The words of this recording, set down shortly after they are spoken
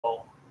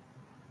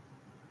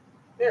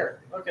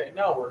There. Okay,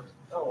 now we're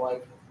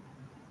live.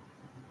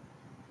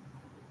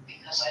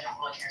 Because I don't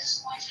want your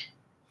selection.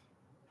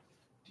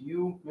 Do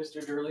you,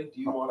 Mr. Durley,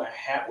 want a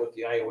hat with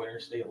the Iowa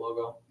Interstate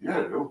logo? Yeah,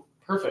 I do.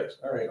 Perfect.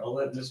 All right, I'll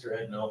let Mr.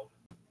 Ed know.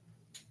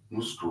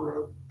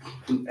 Mr.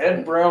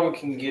 Ed Brown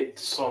can get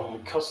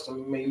some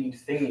custom-made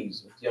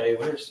thingies with the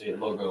Iowa Interstate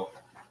logo.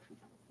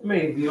 It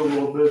may be a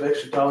little bit of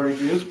extra dollar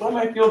reviews, but I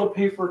might be able to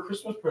pay for a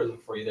Christmas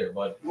present for you there,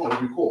 bud. Oh,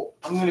 that'd be cool.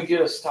 I'm going to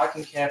get a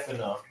stocking cap and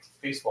a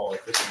baseball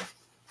like this one.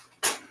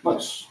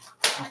 Nice.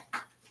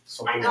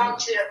 I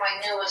got you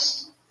my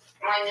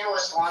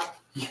newest one.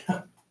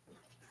 Yeah.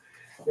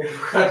 I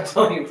forgot to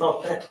tell you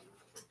about that.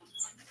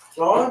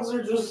 Dogs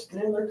are just,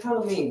 man, they're kind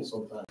of mean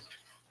sometimes.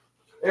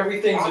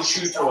 Everything's a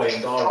chew toy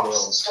in dog world.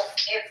 Dogs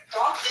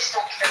just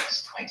don't care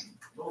this point.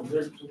 No,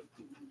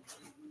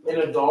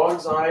 in a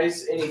dog's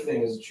eyes,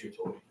 anything is a chew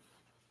toy.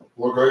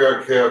 Look, I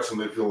got cats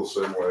and they feel the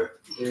same way.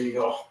 There you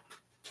go.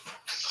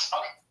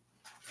 Okay.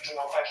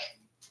 Real quick.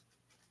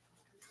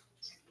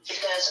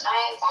 Because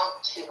I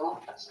want to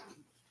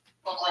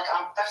look like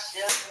I'm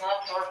festive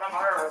enough to work my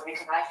murder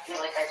because I feel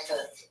like I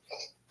should.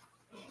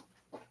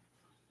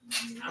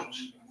 Ouch.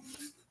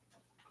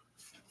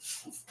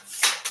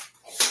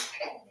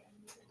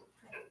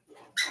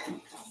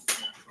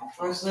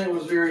 Last night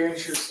was very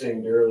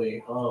interesting,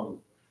 Durley.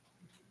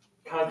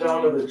 Got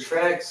down to the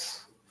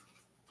tracks,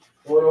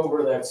 went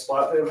over that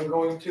spot that I've been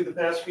going to the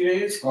past few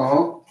days,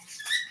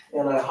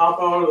 and I hop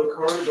out of the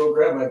car to go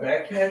grab my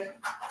backpack.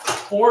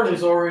 Horn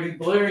is already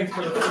blaring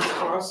for the first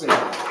crossing.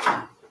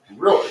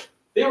 Really?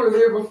 They were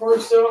there before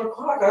 7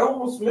 o'clock. I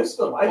almost missed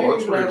them. I That's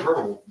didn't pretty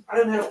incredible. I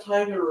didn't have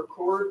time to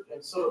record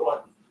and set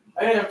up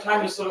I didn't have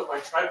time to set up my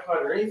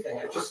tripod or anything.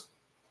 I just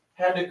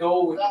had to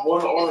go with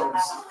one arm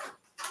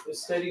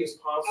as steady as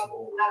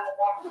possible.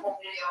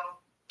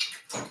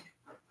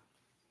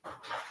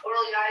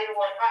 Literally not even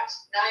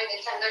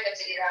 10 seconds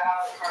to get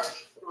out of the car.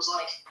 It was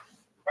like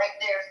right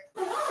there.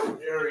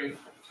 Very.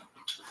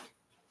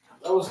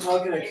 I was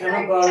talking to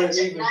Ken about it. Not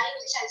even 10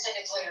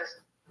 seconds later.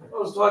 I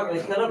was talking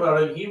to Ken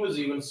about it. He was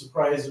even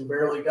surprised and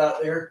barely got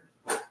there.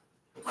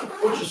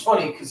 Which is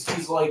funny because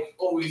he's like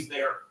always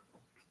there.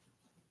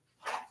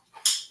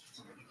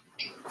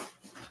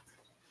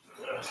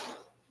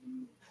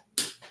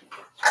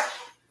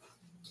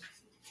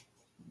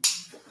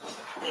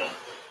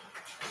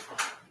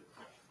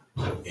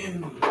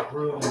 In the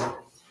room.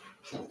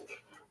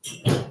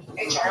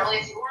 Hey Charlie,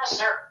 if you want to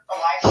start a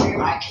live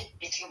stream, I can.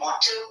 If you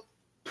want to.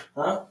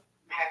 Huh?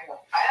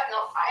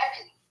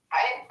 I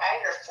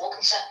have your full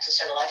consent to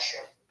start a live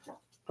stream.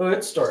 Oh,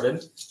 it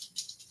started.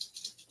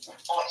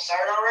 Oh, it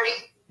started already?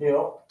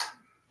 Yeah.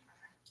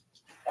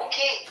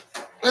 Okay.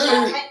 It's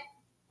not with me.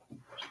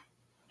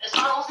 It's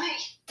not with me.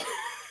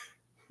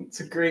 It's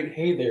a great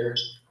hey there.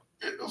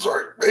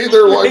 Sorry. Hey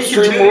there, live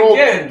stream world.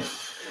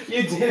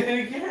 You did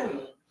it again.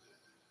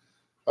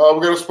 We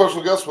got a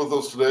special guest with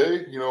us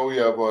today. You know, we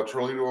have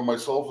Charlito and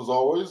myself, as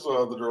always,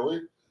 the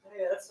Durley.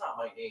 Hey, that's not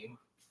my name.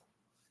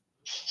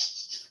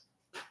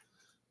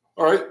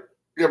 All right.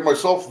 You have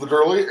myself, the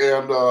Durley,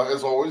 and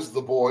as always,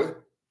 the boy.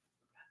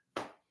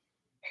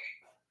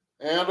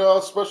 And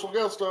special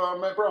guest,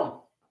 Matt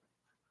Brown.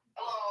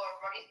 Hello,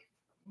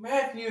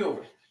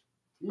 everybody.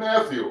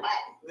 Matthew.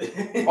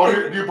 What?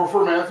 Oh, do you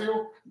prefer Matthew?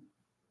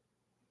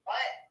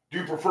 What? Do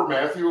you prefer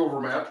Matthew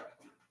over Matt?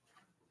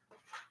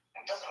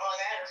 It doesn't really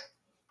matter.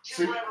 Choose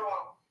See, whatever you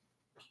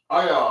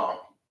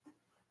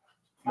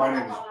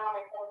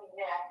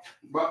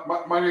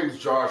want. My name is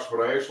Josh, but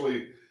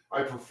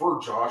I prefer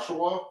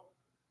Joshua,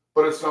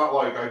 but it's not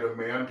like I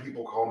demand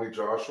people call me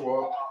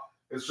Joshua.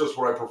 It's just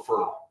what I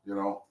prefer, you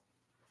know.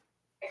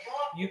 If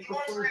you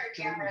want to turn your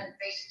camera and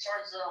face it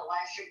towards the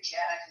live stream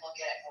chat, I can look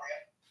at it for you.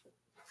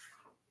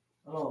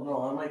 Oh no,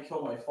 I might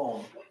kill my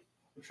phone.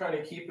 I'm trying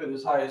to keep it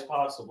as high as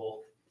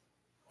possible.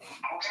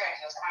 Okay,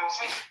 that's fine with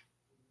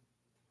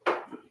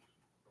me.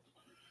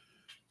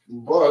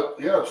 But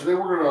yeah, today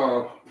we're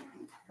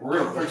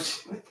gonna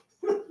fix.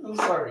 I'm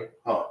sorry.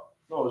 Huh?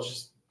 No, it's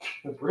just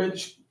the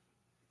bridge.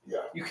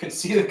 Yeah. You can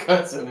see the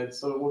cuts in it,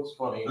 so it looks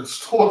funny. It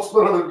still looks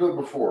better than it did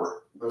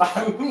before.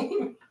 I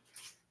mean,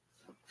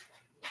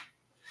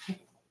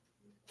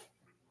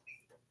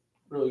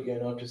 really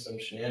getting up to some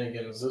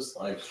shenanigans this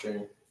live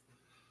stream.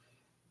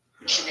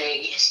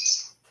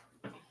 Shenanigans.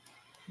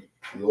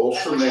 The old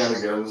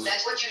shenanigans.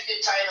 That's what you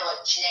should title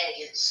it,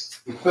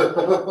 shenanigans.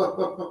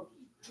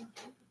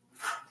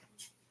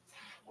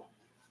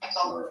 That's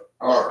all.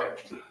 All right.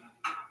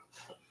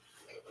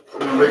 I'm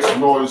gonna make some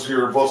noise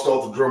here. Bust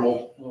out the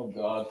Dremel. Oh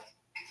God.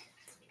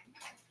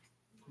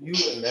 You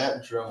and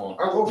that Dremel.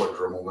 I love my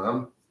Dremel,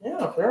 man.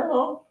 Yeah, fair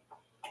enough.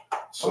 I'm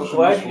Such a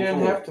glad useful you didn't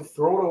tool. have to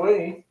throw it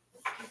away.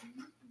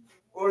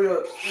 Oh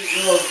yeah.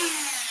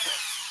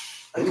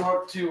 I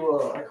talked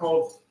to I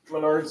called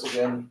Menards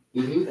again.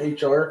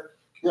 Mm-hmm. HR.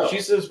 Yeah. She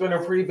says it's been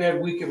a pretty bad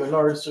week at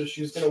Menards, so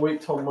she's gonna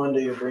wait till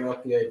Monday to bring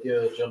up the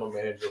idea of the general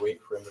manager, wait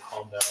for him to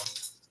calm down.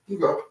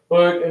 Okay.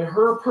 But in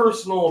her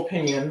personal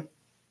opinion,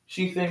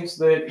 she thinks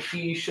that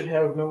he should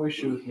have no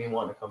issue with me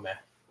wanting to come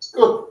back.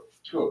 Good.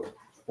 Good.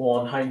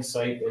 Well, in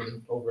hindsight,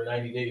 in over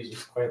 90 days,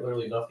 there's quite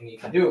literally nothing you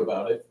can do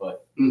about it,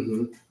 but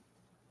it'd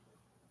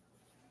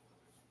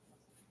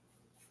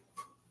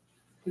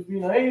be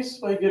nice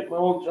if I get my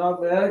old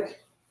job back.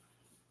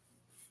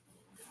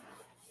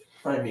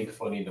 I make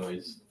funny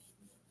noise.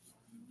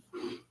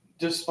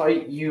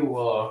 Despite you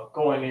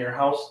going to your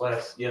house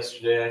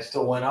yesterday, I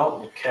still went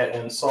out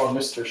and saw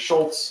Mr.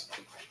 Schultz.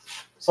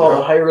 Saw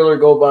the high roller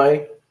go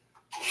by.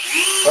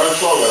 I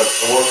saw that.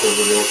 I watched that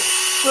video.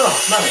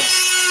 Oh,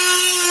 nice.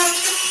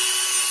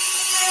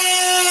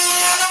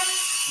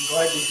 I'm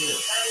glad to hear it.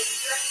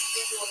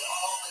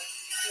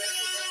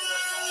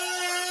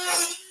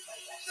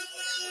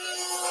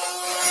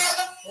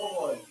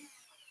 Hold on.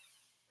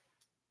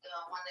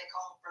 When they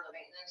call for the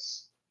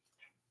maintenance.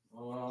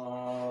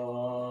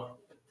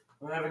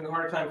 I'm having a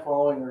hard time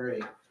following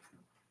already.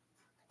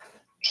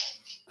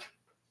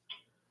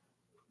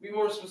 Be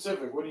more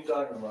specific. What are you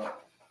talking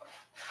about?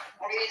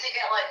 What do you think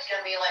it's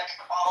gonna be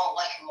all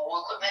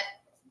mobile equipment?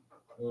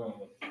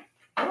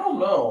 I don't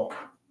know.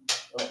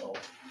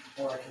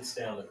 Or I can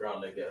stay on the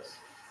ground, I guess.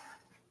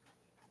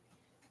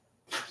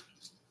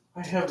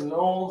 I have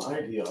no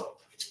idea.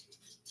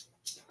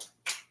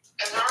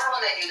 Because normally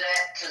when they do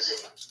that,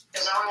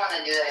 because normally when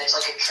they do that, it's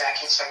like a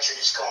track inspector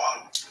just go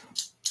on.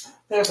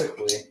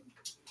 Typically.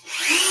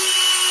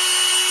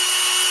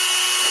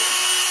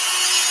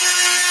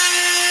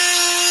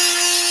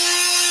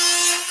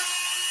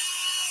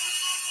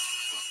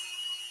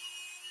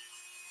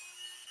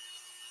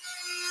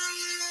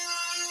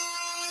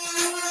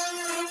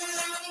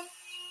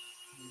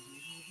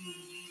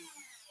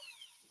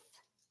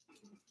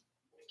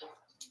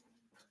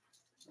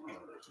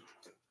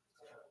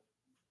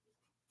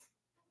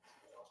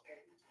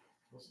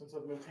 Well, since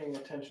I've been paying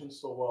attention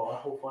so well, I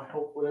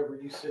hope whatever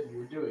you said you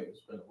were doing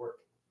is going to work.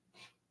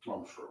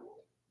 I'm sure it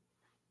will.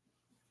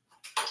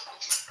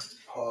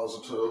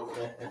 Positive.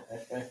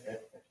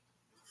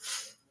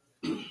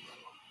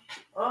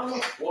 On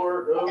the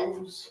floor it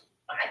goes.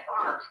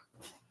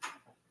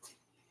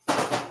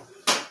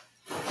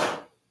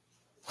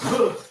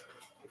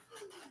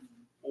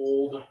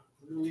 Old.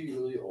 Really,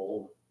 really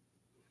old.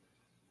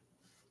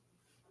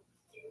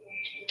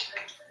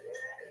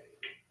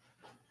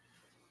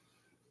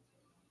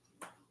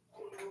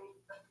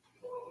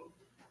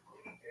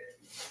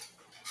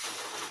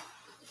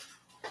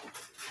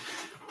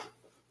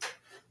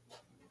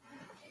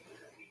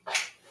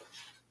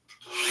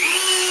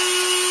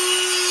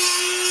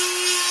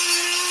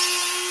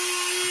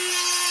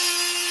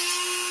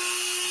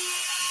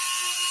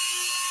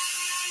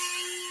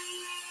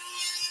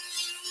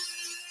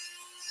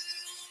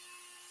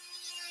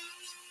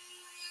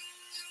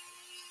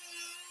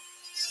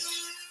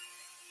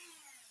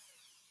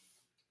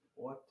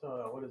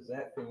 What is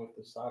that thing with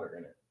the solder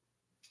in it?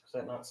 Is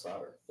that not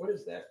solder? What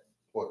is that?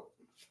 What?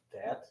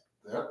 That?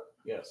 That?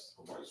 Yes.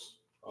 Nice.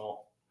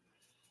 Oh.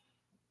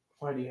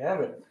 Why do you have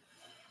it?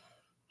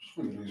 Just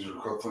make it easier to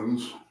cut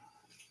things.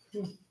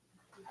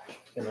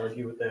 Can't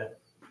argue with that.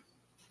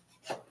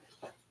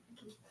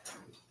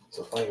 It's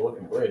a funny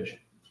looking bridge.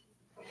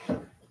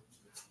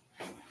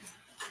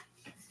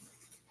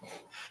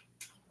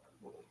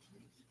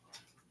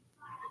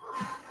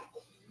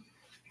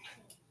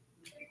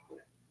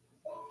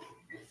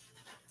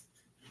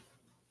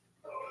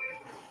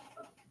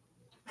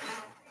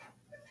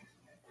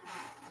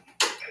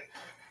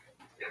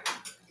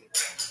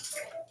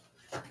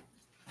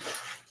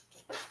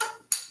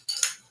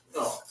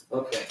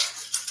 Okay.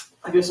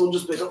 I guess we'll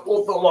just pick up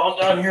both the log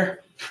down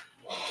here.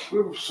 We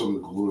have some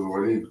glue.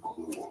 I need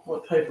glue.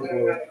 What type of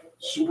glue?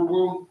 Super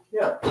glue?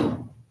 Yeah. I can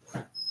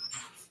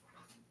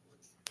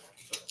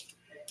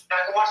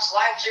watch the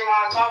live stream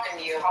while I'm talking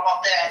to you. How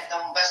about that?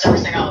 Don't mess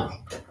everything up.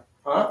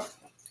 Huh?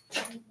 I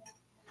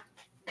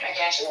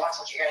can actually watch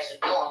what you guys are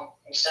doing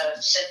instead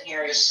of sitting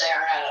here just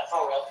staring at a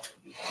photo.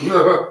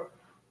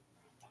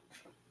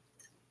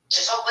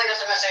 Just hopefully it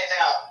doesn't mess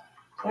anything up.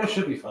 That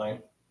should be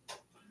fine.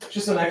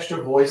 Just an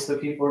extra voice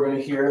that people are going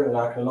to hear. They're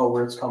not going to know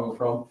where it's coming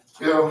from.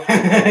 Yeah.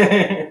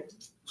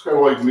 It's kind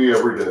of like me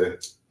every day.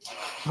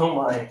 Oh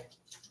my.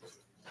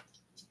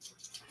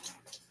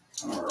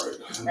 All right.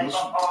 And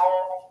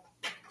oh,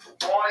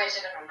 boy, is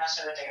it going to mess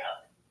everything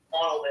up. A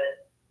little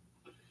bit.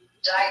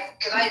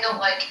 Because I don't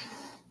like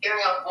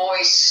hearing a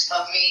voice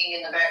of me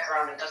in the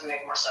background. It doesn't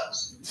make more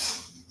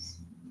sense.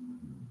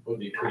 Would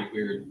be pretty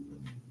weird.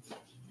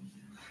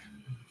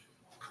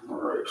 All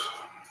right.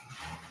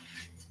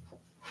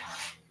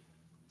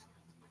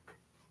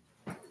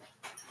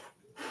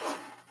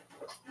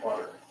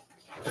 Water.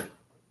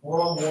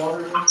 Warm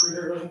water, Mr.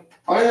 Hurley?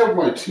 I have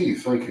my tea,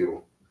 thank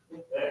you.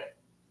 Okay.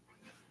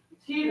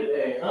 Tea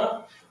today,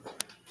 huh?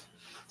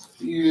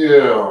 Yeah.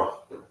 No,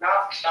 it's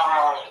not how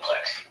I wanted to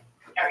click.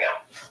 There we go.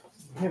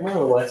 Hey, when was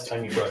the last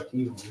time you brought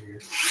tea over here?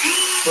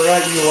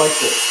 Forgot you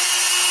liked it.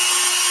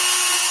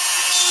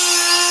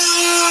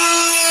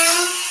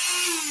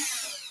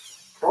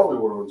 Probably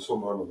would have been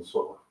sometime in the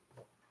summer.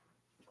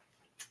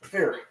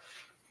 Fair.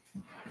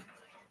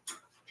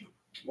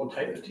 What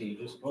type of tea?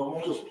 Just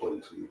normal? Just plain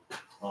tea.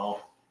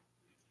 Oh.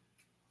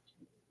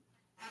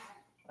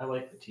 I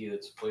like the tea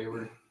that's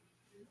flavored.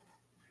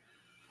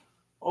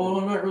 Although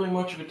I'm not really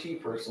much of a tea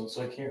person,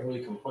 so I can't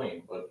really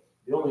complain. But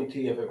the only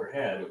tea I've ever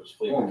had, it was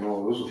flavored. Oh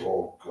no, this is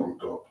all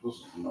gunked up. This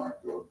is not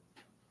good.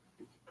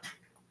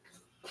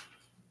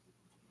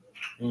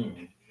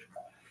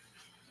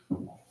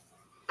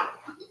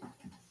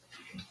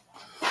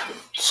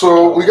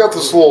 So we got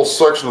this little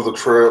section of the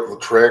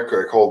track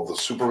I called the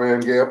Superman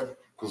Gap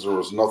because there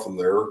was nothing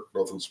there,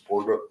 nothing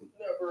supported it.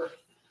 Never.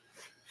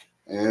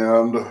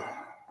 And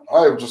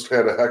I have just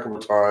had a heck of a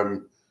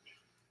time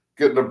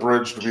getting a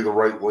bridge to be the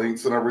right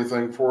length and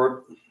everything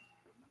for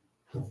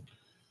it.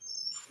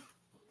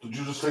 Did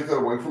you just take that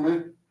away from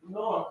me?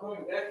 No, I'm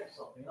coming back to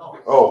something else.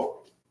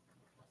 Oh.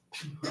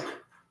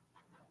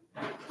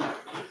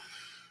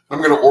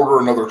 I'm going to order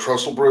another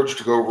trestle bridge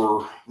to go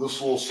over this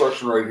little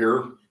section right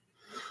here.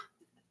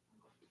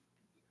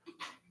 I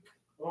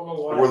don't know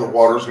why where the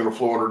water's going to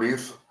flow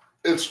underneath.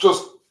 It's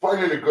just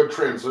finding a good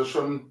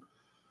transition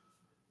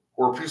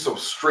where a piece of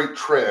straight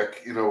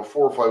track, 4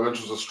 or 5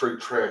 inches of straight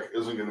track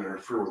isn't going to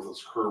interfere with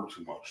this curve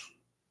too much.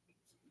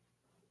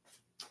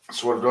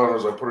 So what I've done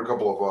is I put a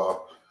couple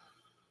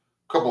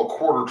of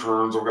quarter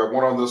turns. I've got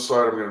one on this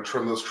side. I'm going to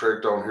trim this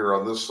track down here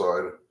on this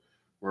side.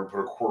 We're going to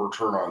put a quarter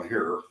turn on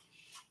here.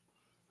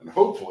 And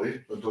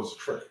hopefully it does the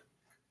trick.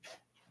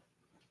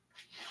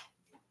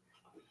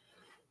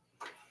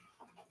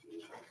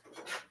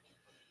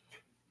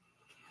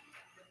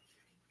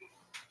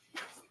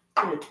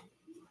 All right.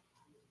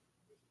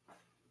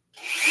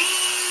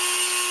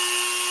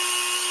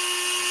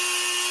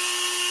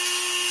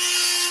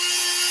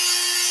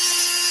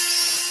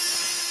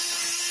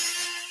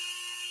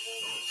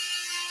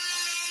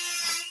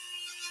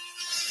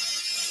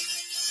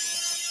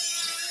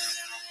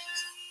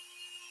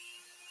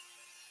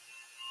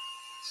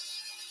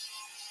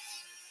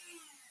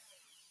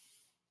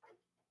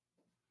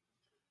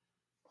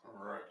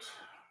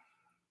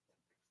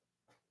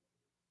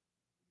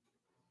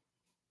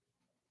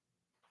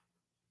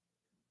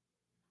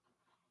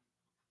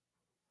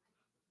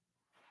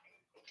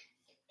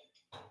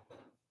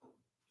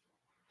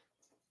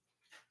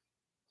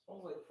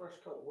 Smells like fresh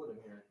cut wood in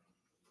here.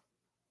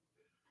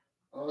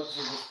 This is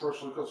just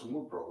freshly cut some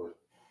wood, probably.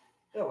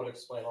 That would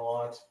explain a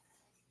lot.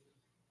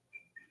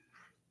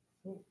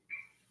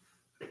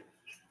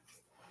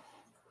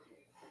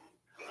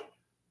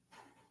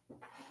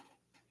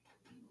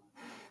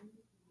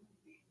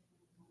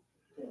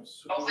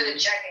 Hopefully the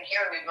chat can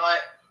hear me, but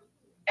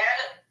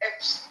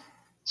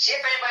see if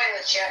anybody in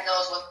the chat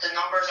knows what the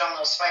numbers on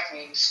those spike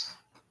means.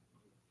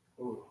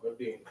 Ooh, that'd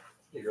be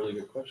a really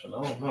good question.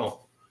 I don't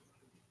know.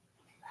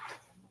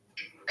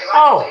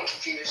 I'm really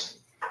confused.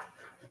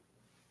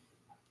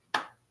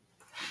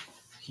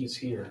 He's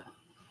here.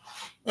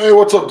 Hey,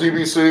 what's up,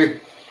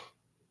 DBC?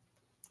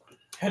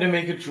 Had to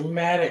make it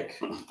dramatic.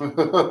 I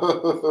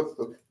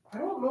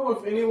don't know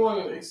if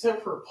anyone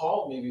except for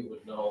Paul maybe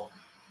would know.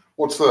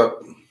 What's that?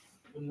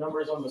 The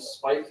numbers on the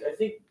spike. I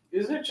think,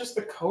 isn't it just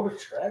the code of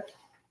track?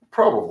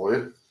 Probably.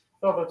 I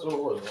thought that's what it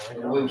was. I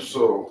believe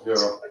so, yeah.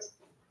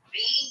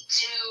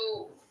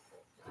 B2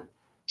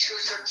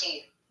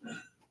 213.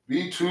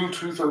 B2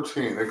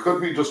 213. It could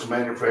be just a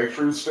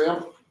manufacturing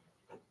stamp.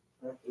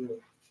 Or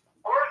it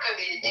could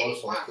be the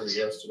date.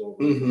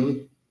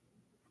 Mm-hmm.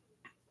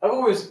 I've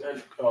always, I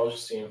was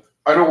just seeing.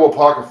 I know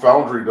Wapaka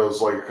Foundry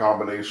does like a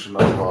combination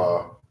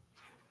of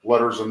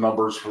letters and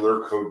numbers for their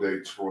code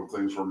dates for when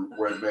things were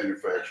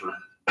manufactured.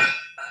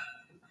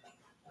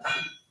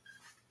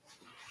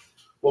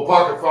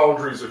 Wapaka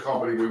Foundry is a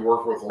company we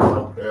work with a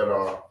lot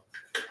at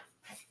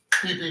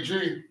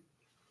PPG.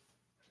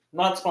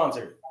 Not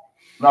sponsored.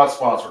 Not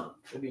sponsored.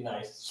 It'd be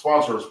nice.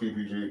 Sponsor is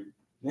PPG.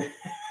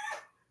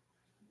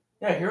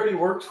 Yeah, he already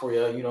works for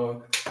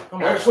you,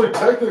 Come Actually, on.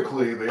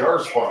 technically, they are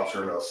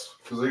sponsoring us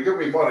because they give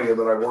me money and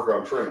then I work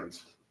on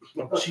trains.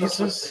 Oh,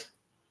 Jesus.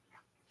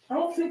 I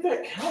don't think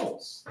that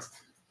counts.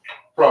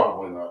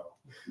 Probably not.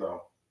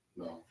 No.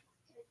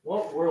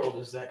 What world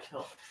does that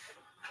count?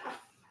 I'm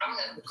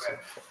gonna go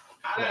grab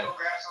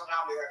something.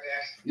 I'll be right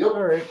back. Yep.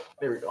 All right,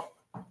 there we go.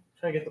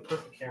 Try to get the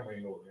perfect camera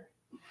angle there.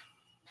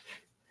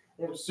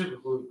 I have super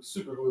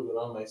glue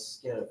on my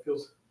skin. It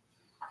feels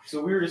it's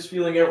the weirdest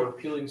feeling ever,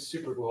 peeling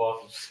super glue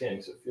off of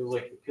skin. So it feels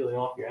like you're peeling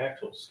off your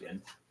actual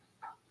skin.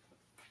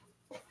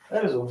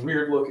 That is a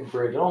weird looking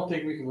bridge. I don't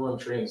think we can run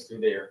trains through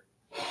there.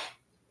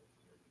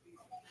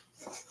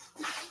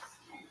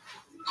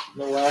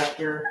 No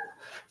laughter.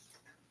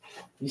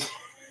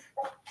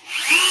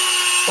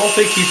 Don't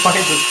think he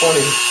finds it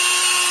funny.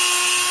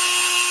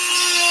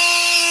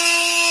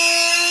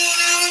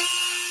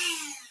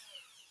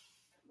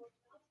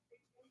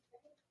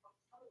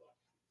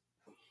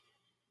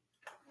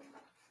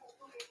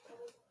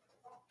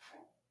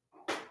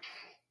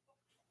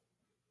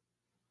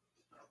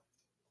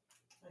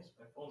 Nice,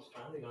 my phone's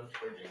finally on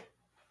charging.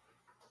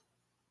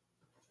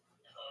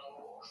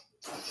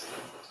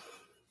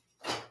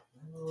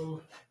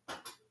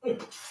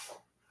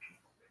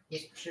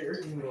 This chair,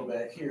 you can go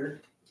back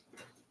here.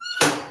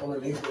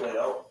 Underneath the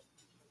layout.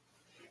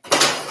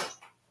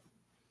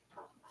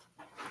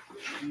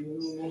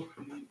 You.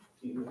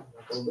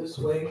 Go this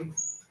way. I'm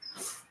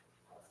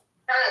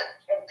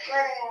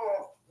trying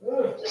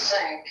to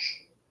think.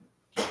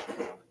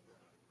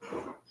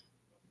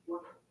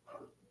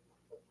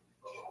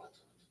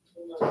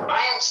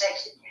 I am sick.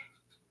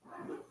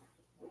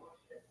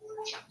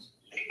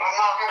 I'm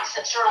not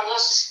 100% sure on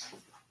this.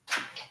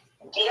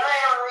 The IR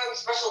room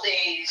special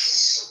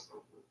days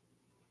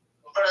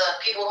for the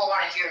people who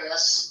want to hear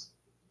this.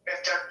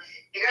 If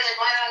you guys are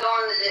planning on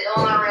going to the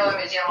Illinois Railway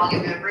Museum, I'll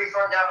give you a brief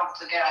rundown of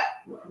the guy.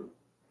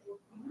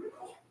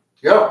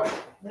 Yeah.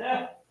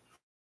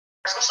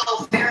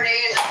 Special fair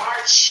days in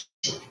March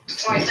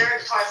 23rd,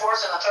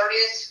 24th, and the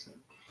 30th.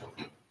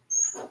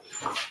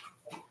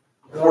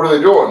 What are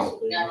they doing?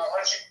 There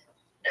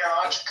are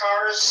electric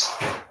cars.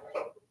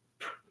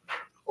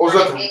 Oh, is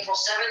that April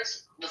 7th,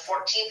 the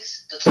 14th,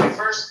 the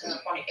 21st, and the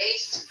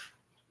 28th.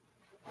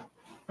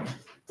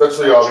 that's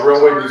the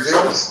Railway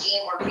Museum?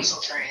 Steam or diesel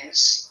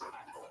trains,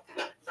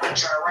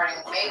 which are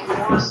running May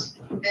 4th,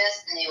 5th,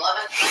 and the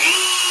 11th.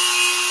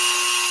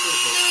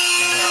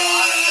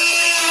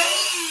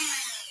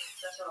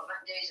 Special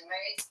event days in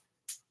May.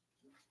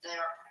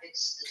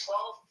 It's the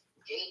 12th,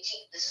 the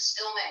 18th. This is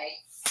still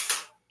May.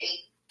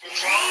 The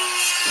 12th,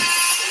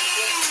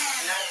 18th,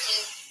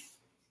 19th,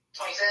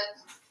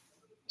 25th,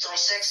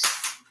 26th,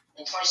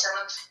 and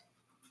 27th.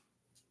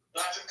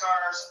 Electric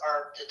cars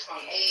are the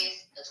 28th,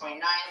 the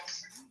 29th,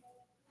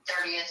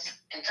 30th,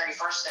 and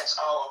 31st. That's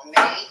all of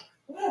May.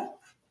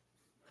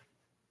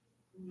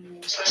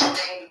 Special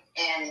day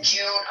in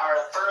June are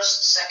the 1st,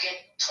 2nd,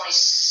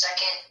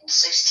 22nd,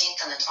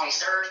 16th, and the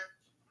 23rd.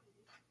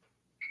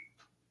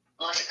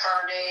 Electric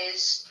car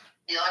days.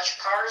 The electric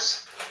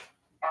cars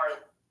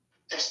are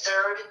the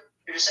 3rd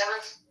through the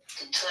 7th,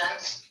 the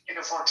 10th through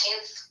the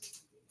 14th,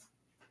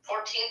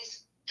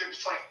 14th through the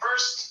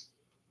 21st,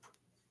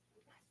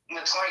 and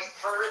the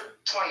 24th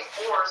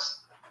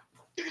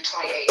through the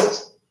 28th.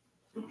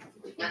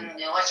 Then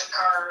the electric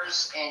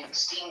cars and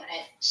steam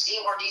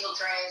or diesel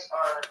trains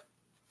are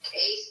the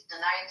 8th, the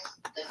 9th,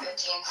 the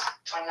 15th,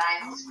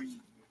 29th,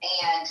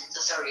 and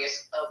the 30th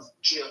of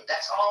June.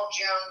 That's all of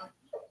June.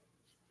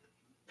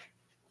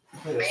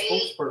 Hey, a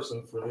spokesperson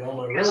for the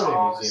Illinois That's Railway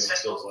all Museum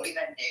special feels like.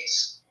 event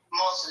days.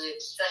 Most of the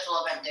special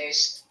event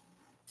days.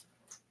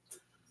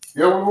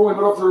 Yeah, we've only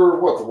been up there,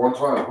 what, the one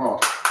time, huh?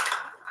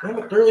 Damn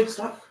it, Burley,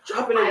 stop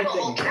dropping I have a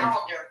everything.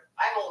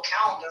 whole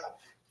calendar.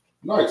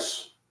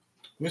 Nice.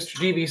 Mr.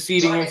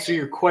 DBC, to answer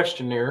your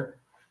question there,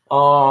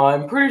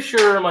 I'm pretty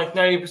sure, I'm like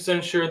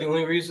 90% sure the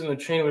only reason the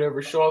train would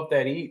ever show up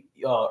that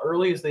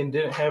early is they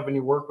didn't have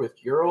any work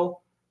with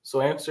Ural. So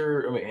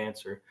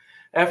answer.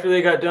 After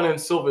they got done in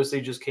Silvis,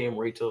 they just came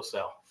retail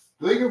sale.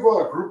 Do they give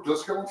group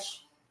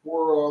discounts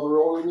for the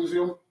Railway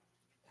Museum?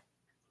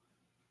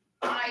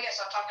 Yes,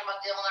 I'm talking about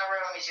the Illinois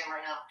Railway Museum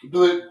right now.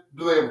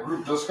 Do they have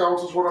group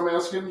discounts is what I'm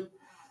asking?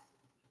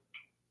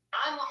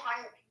 I'm not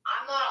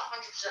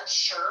 100%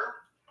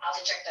 sure. I'll have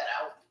to check that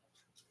out.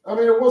 I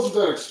mean, it wasn't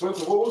that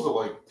expensive. What was it,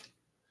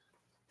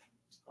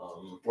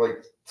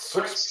 like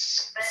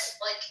six?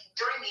 Like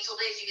during diesel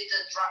days, you get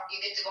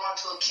to go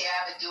onto a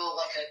cab and do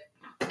like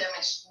a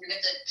demonstration. You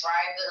get to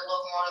drive the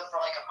locomotive for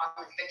like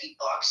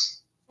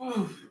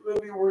 $150.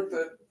 That'd be worth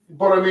it.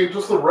 But I mean,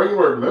 just the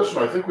regular admission,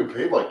 I think we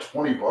paid like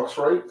 $20,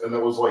 right? And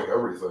it was like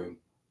everything.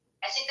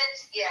 I think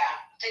that's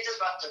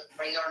about the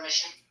regular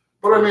admission.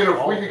 But I mean,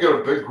 if we could get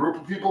a big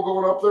group of people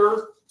going up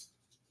there,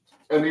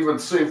 and even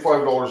save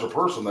 $5 a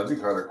person, that'd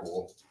be kind of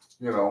cool.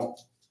 You know,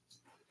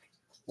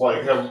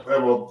 like have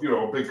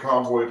a big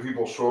convoy of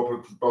people show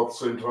up at about the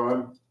same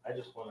time. I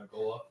just want to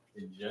go up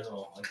in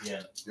general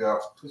again. Yeah.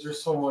 Because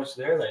there's so much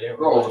there that I didn't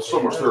realize. Oh, there's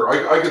so much there.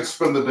 I could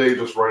spend the day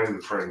just riding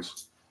the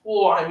trains.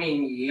 Well, I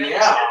mean,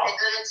 yeah.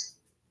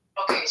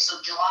 Okay, so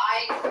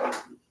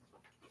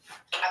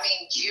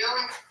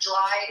June,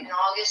 July, and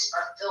August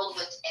are filled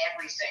with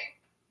everything.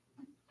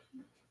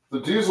 The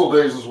diesel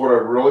days is what I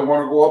really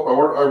want to go up.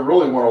 I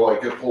really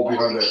want to get pulled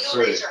behind that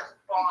diesel days are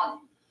fun.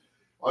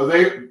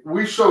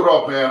 We showed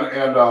up, man,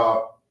 and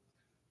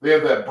they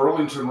had that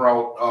Burlington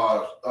route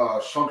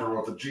shunter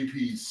with the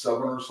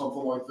GP7 or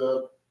something like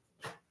that,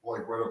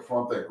 like right up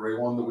front, that gray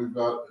one that we've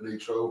got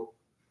at HO.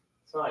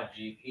 It's not a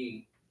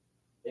GP.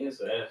 I think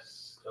it's an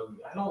SW.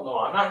 I don't know.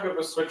 I'm not good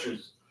with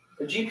switchers.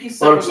 The GP7.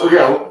 That's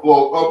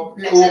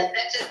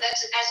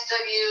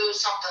SW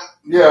something.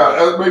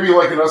 Yeah, maybe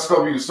like an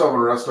SW7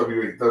 or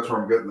SW8. That's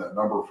where I'm getting that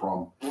number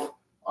from.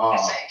 I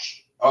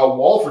think.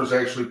 Walther's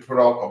actually put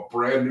out a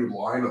brand new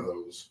line of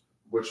those,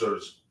 which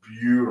is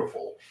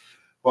beautiful.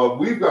 But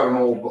we've got an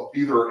old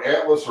either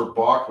Atlas or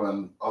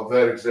Bachmann of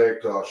that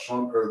exact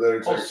shunt or that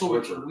exact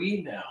switcher. It's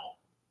we now.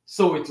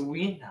 So it's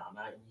we now,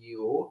 not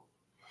you.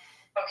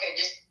 Okay,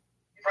 just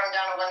run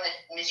down to when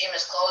the museum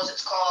is closed.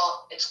 It's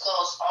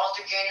closed all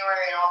through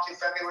January and all through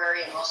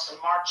February and most of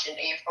March and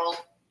April.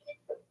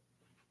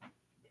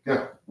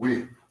 Yeah,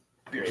 we.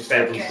 Yeah, so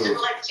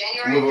like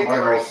January and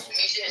February, the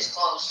museum is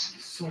closed.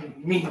 So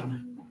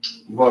mean.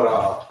 But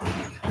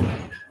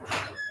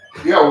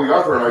yeah, we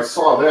got there and I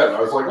saw that and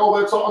I was like, oh,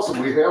 that's awesome.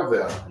 We have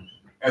that.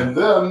 And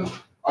then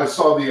I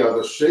saw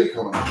the Shea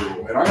coming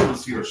through, and I haven't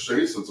seen a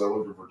Shea since I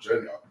lived in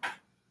Virginia.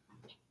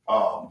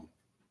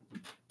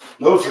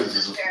 Those things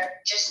are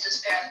just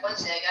this past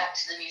Wednesday, I got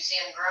to the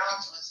museum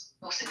grounds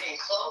with it being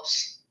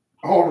closed.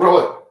 Oh,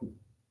 really?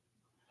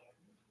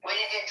 We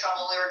didn't get in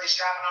trouble. We were just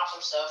dropping off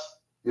some stuff.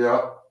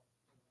 Yeah.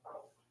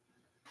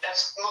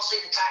 That's mostly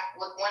the time.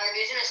 When the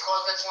museum is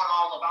closed, that's when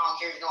all the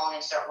volunteers go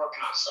in and start working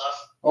on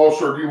stuff. Oh,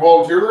 sure. Do you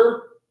volunteer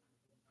there?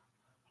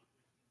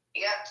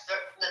 Yep.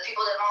 The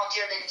people that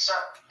volunteer, they need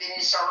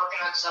to start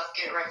working on stuff,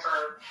 get it ready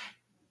for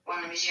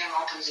when the museum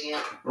opens again.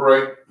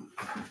 Right.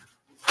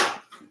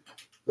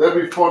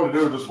 That'd be fun to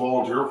do, just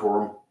volunteer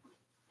for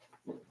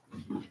them.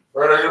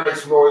 All right, I gotta make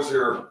some noise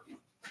here.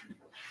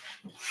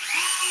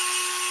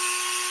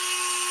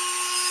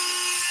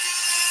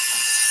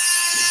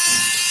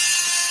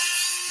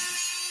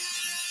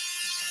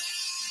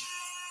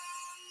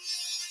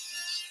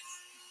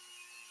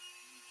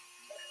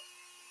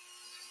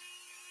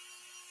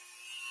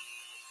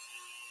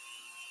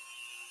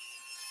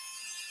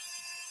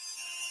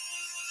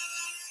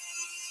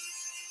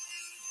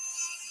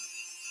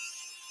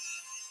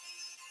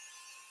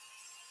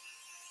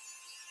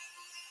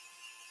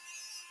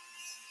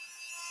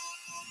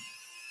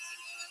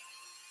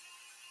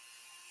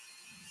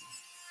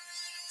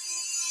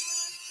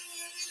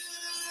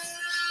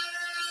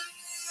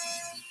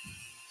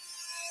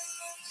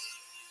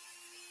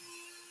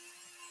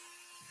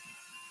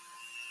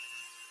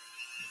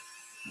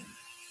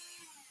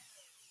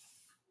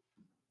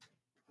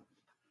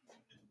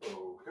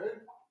 Okay.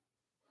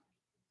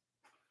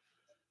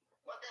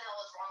 What the hell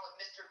is wrong with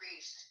Mr.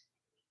 Beast?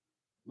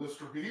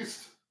 Mr.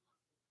 Beast?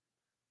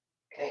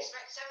 He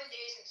spent 7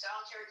 days in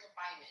solitary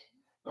confinement.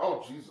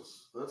 Oh,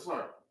 Jesus. That's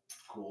not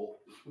cool.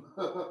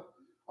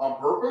 On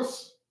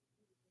purpose?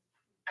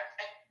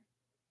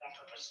 On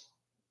purpose.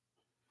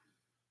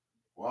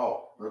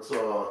 Wow. That's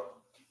a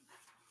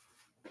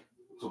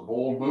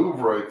bold move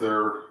right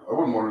there. I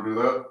wouldn't want to do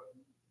that.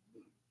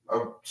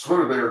 I've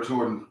spent a day or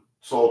two in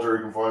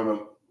solitary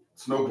confinement.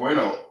 It's no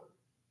bueno.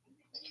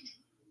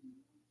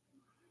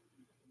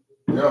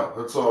 Yeah,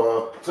 it's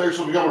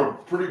actually becoming a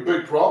pretty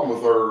big problem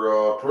with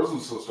our prison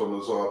system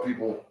is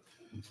people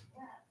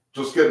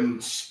just getting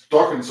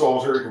stuck in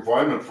solitary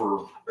confinement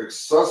for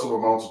excessive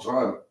amounts of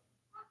time.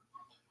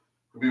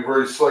 It could be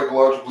very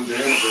psychologically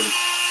damaging.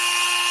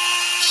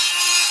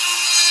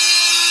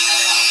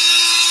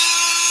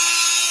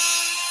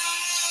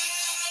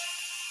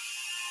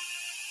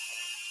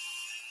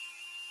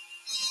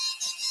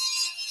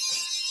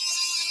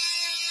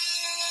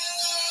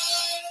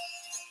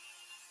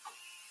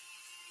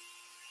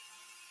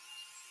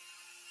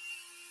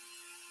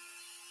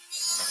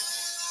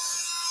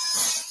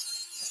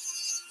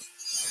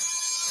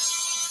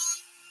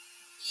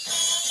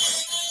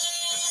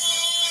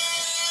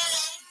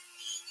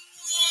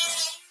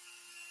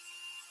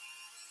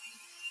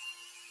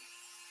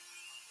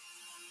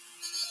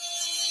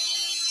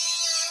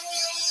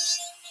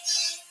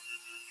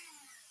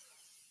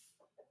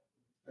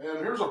 And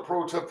here's a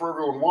pro tip for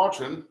everyone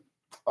watching.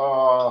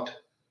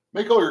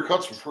 Make all your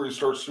cuts before you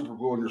start super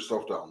gluing your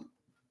stuff down.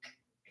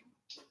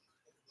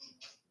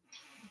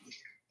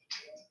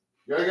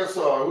 Yeah, I guess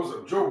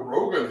Joe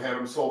Rogan had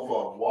himself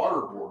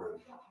waterboarded.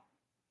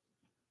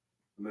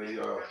 And they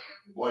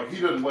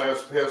he didn't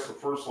last past the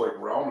first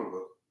round of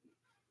it.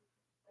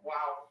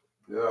 Wow.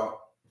 Yeah.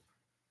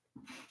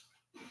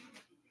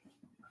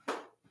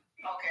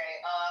 Okay,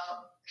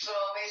 so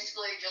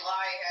basically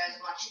July has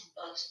much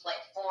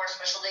 4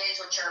 special days,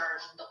 which are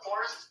the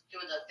 4th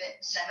through the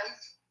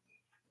 7th.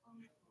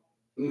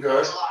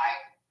 Okay. July.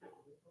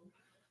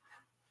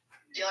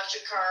 The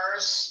electric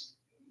cars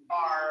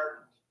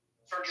are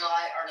for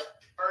July are the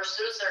 1st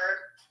through the 3rd,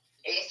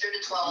 8th through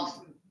the 12th,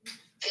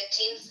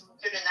 15th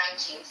through the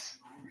 19th,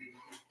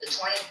 the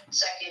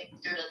 22nd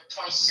through the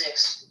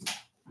 26th,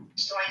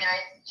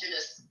 29th through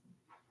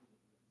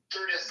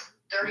the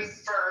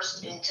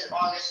 31st into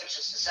August, which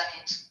is the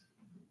 2nd.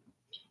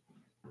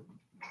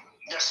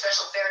 Their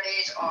special fair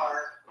days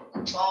are the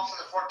 12th and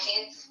the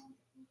 14th,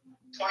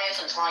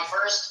 20th and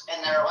 21st,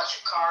 and their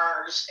electric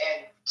cars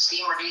and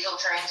steam or diesel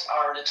trains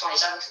are the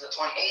 27th to the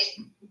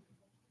 28th.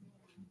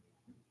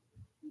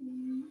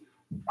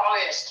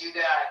 August, you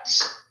got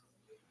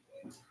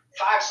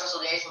 5 special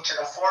days, which are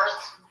the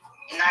 4th,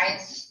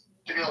 9th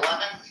through the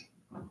 11th,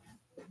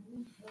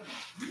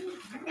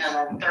 and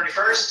then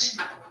 31st.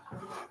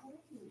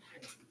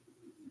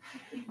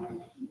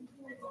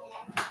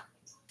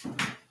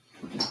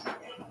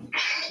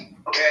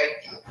 Okay,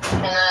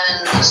 and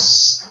then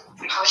there's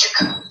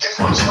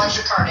lots of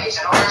electric car days.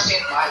 I don't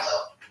understand why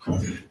though.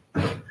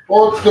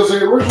 Well, it's because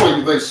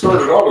originally they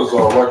started out as an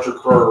electric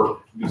car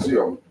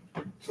museum,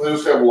 so they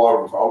just have a lot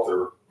of them out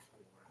there.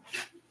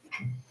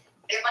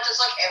 Yeah, but it's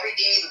like every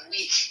day of the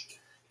week.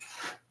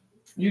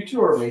 You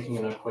two are making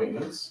an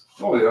acquaintance.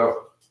 Oh yeah.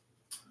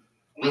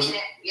 We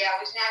snap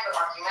at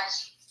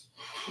arguments.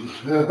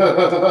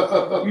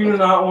 You do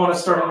not want to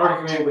start an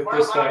argument with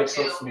this guy,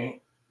 trust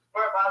me.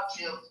 We're about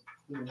to.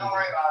 Don't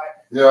worry about it.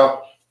 Yeah.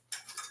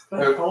 What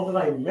the hell did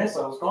I miss?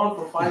 I was gone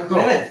for 5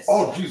 minutes.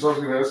 Oh, geez, I was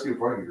going to ask you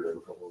if I could grab a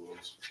couple of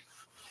those.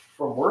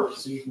 from work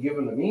so you can give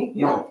them to me?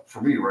 No,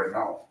 for me right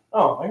now.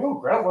 Oh, I go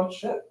grab one.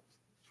 Shit.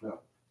 Yeah.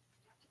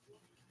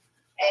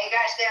 Hey, you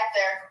guys stay up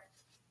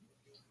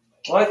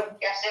there. What?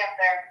 You guys stay up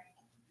there.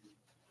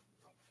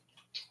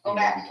 Go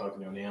back. You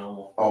talking to an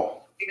animal.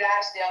 Oh. You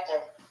guys stay up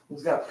there.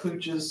 He's got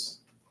pooches.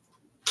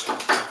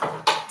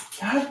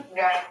 God, You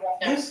guys stay up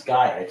there. this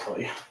guy, I tell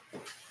you.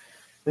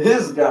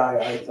 This guy,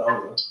 I tell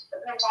you.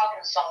 I'm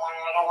talking to someone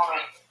and I don't want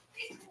to.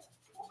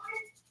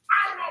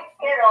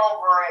 Get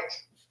over it.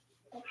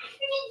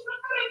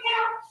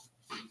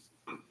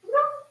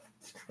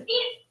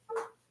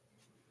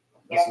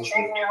 Yeah, This is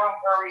treat me wrong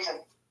for a reason.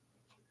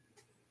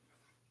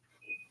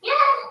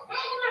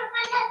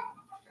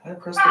 Can I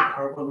press the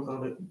power button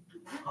without it?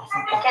 Oh,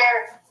 fuck. I Okay.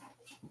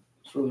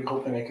 was really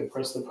hoping I could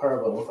press the power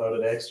button without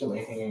it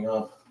accidentally hanging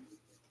up.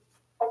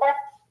 Okay.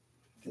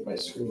 Get my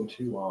screen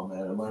too while I'm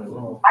at it. Might as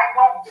well. I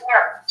don't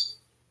care.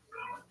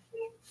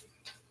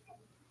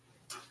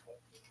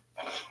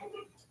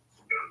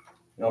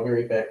 I'll be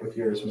right back with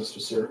yours, Mr.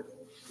 Sir.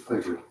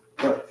 Thank you.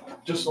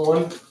 Just the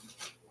one?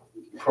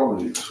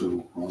 Probably need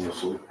two,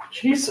 honestly.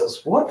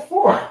 Jesus, what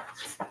for?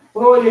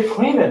 What are you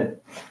cleaning?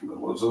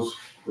 What's this?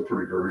 They're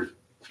pretty dirty.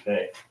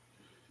 Okay.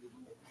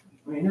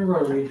 I mean, you're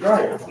going to be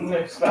dry. I'm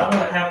going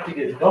to have to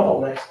get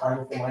double next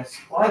time for my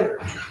splitter.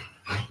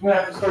 I'm going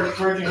to have to start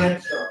charging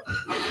extra.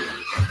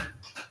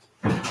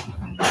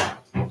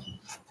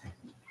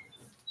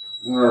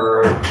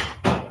 Alright.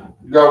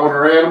 You got one of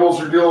your animals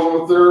you're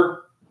dealing with there?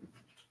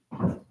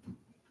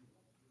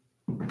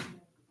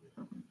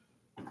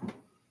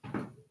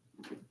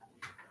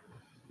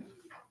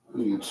 I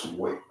need some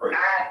weight right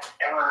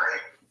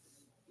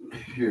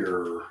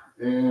here.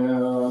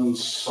 And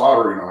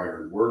soldering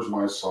iron. Where's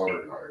my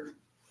soldering iron?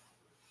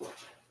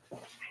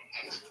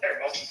 There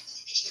we go.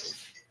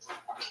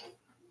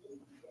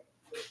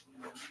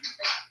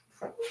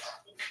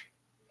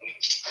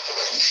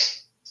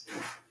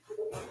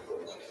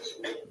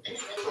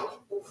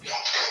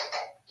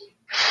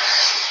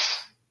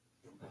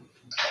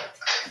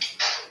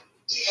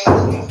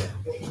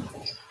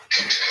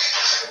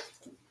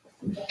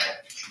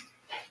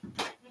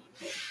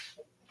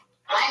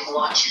 I'm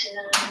watching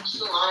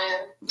the lion.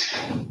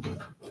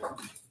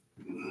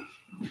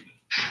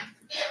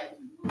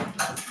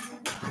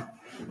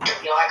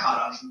 Yo, I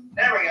caught up.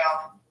 There we go.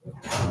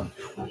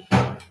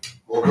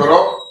 All cut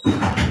up?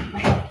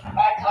 I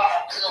caught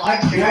up to the I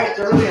lion. can't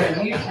early.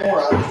 I need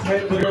more. I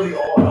tried literally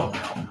all out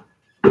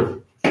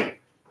now.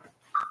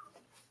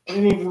 I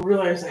didn't even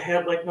realize I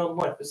had like none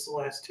left. This is the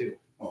last two.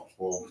 Oh,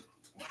 well,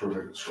 I'll try to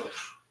make it stretch.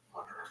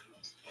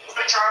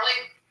 Hey,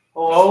 Charlie.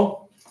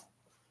 Hello?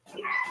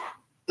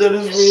 That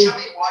is Is me.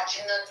 Shelby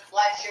watching the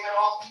live stream at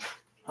all?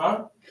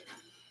 Huh?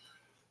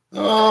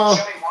 Is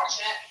Shelby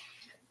watching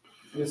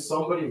it? Is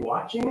somebody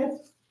watching it?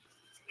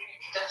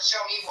 Does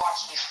Shelby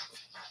watching it?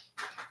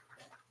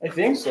 I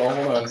think so.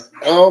 Hold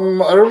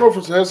on. I don't know if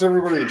it has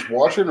everybody that's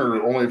watching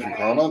or only if you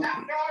comment.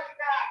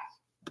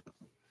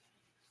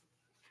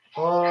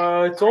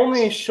 It's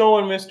only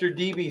showing Mr.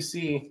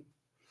 DBC.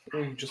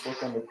 You just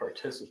look under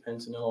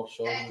participants and it'll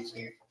show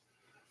you.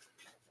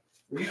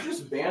 Were you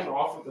just banned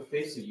off of the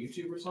face of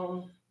YouTube or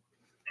something?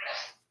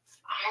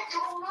 I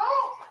don't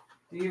know.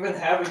 Do you even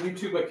have a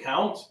YouTube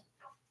account?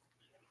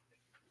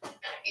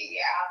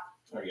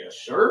 Yeah. Are you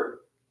sure?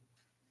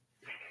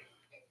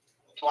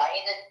 Do I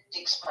need to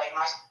explain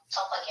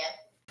myself again?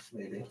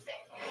 Maybe.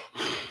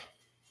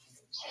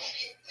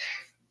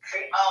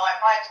 Oh, I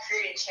probably have to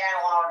create a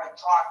channel in order to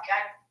talk.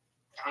 God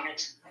damn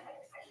it.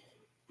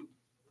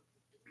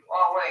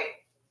 Oh, wait.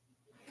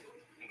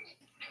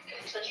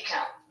 Switch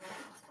account.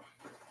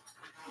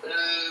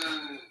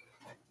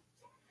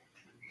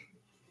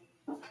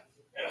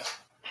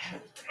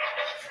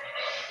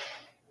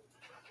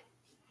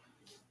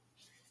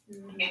 No,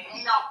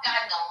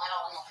 God, no, I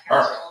don't know. All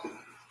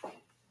right.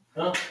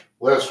 Huh?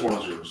 Last one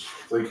is yours.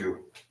 Thank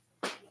you.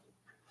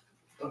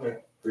 Okay.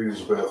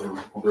 Use the bathroom.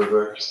 I'll be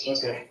right back.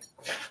 Okay.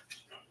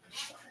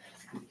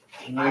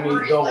 You I've need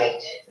already double.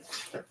 liked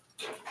it.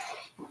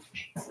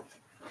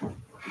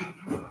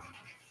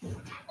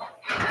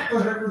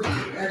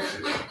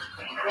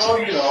 Oh,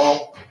 you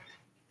know.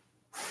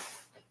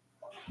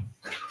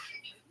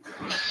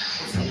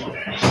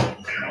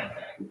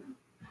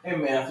 Hey,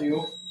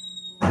 Matthew.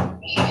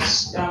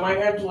 Yes. Yeah, I might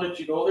have to let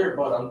you go there,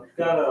 but I'm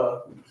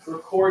gotta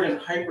record in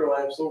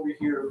hyperlapse over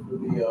here for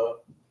the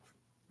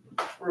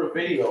for a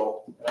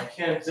video. I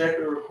can't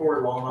exactly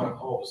record while I'm on a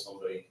call with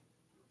somebody.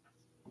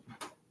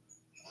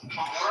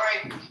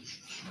 Alright.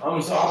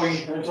 I'm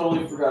sorry, I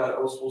totally forgot I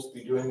was supposed to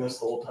be doing this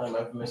the whole time.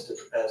 I've missed it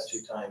the past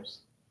 2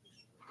 times.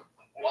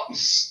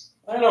 Whoops.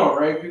 I know,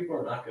 right? People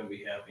are not gonna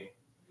be happy.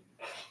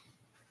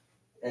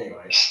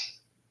 Anyway.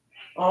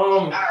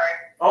 Alright.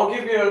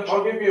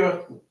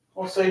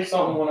 I'll say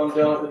something when I'm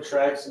done with the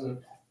tracks, and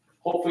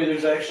hopefully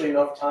there's actually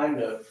enough time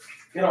to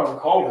get on a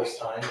call this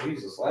time.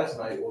 Jesus, last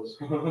night was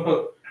that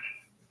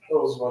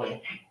was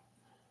funny.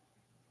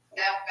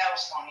 That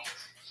was funny.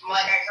 I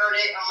heard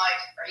it, I'm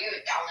like, are you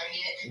down there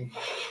yet?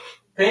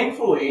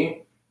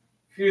 Thankfully,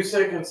 a few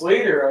seconds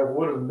later, I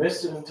would have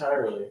missed it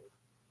entirely.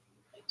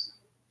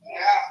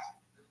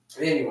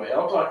 Anyway,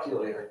 I'll talk to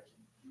you later.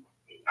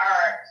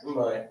 All right.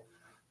 Bye.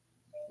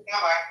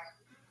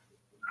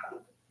 Bye-bye.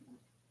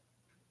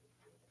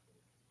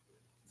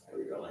 There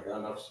we go. I got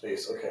enough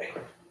space. Okay.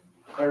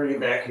 Already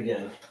back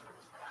again.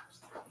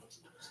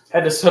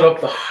 Had to set up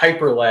the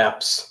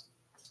hyperlapse.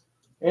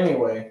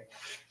 Anyway.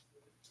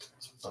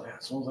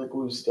 Smells like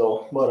glue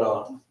still.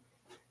 But,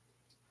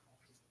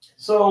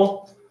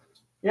 so,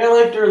 yeah,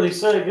 like Durley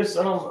said, I guess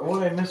I don't know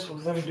what I missed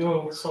with them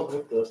doing with something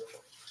with the.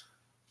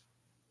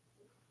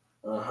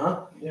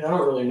 Yeah, I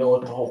don't really know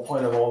what the whole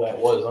point of all that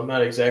was. I'm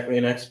not exactly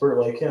an expert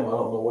like him. I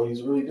don't know what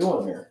he's really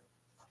doing there.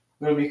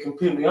 I'm going to be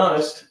completely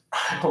honest.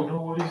 I don't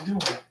know what he's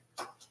doing.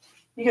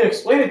 He can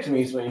explain it to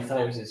me as many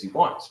times as he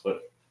wants,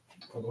 but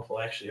I don't know if I'll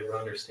actually ever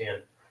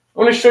understand. I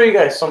want to show you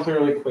guys something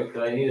really quick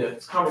that I need a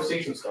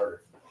conversation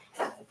starter.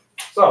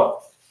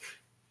 So,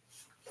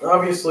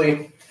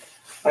 obviously,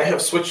 I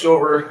have switched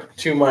over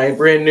to my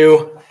brand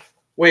new,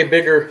 way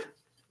bigger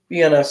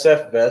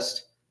BNSF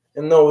vest.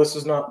 And no, this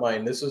is not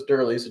mine. This is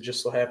Durley's. It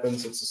just so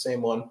happens it's the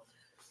same one.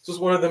 This is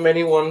one of the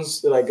many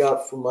ones that I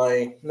got from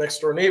my next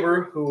door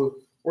neighbor who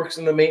works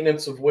in the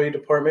maintenance of way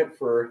department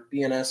for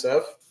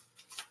BNSF.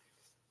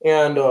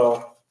 And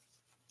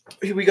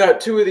we got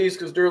two of these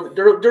because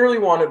Durley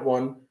wanted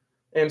one.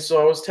 And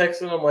so I was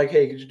texting him like,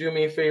 hey, could you do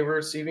me a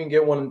favor? See if you can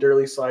get one in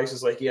Durley's size.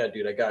 He's like, yeah,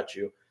 dude, I got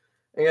you.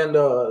 And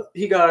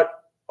he got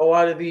a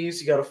lot of these.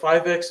 He got a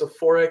 5X, a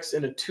 4X,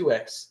 and a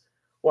 2X.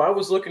 Well, I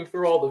was looking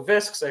through all the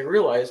vests. I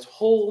realized,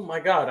 oh my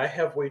God, I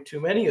have way too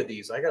many of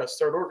these. I got to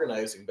start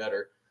organizing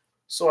better.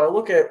 So I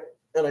look at,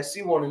 and I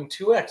see one in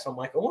 2X. I'm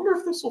like, I wonder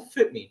if this will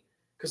fit me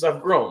because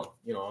I've grown.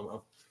 You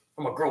know,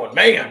 I'm a growing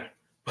man.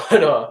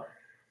 But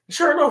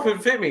sure enough,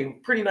 it fit me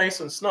pretty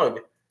nice and snug.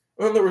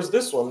 And then there was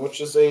this one,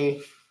 which is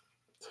the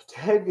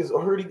tag is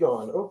already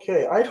gone.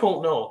 Okay, I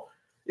don't know.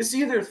 It's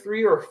either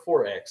 3 or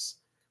 4X.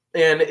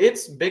 And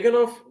it's big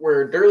enough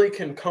where Durley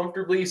can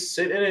comfortably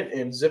sit in it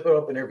and zip it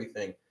up and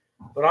everything.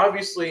 But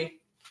obviously,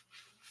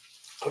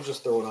 I'll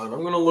just throw it on.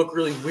 I'm going to look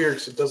really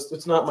weird because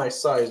it's not my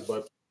size,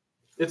 but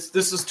this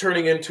is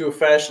turning into a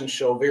fashion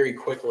show very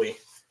quickly.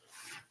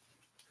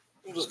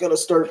 I'm just going to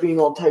start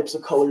being all types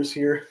of colors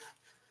here.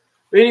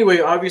 But anyway,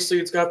 obviously,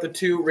 it's got the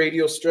 2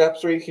 radio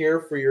straps right here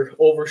for your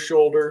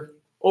over-the-shoulder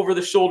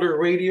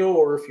radio,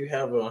 or if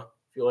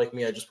you're like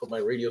me, I just put my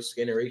radio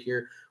scanner right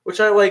here, which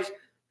I like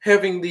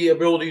having the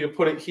ability to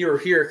put it here or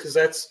here because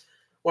that's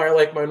why I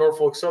like my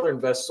Norfolk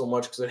Southern vest so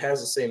much because it has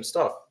the same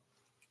stuff.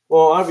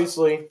 Well,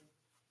 obviously,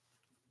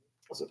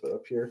 I'll zip it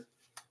up here.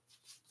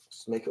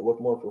 Just make it look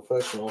more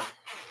professional.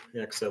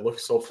 Yeah, because it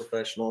looks so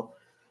professional.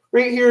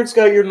 Right here, it's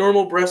got your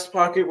normal breast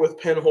pocket with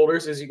pen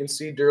holders. As you can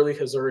see, Durley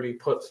has already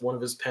put one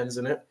of his pens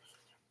in it.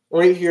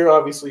 Right here,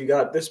 obviously, you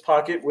got this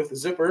pocket with a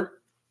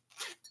zipper.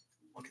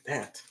 Look at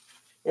that.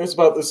 It's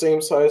about the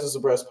same size as a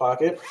breast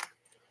pocket.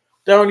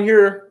 Down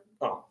here,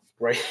 oh,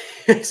 right.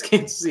 You guys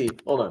can't see.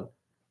 Hold on.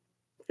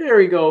 There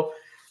we go.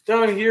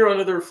 Down here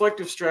under the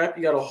reflective strap,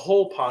 you got a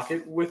whole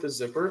pocket with a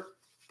zipper.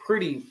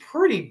 Pretty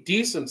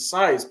decent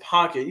size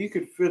pocket. You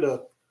could fit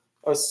a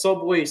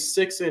Subway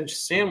 6-inch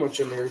sandwich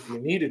in there if you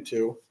needed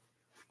to.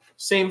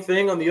 Same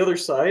thing on the other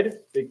side.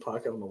 Big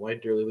pocket. I don't know why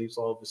Durley leaves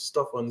all of his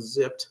stuff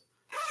unzipped.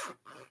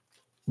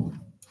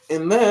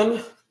 And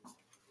then,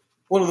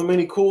 one of the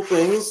many cool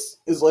things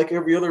is like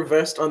every other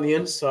vest on the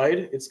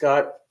inside, it's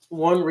got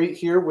one right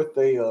here with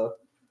a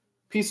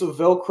piece of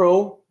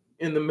Velcro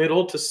in the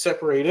middle to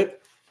separate it.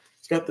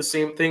 It's got the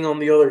same thing on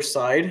the other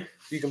side.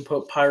 You can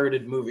put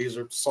pirated movies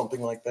or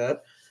something like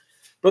that.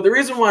 But the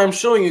reason why I'm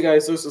showing you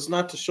guys this is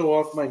not to show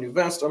off my new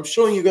vest. I'm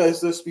showing you guys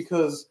this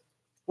because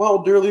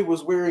while Durley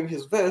was wearing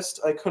his vest,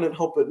 I couldn't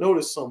help but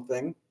notice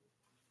something.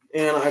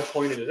 And I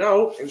pointed it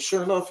out, and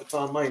sure enough, it's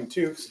on mine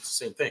too because it's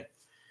the same thing.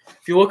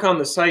 If you look on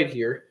the side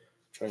here,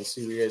 try to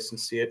see if you guys can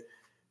see it,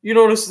 you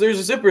notice there's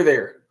a zipper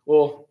there.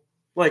 Well,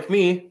 like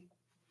me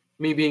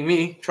being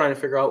me, trying to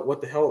figure out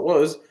what the hell it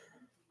was,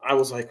 I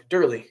was like,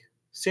 Durley,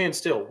 stand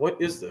still. What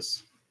is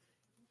this?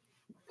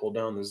 Pull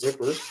down the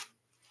zipper.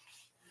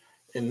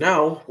 And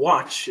now,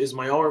 watch as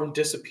my arm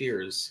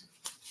disappears.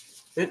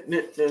 You can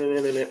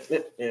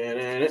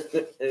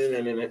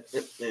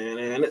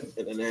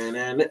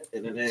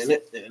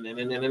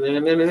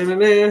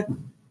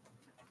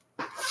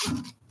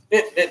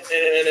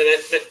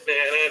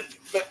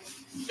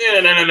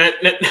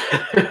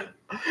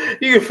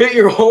fit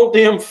your whole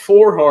damn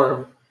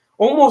forearm.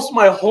 Almost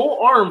my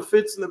whole arm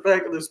fits in the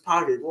back of this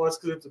pocket. Well, that's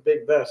because it's a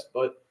big vest,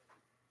 but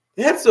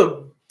that's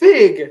a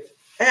big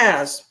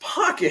ass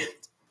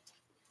pocket.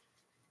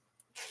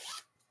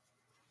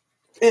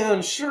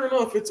 And sure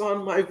enough, it's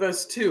on my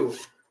vest too.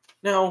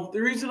 Now, the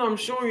reason I'm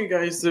showing you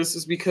guys this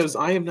is because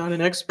I am not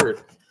an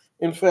expert.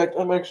 In fact,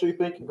 I'm actually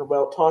thinking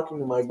about talking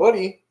to my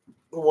buddy,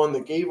 the one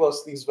that gave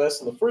us these vests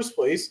in the first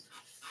place,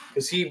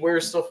 because he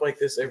wears stuff like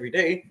this every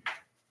day.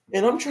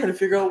 And I'm trying to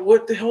figure out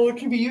what the hell it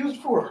can be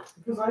used for,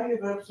 because I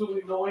have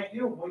absolutely no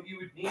idea what you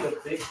would need a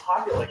big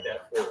pocket like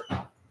that for.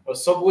 A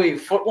Subway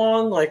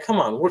footlong? Like, come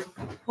on,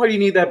 why do you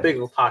need that big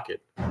of a pocket?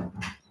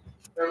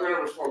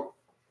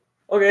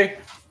 Okay.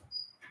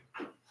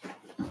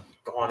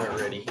 gone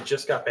already. He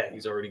just got back.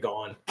 He's already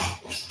gone.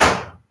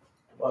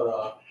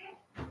 But,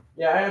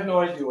 yeah, I have no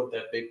idea what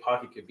that big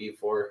pocket could be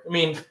for. I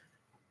mean,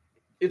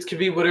 it could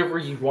be whatever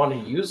you want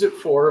to use it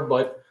for,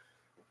 but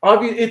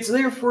obviously it's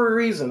there for a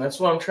reason. That's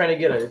what I'm trying to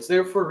get at. It's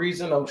there for a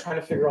reason. I'm trying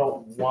to figure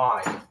out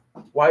why.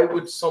 Why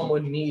would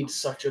someone need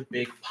such a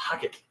big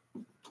pocket?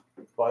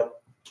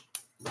 But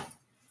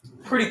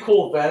pretty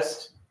cool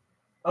vest.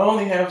 I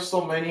only have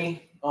so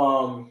many.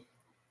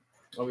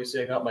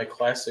 Obviously, I got my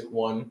classic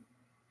one.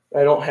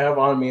 I don't have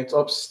on me. It's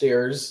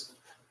upstairs.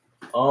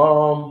 Then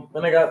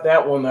I got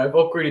that one that I've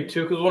upgraded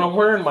to because when I'm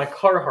wearing my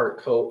Carhartt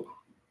coat,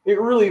 it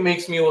really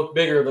makes me look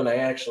bigger than I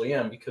actually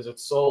am because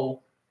it's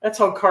so. That's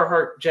how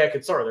Carhartt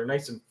jackets are. They're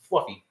nice and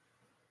fluffy.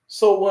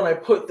 So when I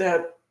put that,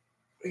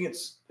 I think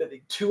it's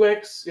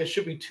 2X. It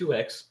should be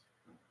 2X.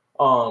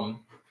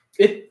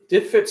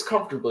 It fits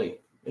comfortably.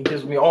 It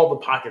gives me all the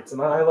pockets,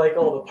 and I like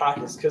all the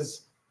pockets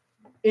because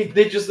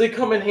they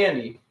come in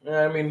handy.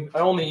 I mean, I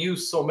only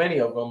use so many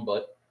of them,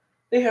 but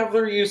they have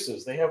their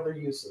uses.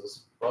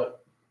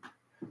 But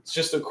it's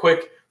just a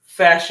quick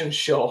fashion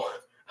show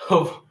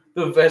of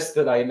the vest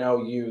that I now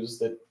use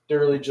that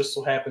really just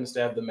so happens to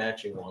have the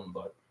matching one.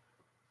 But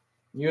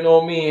you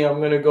know me,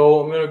 I'm gonna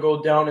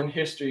go down in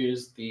history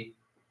as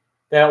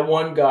that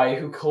one guy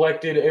who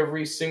collected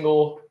every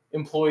single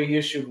employee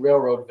issued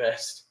railroad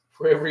vest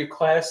for every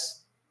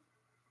class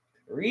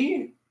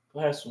 3,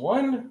 class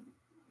 1.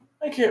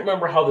 I can't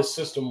remember how the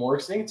system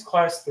works. I think it's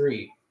class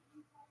 3.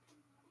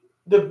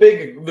 The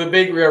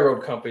big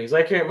railroad companies.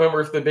 I can't remember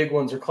if the big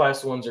ones are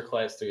class 1s or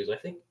class 3s. I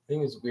think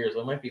it's weird.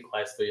 So it might be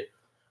class 3.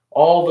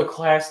 All the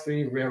class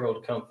 3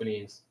 railroad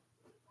companies.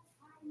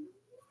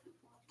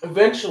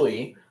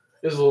 Eventually,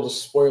 there's a little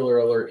spoiler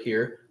alert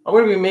here. I'm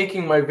going to be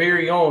making my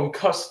very own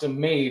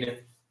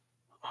custom-made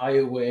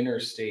Iowa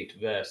Interstate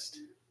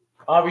vest.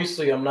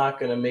 Obviously, I'm not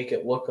going to make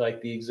it look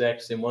like the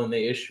exact same one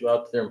they issue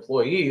out to their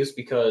employees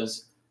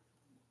because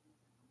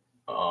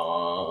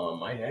I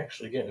might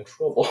actually get in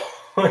trouble.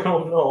 I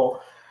don't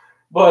know.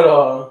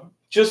 But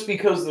just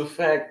because of the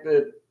fact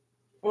that,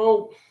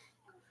 well,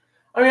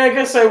 I mean, I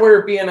guess I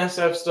wear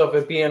BNSF stuff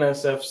at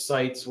BNSF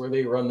sites where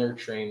they run their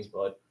trains,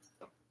 but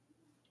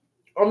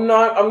I'm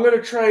going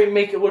to try and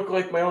make it look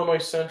like my Illinois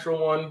Central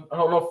one. I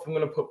don't know if I'm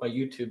going to put my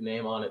YouTube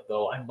name on it,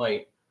 though. I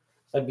might.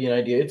 That'd be an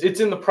idea. It's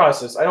in the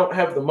process. I don't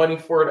have the money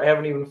for it. I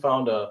haven't even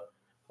found a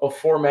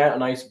format, a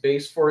nice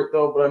base for it,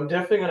 though. But I'm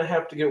definitely going to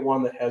have to get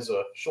one that has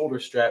a shoulder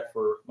strap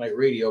for my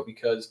radio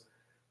because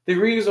the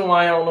reason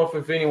why, I don't know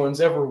if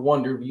anyone's ever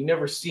wondered, you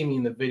never see me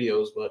in the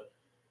videos, but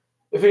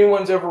if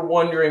anyone's ever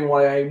wondering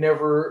why I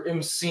never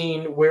am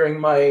seen wearing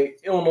my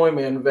Illinois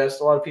Man vest,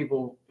 a lot of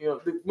people,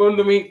 one of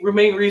the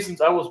main reasons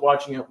I was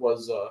watching it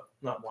was,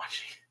 not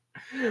watching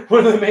it.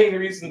 One of the main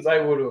reasons I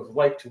would have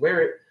liked to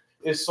wear it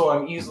is so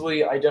I'm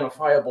easily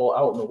identifiable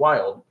out in the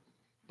wild.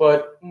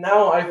 But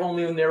now I've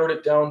only narrowed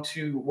it down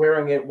to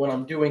wearing it when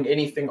I'm doing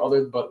anything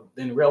other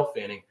than rail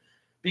fanning.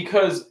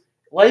 Because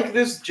like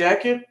this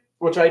jacket,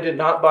 which I did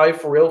not buy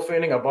for rail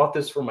fanning, I bought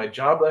this for my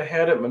job that I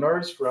had at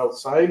Menards for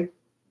outside.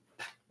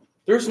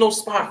 There's no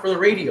spot for the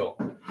radio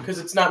because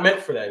it's not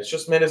meant for that. It's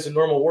just meant as a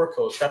normal work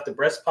coat. It's got the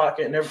breast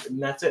pocket and everything,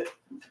 and that's it.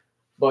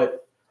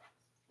 But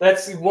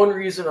that's the one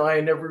reason I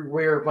never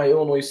wear my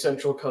Illinois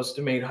Central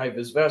custom-made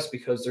high-vis vest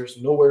because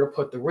there's nowhere to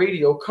put the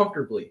radio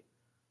comfortably.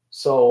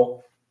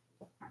 So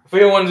if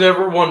anyone's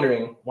ever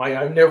wondering why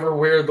I never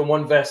wear the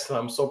one vest that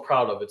I'm so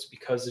proud of, it's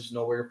because there's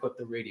nowhere to put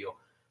the radio.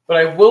 But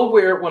I will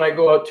wear it when I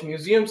go out to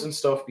museums and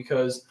stuff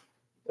because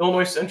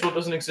Illinois Central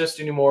doesn't exist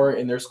anymore,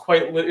 and it's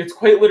quite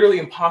literally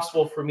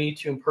impossible for me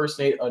to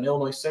impersonate an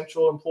Illinois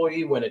Central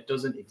employee when it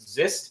doesn't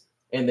exist,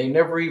 and they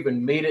never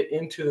even made it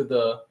into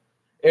the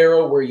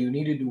era where you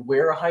needed to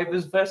wear a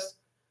high-vis vest.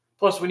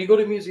 Plus, when you go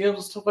to museums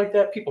and stuff like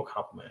that, people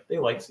compliment it. They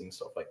like seeing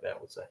stuff like that,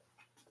 I would say.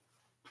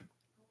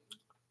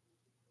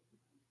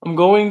 I'm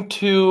going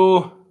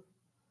to,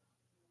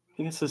 I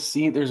think it's a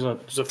C. There's a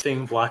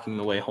thing blocking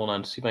the way. Hold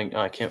on, see if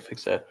I can't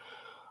fix that.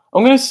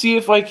 I'm going to see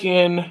if I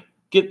can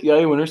get the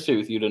Iowa Interstate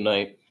with you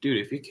tonight.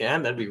 Dude, if you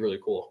can, that'd be really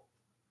cool.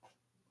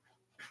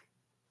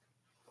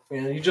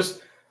 And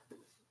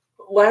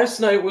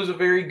last night was a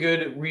very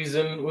good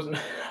reason.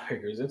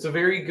 It's a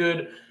very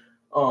good,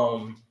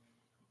 what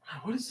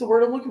is the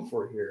word I'm looking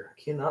for here?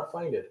 I cannot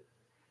find it.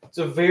 It's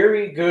a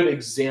very good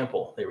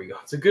example. There we go.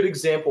 It's a good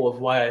example of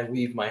why I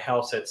leave my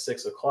house at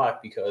 6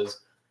 o'clock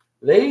because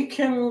they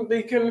can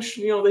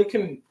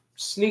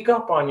sneak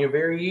up on you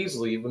very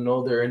easily, even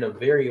though they're in a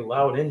very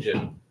loud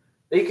engine.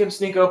 They can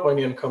sneak up on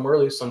you and come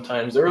early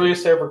sometimes. The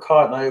earliest I ever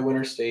caught an Iowa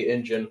Interstate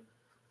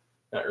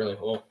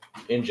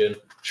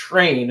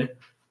train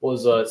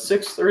was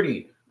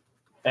 6:30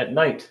 at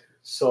night.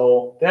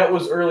 So that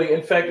was early.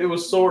 In fact, it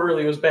was so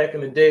early. It was back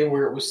in the day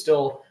where it was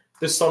still,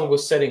 the sun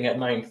was setting at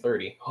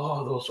 9:30.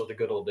 Oh, those were the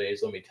good old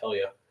days, let me tell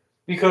you.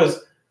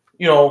 Because,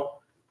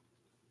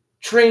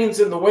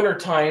 trains in the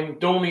wintertime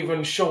don't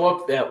even show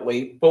up that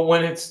late. But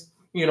when it's,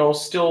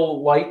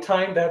 still light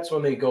time, that's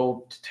when they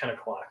go to 10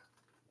 o'clock.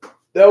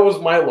 That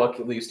was my luck,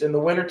 at least. In the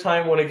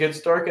wintertime, when it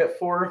gets dark at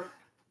 4,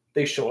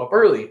 they show up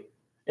early.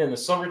 In the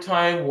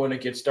summertime, when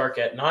it gets dark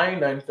at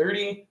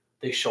 9:30,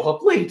 they show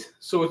up late.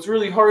 So it's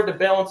really hard to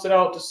balance it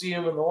out to see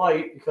them in the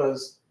light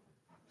because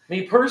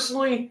me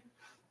personally,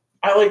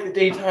 I like the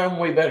daytime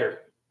way better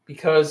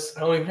because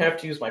I don't even have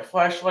to use my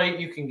flashlight.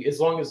 You can, as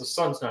long as the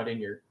sun's not in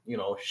your,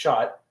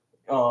 shot,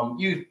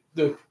 the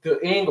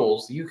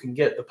angles you can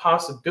get, the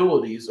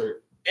possibilities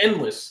are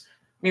endless.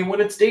 I mean,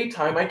 when it's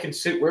daytime, I can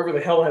sit wherever the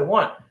hell I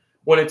want.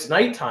 When it's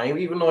nighttime,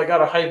 even though I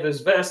got a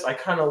high-vis vest, I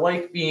kind of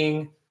like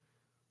being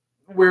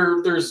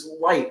where there's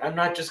light. I'm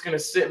not just going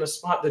to sit in a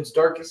spot that's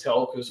dark as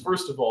hell because,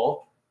 first of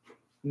all,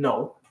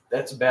 no,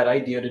 that's a bad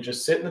idea to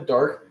just sit in the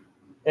dark.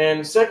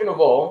 And second of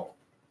all,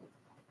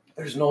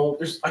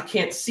 I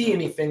can't see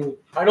anything.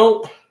 I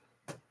don't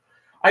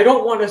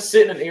want to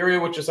sit in an area,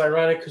 which is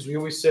ironic because we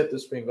always sit at the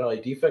Spring Valley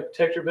defect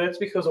detector, but that's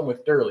because I'm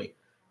with Durley.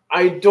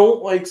 I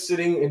don't like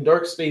sitting in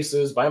dark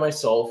spaces by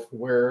myself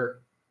where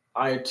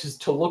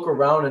to look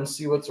around and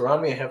see what's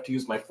around me, I have to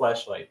use my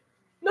flashlight.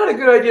 Not a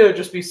good idea to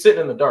just be sitting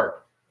in the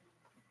dark.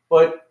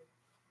 But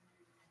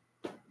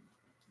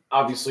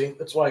obviously,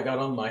 that's why I got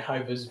on my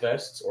high-vis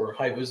vests or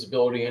high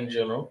visibility in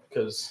general,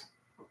 because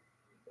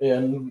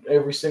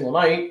every single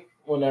night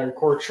when I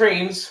record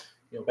trains,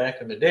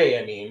 back in the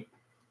day, I mean,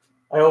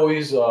 I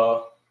always, it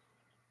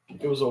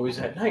was always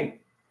at night.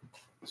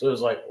 So it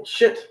was like, well,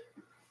 shit.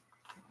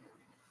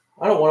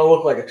 I don't want to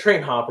look like a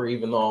train hopper,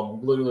 even though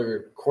I'm literally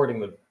recording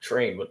the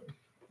train, but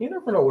you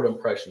never know what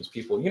impressions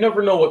you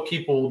never know what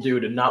people will do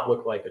to not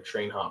look like a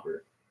train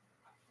hopper.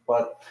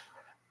 But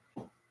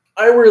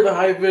I wear the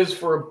high vis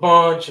for a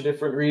bunch of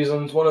different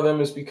reasons. One of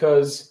them is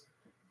because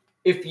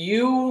if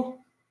you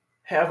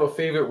have a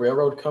favorite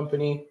railroad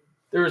company,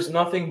 there is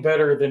nothing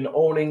better than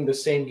owning the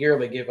same gear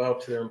they give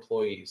out to their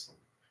employees.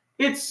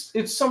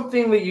 It's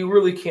something that you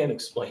really can't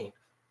explain.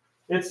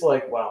 It's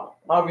like, wow.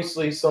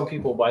 Obviously, some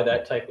people buy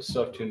that type of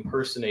stuff to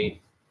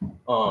impersonate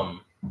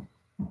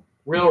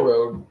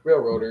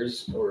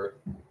railroaders or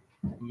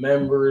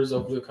members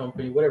of the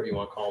company, whatever you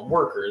want to call them,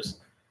 workers.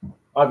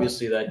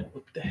 Obviously,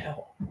 what the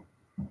hell?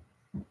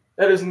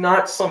 That is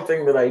not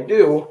something that I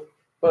do,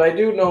 but I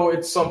do know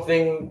it's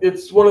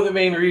one of the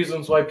main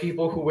reasons why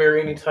people who wear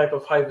any type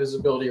of high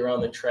visibility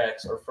around the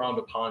tracks are frowned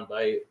upon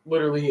by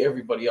literally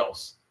everybody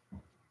else.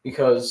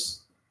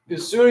 Because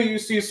as soon as you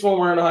see someone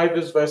wearing a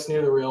high-vis vest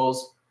near the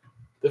rails,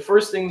 the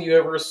first thing you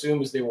ever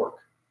assume is they work.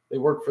 They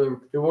work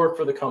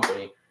for the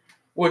company.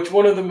 Which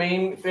one of the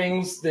main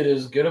things that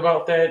is good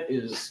about that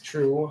is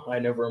true. I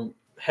never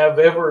have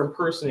ever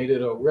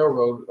impersonated a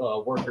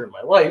railroad worker in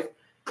my life.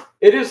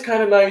 It is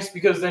kind of nice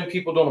because then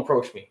people don't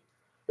approach me.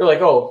 They're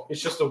like, oh,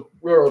 it's just a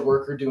railroad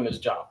worker doing his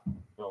job.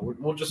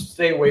 We'll just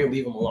stay away,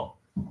 leave him alone.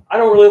 I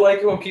don't really like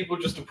it when people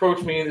just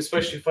approach me,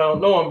 especially if I don't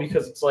know them,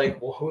 because it's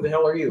like, well, who the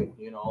hell are you?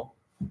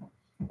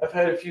 I've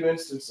had a few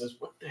instances.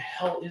 What the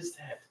hell is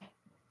that?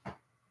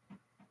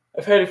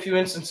 I've had a few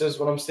instances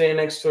when I'm standing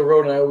next to a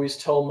road, and I always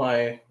tell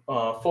my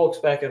folks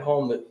back at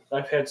home that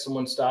I've had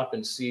someone stop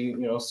and see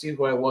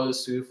who I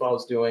was, see if I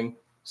was doing,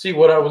 see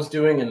what I was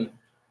doing, and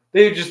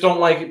they just don't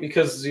like it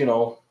because,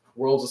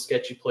 world's a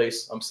sketchy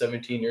place. I'm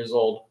 17 years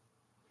old.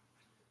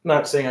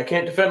 Not saying I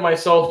can't defend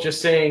myself,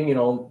 just saying,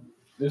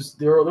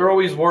 they're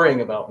always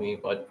worrying about me,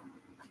 but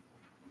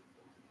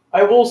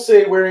I will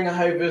say wearing a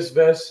high-vis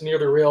vest near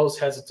the rails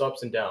has its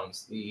ups and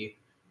downs.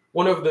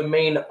 One of the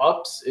main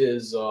ups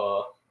is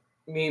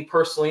me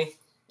personally,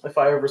 if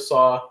I ever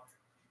saw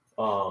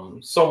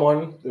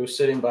someone who was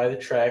sitting by the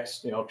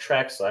tracks,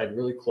 trackside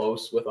really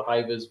close with a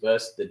high-vis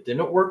vest that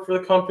didn't work for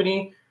the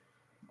company,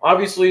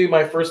 obviously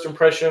my first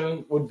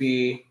impression would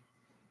be,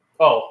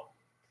 oh,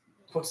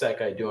 what's that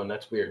guy doing?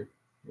 That's weird.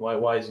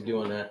 Why is he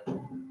doing that?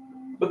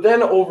 But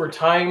then over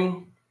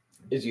time,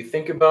 as you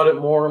think about it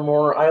more and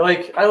more, I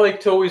like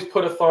to always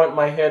put a thought in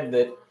my head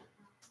that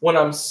when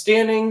I'm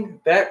standing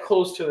that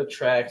close to the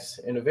tracks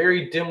in a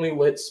very dimly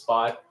lit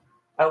spot,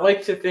 I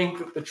like to think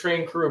that the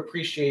train crew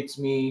appreciates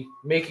me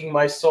making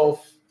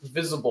myself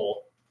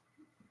visible.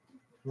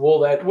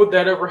 Would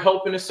that ever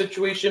help in a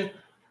situation?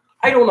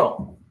 I don't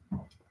know.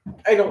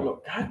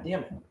 God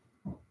damn it.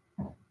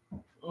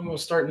 I'm going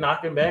to start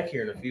knocking back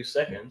here in a few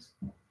seconds.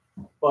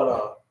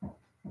 But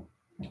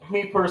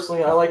me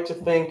personally, I like to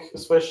think,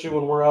 especially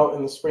when we're out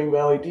in the Spring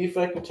Valley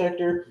defect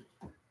detector,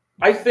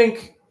 I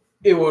think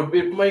it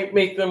might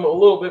make them a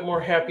little bit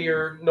more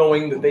happier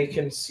knowing that they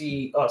can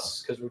see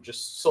us because we're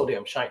just so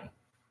damn shiny.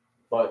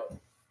 But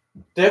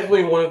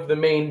definitely one of the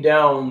main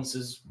downs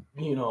is,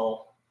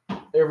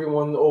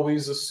 everyone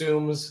always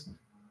assumes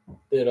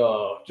that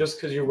just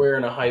because you're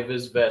wearing a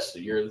high-vis vest,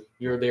 that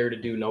you're there to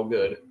do no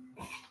good.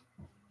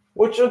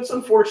 Which it's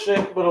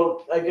unfortunate, but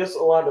I guess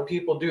a lot of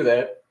people do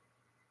that.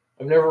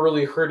 I've never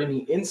really heard any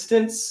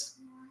instance.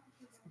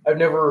 I've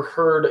never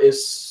heard a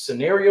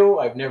scenario.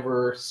 I've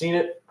never seen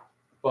it.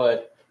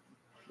 But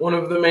one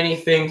of the many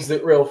things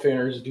that rail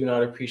fanners do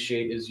not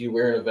appreciate is you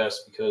wearing a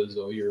vest because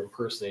you're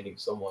impersonating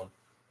someone.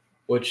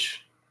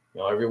 Which, a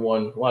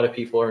lot of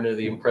people are under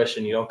the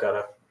impression you don't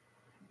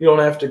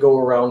have to go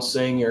around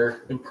saying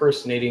you're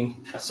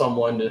impersonating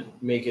someone to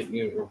make it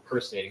you're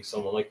impersonating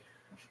someone. Like,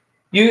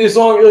 as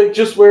long like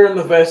just wearing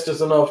the vest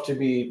is enough to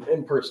be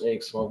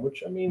impersonating someone.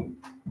 Which I mean,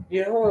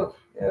 yeah,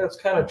 that's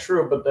kind of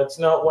true, but that's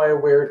not why I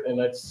wear it. And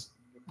that's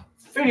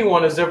if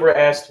anyone has ever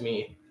asked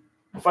me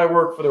if I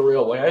work for the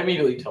railway, I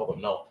immediately tell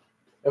them no.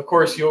 Of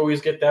course, you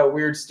always get that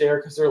weird stare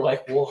because they're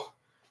like, well,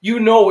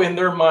 in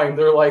their mind,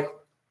 they're like,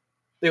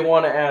 they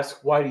want to ask,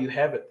 why do you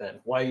have it then?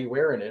 Why are you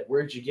wearing it?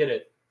 Where'd you get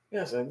it?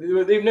 Yes,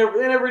 they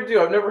never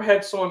do. I've never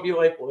had someone be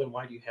like, well, then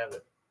why do you have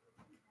it?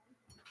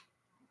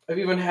 I've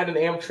even had an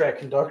Amtrak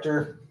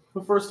conductor.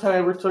 The first time I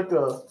ever took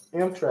a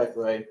Amtrak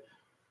ride,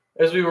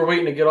 as we were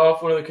waiting to get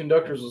off, one of the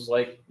conductors was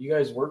like, you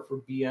guys work for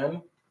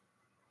BN?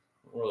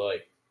 We're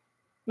like,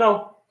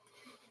 no.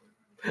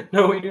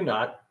 No, we do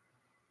not.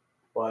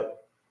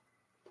 But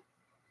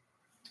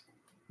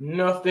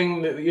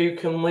nothing that you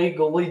can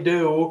legally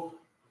do.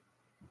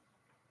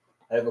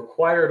 I've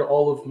acquired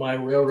all of my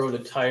railroad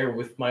attire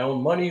with my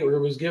own money, or it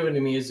was given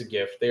to me as a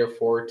gift.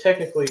 Therefore,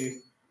 technically,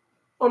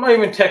 well, not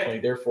even technically,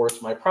 therefore,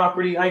 it's my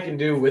property. I can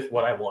do with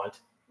what I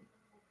want.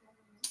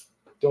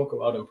 Don't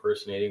go out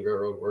impersonating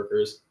railroad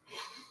workers. I'm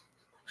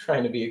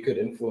trying to be a good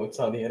influence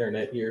on the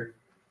internet here.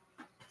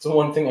 It's the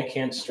one thing I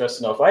can't stress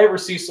enough. If I ever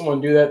see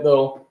someone do that,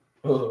 though,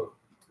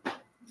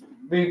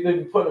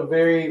 they put a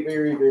very,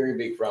 very, very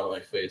big frown on my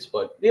face.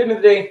 But at the end of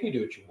the day, you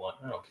do what you want.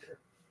 I don't care.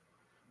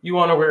 You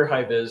want to wear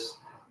high-vis.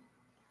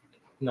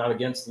 Not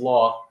against the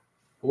law.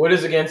 What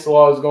is against the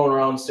law is going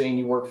around saying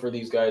you work for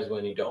these guys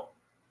when you don't.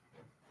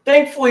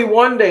 Thankfully,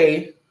 one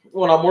day,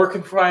 when I'm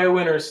working for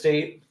Iowa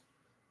Interstate,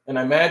 and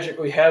I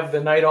magically have the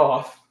night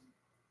off,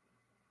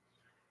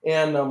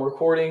 and I'm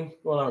recording,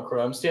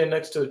 I'm standing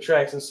next to the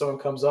tracks, and someone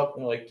comes up,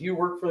 and they're like, do you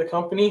work for the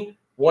company?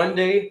 One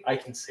day, I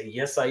can say,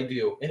 yes, I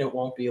do, and it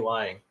won't be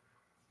lying.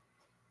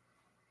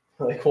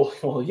 Like,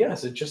 well,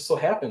 yes, it just so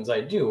happens I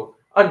do.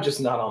 I'm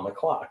just not on the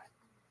clock.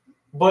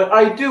 But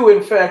I do,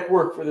 in fact,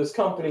 work for this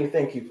company.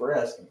 Thank you for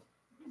asking.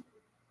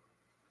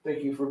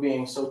 Thank you for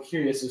being so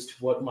curious as to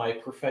what my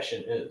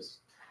profession is.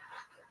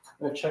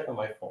 I'm going to check on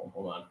my phone.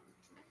 Hold on.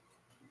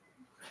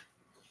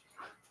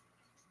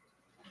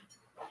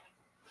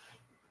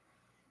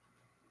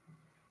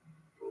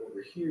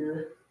 Over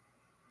here.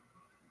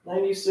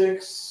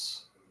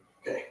 96.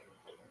 Okay.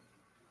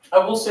 I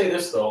will say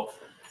this, though.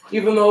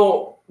 Even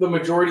though the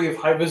majority of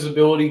high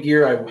visibility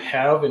gear I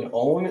have and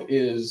own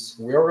is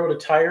railroad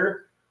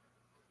attire,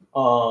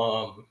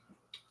 a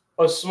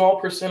small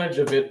percentage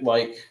of it,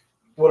 like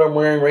what I'm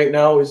wearing right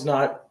now, is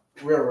not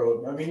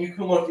railroad. I mean, you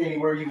can look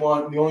anywhere you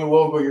want. The only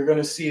logo you're going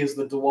to see is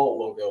the DeWalt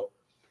logo.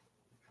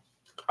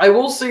 I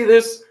will say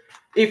this.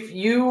 If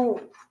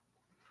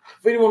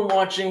anyone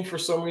watching for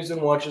some reason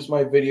watches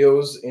my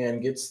videos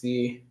and gets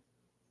the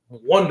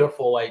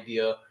wonderful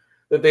idea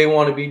that they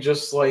want to be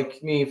just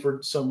like me for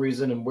some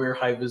reason and wear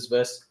high-vis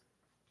vests,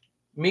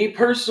 me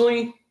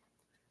personally,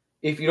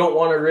 if you don't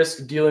want to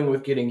risk dealing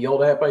with getting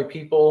yelled at by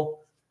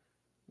people,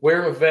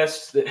 wear a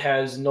vest that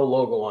has no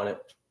logo on it.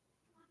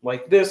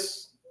 Like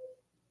this,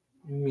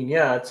 I mean,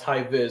 yeah, it's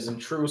high vis,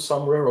 and true,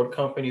 some railroad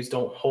companies they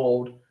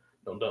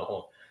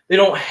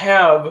don't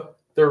have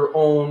their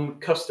own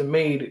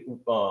custom-made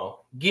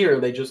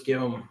gear. They just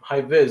give them high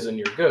vis, and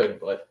you're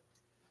good. But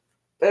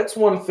that's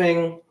one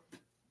thing.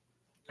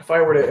 If I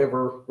were to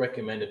ever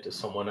recommend it to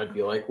someone, I'd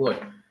be like,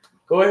 look,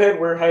 go ahead,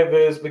 wear high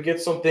vis, but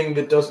get something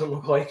that doesn't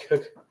look like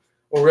a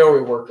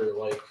railway worker,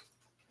 like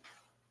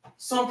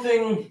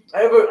something.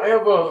 I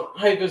have a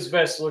high vis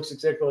vest that looks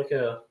exactly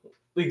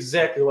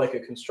like a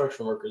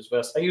construction worker's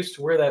vest. I used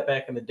to wear that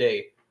back in the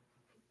day.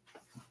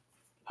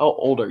 How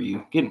old are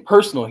you? Getting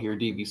personal here,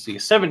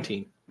 DVC.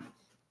 17.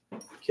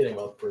 Kidding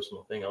about the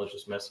personal thing. I was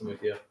just messing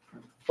with you.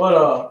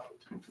 But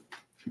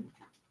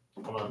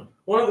hold on.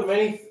 One of the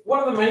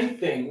many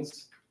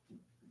things.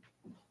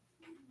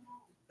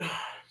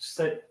 Just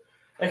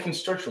that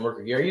construction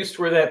worker gear. I used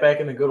to wear that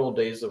back in the good old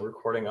days of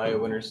recording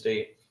Iowa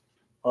Interstate.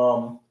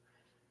 It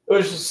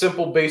was just a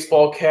simple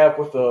baseball cap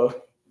with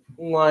a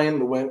line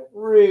that went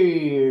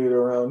right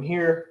around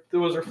here that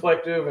was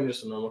reflective, and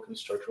just a normal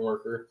construction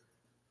worker.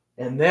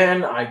 And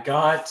then I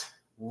got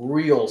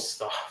real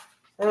stuff,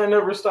 and I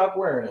never stopped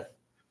wearing it.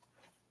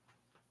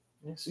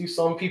 You see,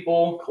 some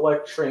people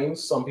collect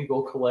trains, some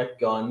people collect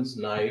guns,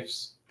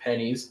 knives,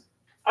 pennies.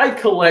 I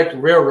collect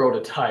railroad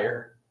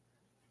attire.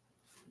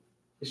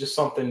 It's just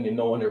something that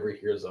no one ever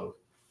hears of.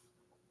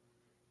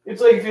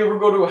 It's like if you ever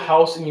go to a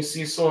house and you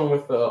see someone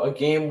with a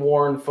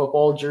game-worn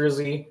football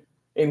jersey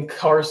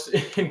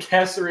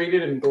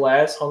incarcerated in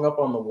glass hung up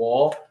on the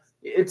wall.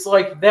 It's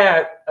like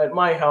that at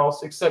my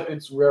house, except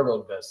it's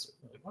railroad vests.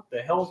 Like, what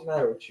the hell's the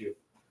matter with you?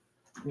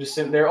 I'm just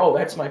sitting there, oh,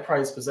 that's my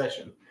prized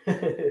possession.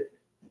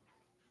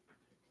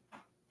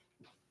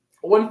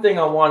 One thing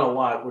I want a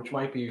lot, which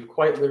might be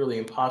quite literally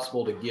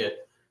impossible to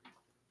get,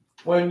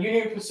 when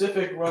Union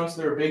Pacific runs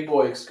their big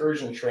boy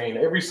excursion train,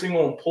 every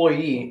single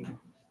employee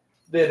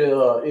that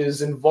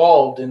is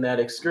involved in that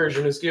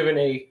excursion is given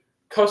a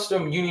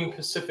custom Union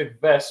Pacific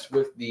vest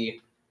with the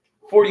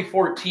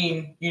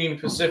 4014 Union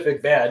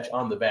Pacific badge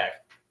on the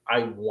back.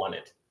 I want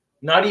it.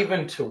 Not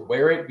even to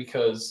wear it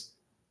because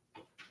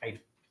I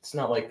it's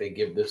not like they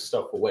give this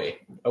stuff away.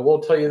 I will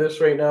tell you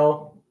this right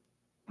now.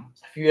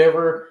 If you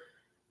ever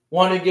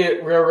want to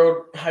get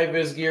railroad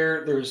high-vis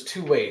gear, there's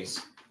two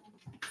ways.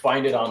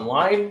 Find it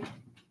online,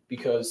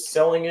 because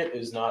selling it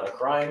is not a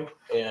crime.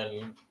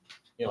 And,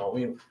 you know, I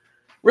mean,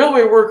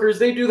 railway workers,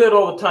 they do that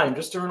all the time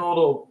just to earn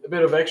a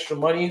bit of extra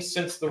money,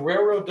 since the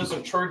railroad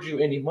doesn't charge you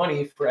any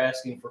money for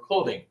asking for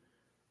clothing.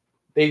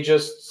 They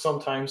just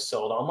sometimes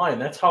sell it online.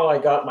 That's how I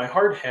got my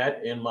hard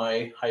hat and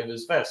my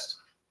high-vis vest.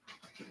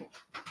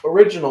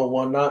 Original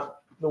one, not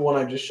the one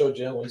I just showed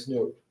you. That one's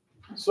newer.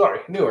 Sorry,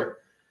 newer.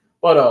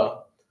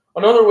 But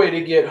another way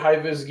to get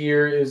high-vis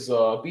gear is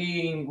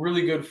being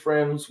really good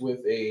friends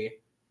with a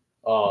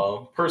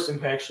person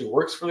who actually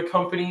works for the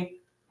company.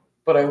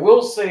 But I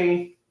will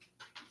say,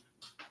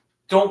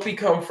 don't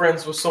become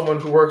friends with someone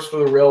who works for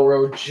the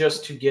railroad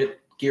just to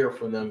get gear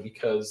from them,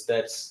 because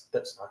that's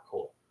not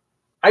cool.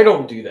 I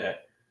don't do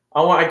that.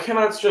 I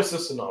cannot stress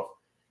this enough.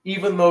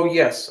 Even though,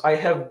 yes, I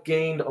have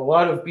gained a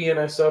lot of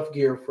BNSF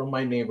gear from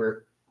my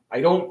neighbor,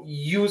 I don't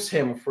use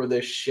him for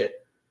this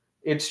shit.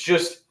 It's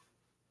just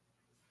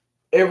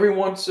every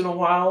once in a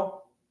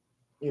while,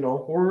 you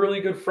know, we're really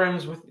good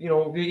friends with, you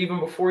know, even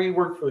before he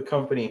worked for the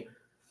company.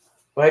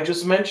 But I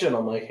just mentioned,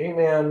 I'm like, hey,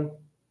 man,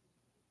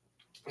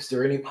 is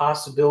there any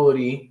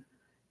possibility,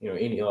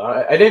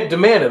 I didn't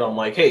demand it. I'm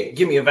like, hey,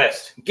 give me a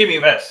vest. Give me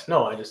a vest.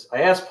 No,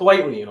 I asked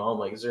politely, you know, I'm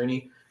like, is there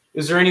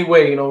any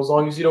way, you know, as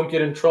long as you don't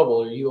get in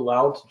trouble, are you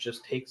allowed to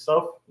just take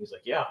stuff? He's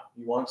like, yeah.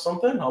 You want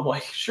something? I'm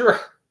like, sure.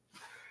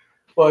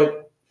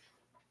 But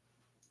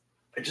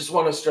I just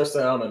want to stress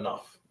that out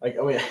enough.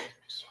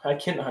 I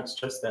cannot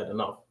stress that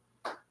enough.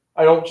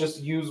 I don't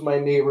just use my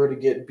neighbor to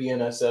get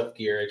BNSF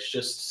gear. It's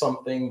just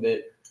something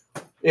that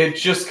it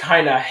just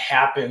kind of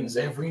happens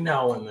every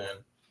now and then.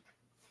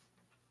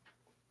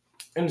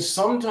 And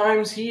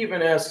sometimes he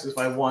even asks if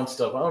I want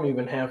stuff. I don't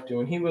even have to.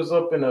 And he was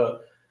up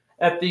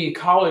at the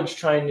college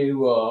trying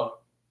to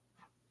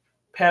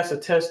pass a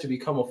test to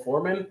become a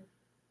foreman.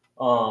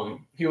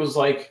 He was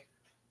like,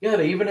 yeah,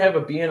 they even have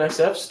a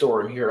BNSF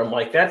store in here. I'm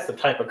like, that's the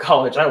type of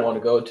college I want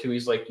to go to.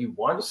 He's like, you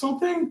want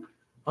something?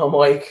 I'm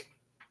like,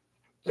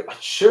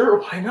 sure,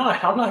 why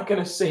not? I'm not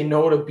going to say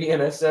no to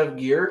BNSF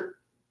gear.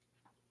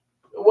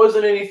 It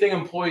wasn't anything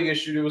employee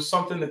issued. It was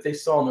something that they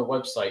saw on their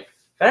website.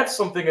 That's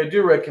something I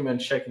do recommend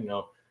checking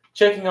out.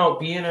 Checking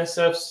out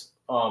BNSF's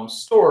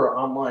store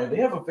online. They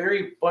have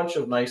a bunch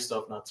of nice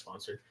stuff, not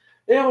sponsored.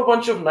 They have a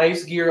bunch of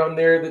nice gear on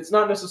there that's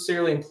not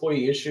necessarily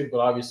employee issued, but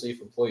obviously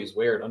if employees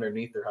wear it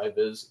underneath their high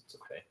vis, it's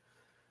okay.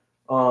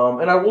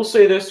 And I will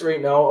say this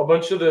right now, a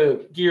bunch of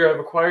the gear I've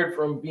acquired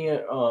from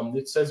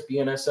that says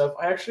BNSF,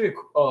 I actually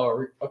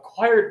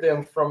acquired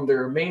them from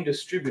their main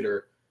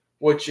distributor,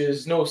 which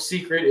is no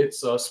secret.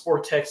 It's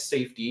Sportex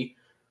Safety.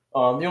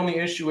 The only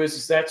issue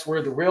is that's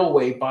where the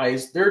railway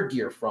buys their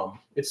gear from.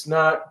 It's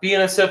not,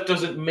 BNSF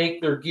doesn't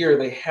make their gear.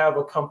 They have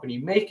a company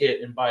make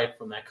it and buy it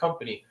from that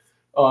company.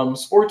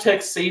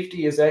 Sportex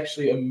Safety is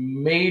actually a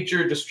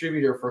major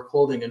distributor for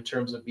clothing in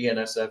terms of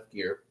BNSF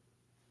gear.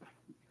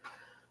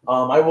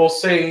 I will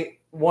say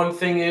one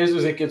thing is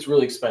it gets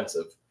really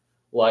expensive.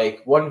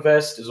 Like one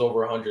vest is over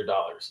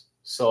 $100.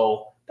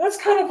 So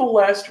that's kind of a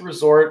last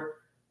resort.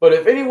 But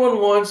if anyone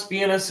wants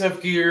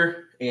BNSF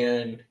gear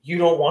and you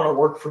don't want to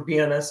work for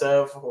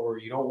BNSF or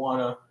you don't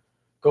want to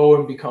go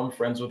and become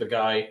friends with a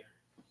guy,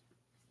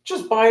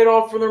 just buy it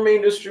off from their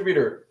main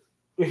distributor.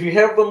 If you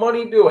have the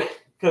money, do it.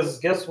 Because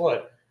guess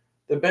what?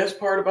 The best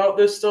part about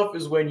this stuff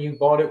is when you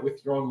bought it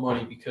with your own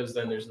money, because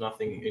then there's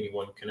nothing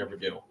anyone can ever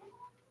do.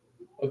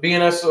 A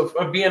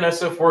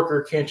BNSF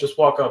worker can't just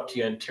walk up to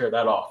you and tear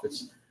that off.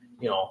 It's,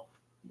 you know,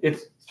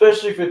 it's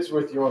especially if it's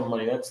with your own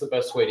money. That's the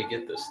best way to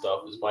get this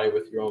stuff, is buy it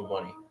with your own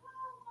money.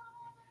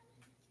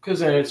 Because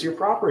then it's your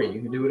property.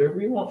 You can do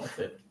whatever you want with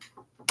it.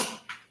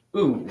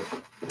 Ooh.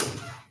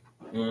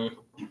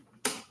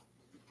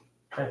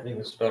 I think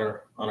it's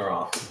better on or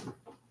off.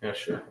 Yeah,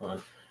 sure.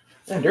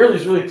 Man,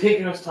 Darley's really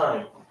taking us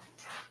time.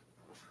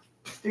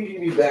 I think he'd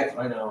be back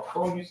by now.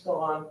 Phone, you still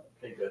on?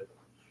 Okay, good.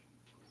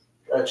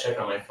 Gotta check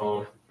on my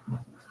phone.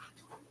 What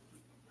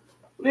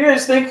do you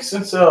guys think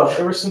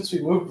ever since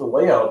we moved the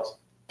layout?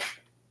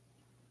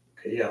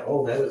 Okay, yeah.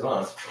 Oh, that is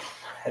on.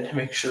 I had to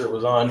make sure it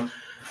was on.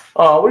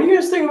 What do you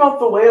guys think about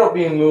the layout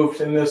being moved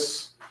in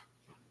this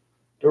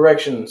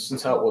direction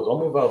since how it was? I'll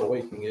move out of the way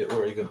so you can get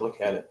where you can look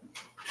at it.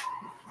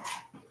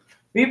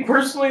 Me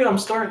personally, I'm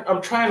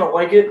trying to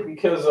like it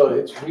because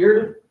it's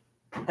weird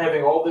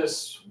having all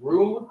this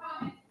room,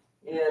 and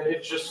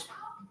it just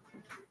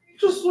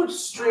looks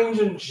strange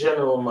in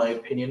general, in my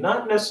opinion.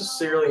 Not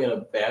necessarily in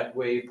a bad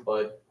way,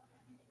 but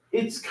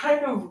it's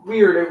kind of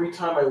weird every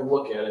time I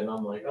look at it, and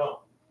I'm like,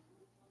 oh,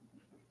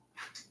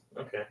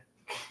 okay.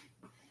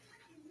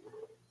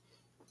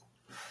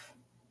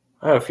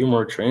 I have a few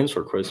more trains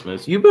for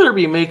Christmas. You better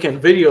be making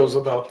videos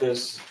about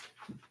this,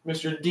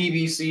 Mr.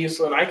 DBC,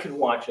 so that I can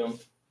watch them.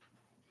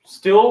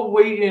 Still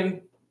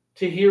waiting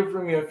to hear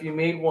from you if you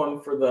made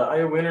one for the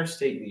Iowa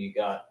Interstate that you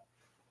got.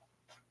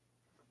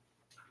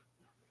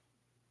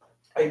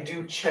 I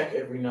do check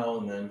every now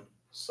and then,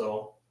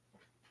 so.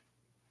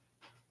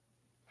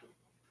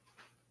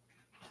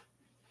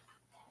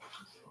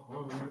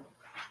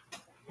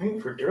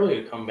 Waiting for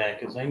Durley to come back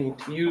because I need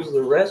to use the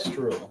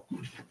restroom.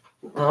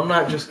 I'm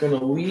not just going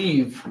to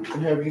leave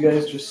and have you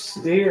guys just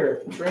stare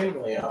at the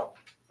train layout.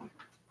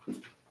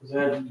 Because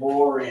that's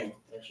boring.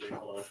 Actually,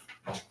 hold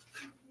on.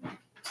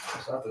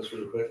 Stop this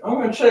really quick. I'm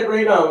going to check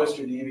right now,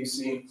 Mr.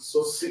 DVC,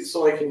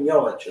 so I can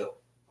yell at you.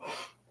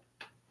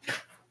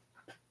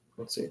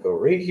 Let's see. Go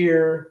right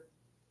here.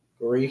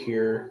 Go right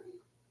here.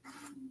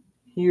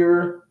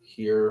 Here.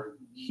 Here.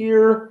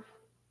 Here.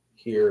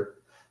 Here.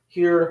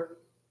 Here.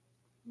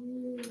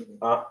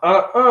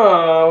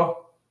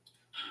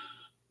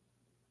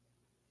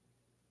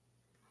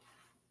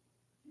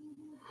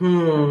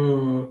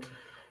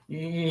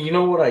 You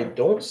know what I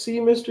don't see,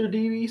 Mr.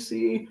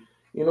 DVC?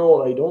 You know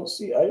what I don't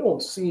see? I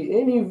don't see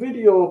any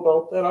video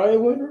about that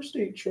Iowa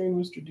Interstate train,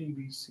 Mr.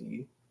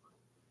 DVC.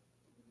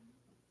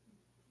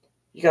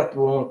 You got the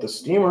one with the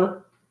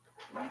steamer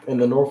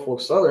and the Norfolk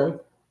Southern.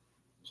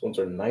 Those ones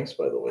are nice,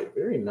 by the way.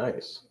 Very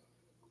nice.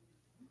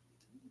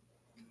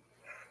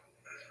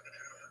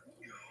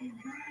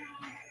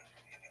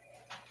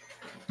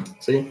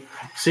 See,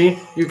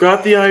 you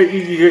got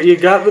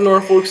the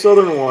Norfolk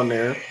Southern one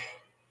there.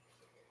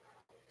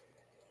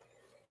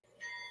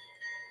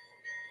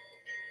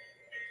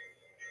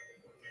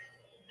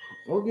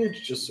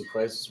 Mortgage just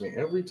surprises me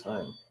every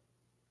time.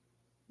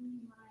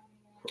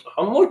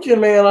 I'm looking,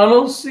 man. I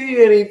don't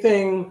see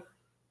anything.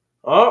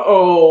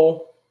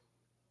 Uh-oh.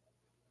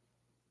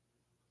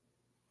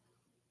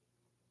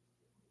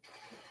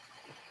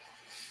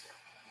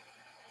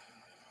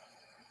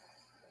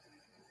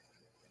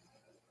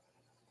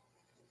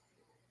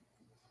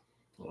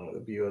 The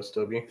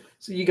BUSW.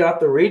 See, you got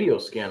the radio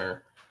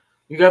scanner.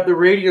 You got the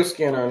radio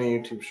scanner on the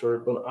YouTube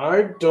short, but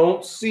I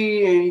don't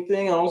see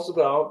anything else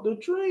about the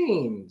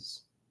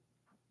trains.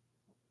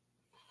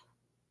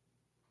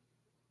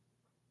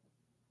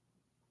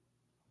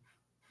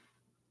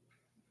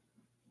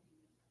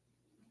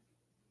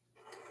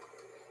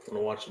 I'm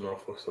going to watch the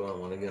Norfolk Southern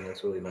one again.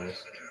 That's really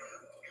nice.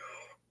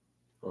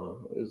 What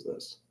is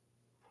this?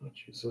 Oh,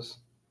 Jesus.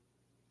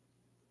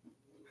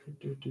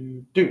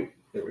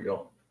 There we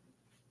go.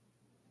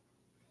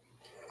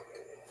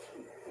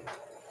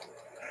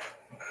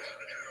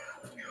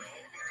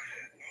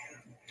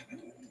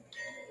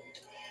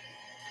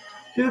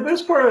 See, the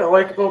best part I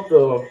like about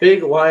the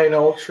big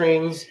Lionel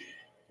trains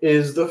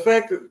is the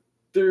fact that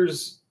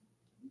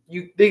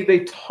they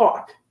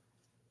talk.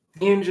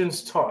 The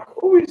engines talk.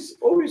 Always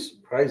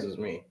surprises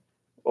me.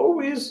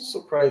 Always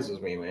surprises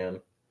me, man.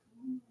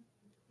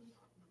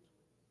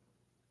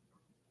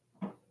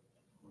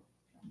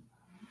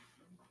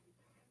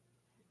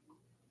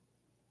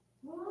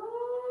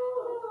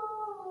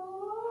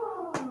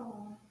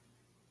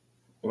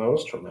 Well, that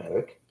was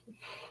traumatic.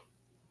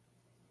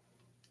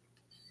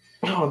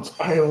 Oh, it's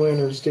Iowa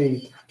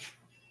Interstate.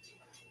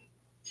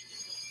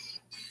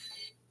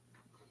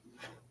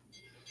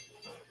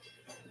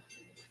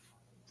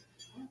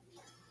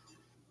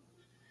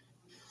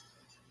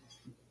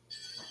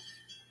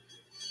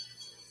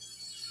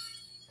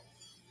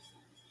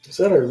 Is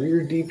that a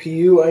rear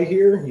DPU I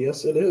hear?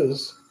 Yes, it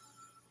is.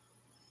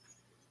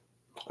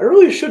 I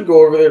really should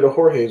go over there to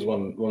Jorge's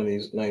one of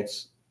these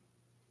nights.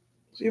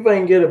 See if I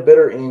can get a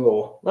better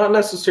angle. Not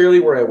necessarily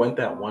where I went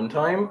that one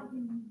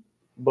time,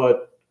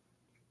 but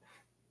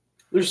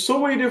there's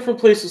so many different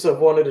places I've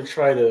wanted to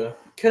try to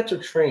catch a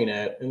train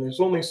at, and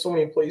there's only so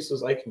many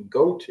places I can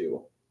go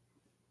to.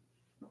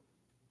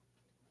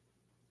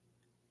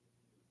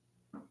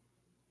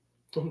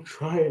 I'm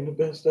trying the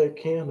best I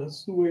can, I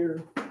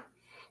swear.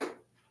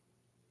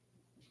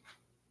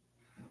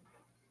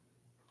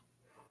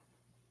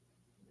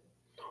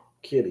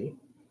 Kitty.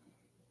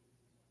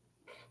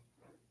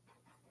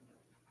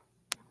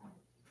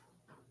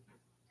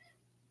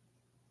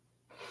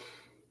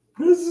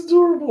 This is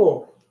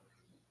adorable.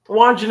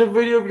 Watching a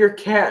video of your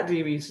cat,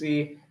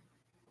 DVC.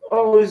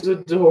 Always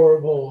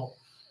adorable.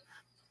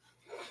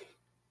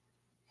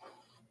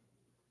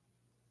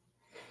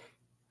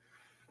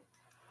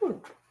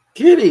 Look,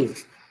 kitty.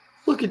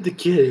 Look at the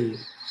kitty.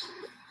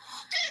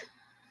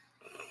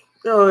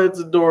 Oh, it's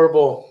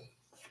adorable.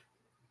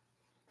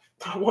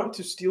 I want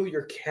to steal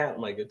your cat,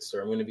 my good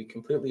sir. I'm going to be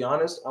completely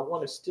honest. I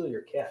want to steal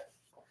your cat.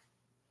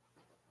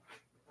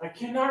 I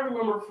cannot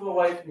remember for the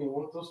life of me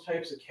what those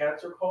types of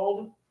cats are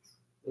called.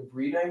 The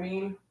breed, I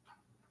mean.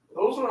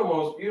 Those are the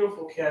most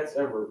beautiful cats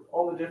ever.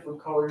 All the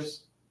different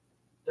colors.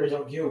 They're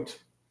so cute.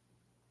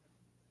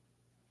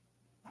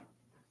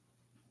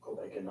 Go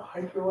back into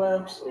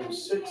hyperlapse.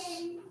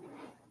 06.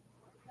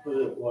 Put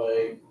it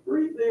like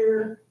right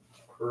there.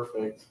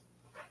 Perfect.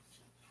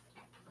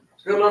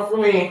 It's good enough for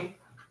me.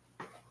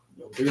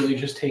 Really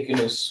just taking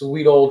his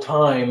sweet old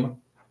time.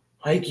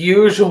 Like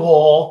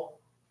usual.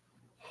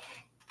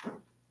 I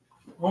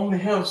only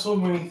have so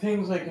many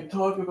things I can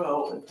talk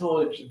about until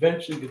it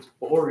eventually gets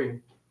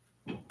boring.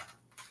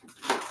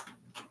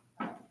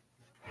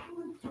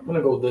 I'm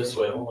gonna go this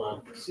way. Hold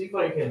on. See if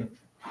I can.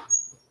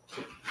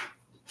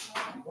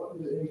 What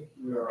is in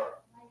here?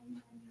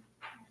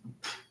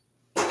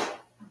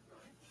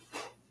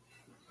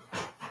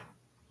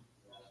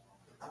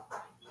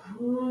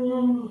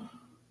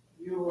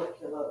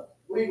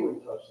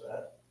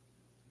 that.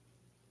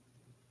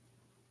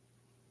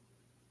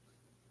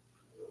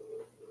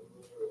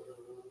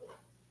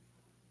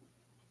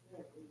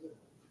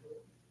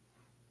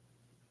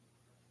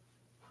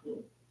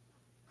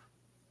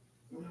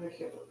 I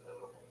can't put that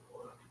on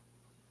anymore.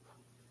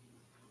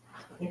 I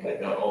think I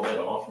got all that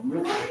off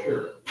real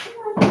here.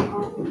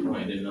 No,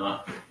 I did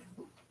not.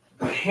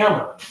 The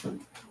hammer.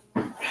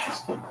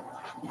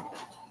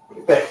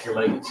 Get back here,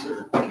 Megan,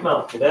 sir. Come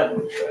out for that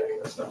one track.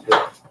 That's not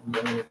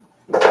good.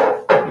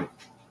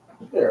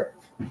 There.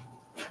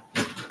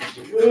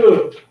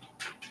 Ugh.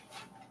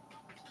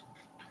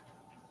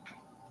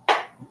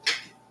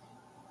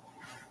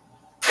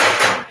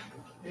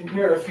 In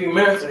here in a few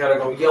minutes, I gotta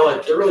go yell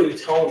at Durley to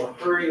tell him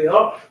to hurry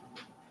up.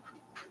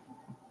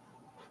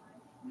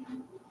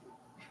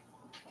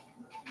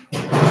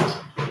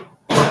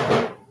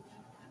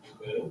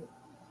 Good.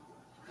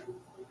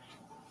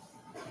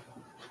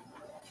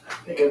 I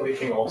think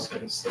everything else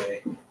can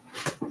stay.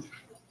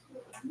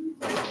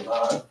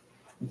 Oh,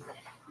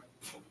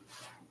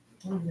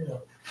 yeah.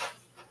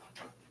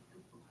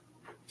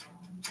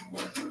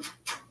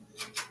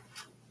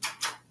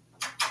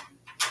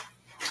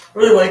 I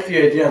really like the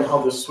idea on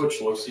how this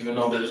switch looks, even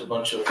though there's a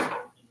bunch of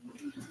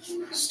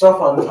stuff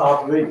on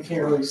top of it. You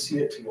can't really see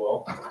it too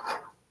well.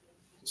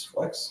 Just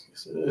flex?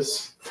 Yes, it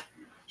is.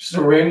 Just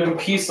a random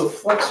piece of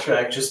flex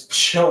track just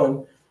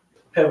chilling,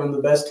 having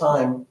the best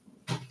time.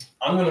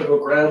 I'm going to go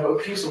grab a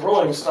piece of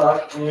rolling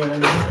stock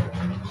and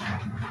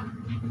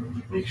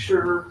make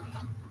sure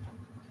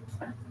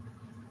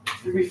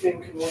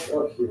everything can work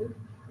out here.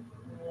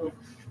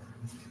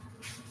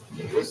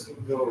 This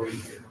can go over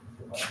here.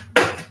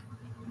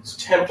 It's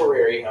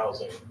temporary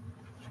housing.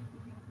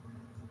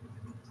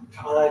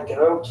 Get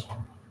out.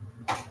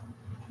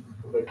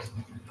 Perfect.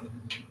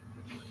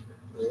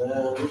 And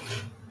then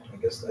I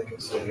guess I can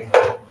say,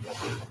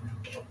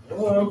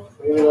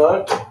 maybe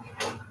not.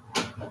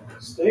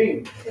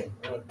 Stay.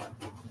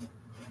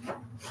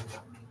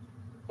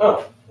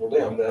 Oh, well,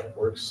 damn, that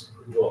works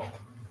pretty well.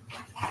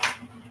 I'm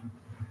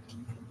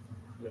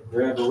gonna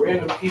grab a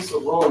random piece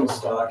of rolling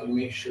stock and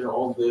make sure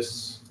all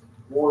this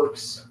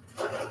works.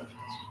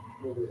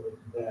 Over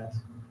like that.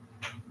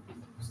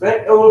 So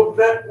that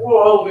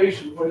little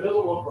elevation point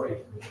doesn't look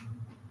right.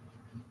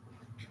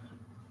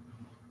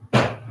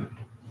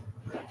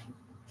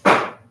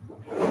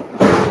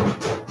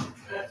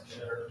 That's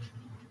better.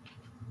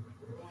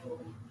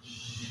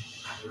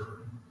 Sure.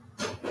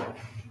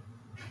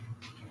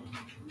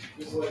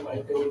 This is like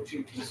my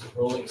go-to piece of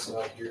rolling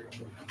stock here.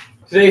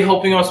 Today,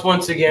 helping us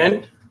once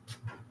again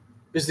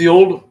is the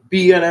old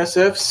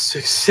BNSF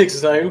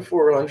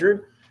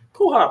 669-400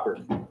 co-hopper.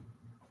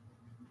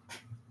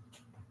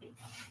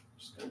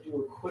 Do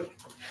a quick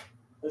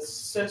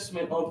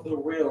assessment of the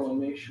rail and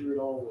make sure it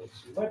all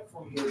works. We went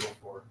from here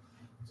before.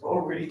 It's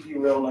already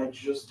derailed and I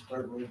just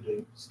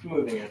started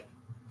smoothing it.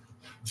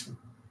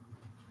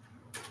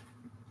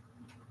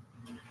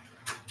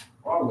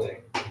 Wrong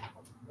way.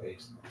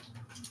 Wait.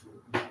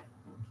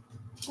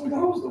 Oh,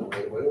 that was the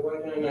way.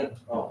 Why didn't I?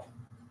 Oh.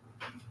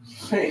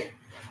 Hey,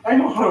 I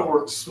know how to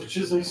work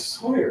switches, I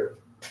swear.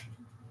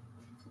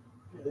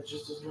 Yeah, it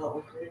just does not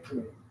look great to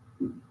me.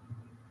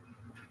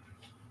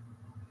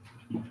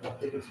 I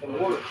think it's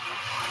gonna work.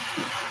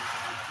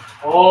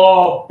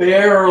 Oh,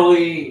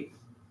 barely.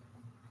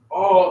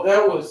 Oh,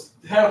 that was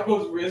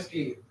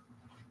risky.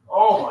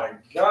 Oh my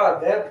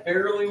God, that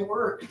barely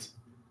worked.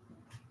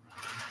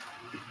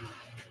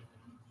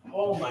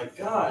 Oh my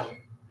God.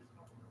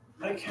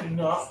 I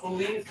cannot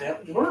believe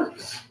that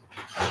works.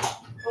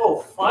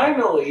 Oh,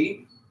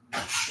 finally.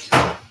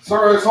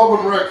 Sorry, I was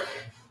helping Rick.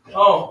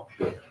 Oh.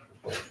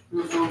 He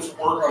was doing some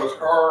work on his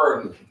car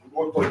and it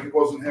looked like he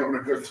wasn't having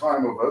a good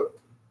time of it.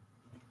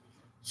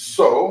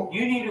 So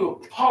You need to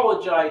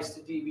apologize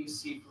to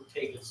DBC for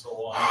taking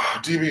so long.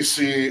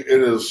 DBC, it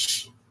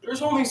is.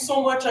 There's only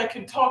so much I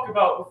can talk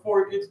about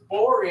before it gets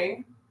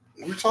boring.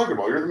 What are you talking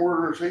about? You're the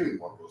more entertaining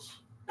one of us.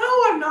 No,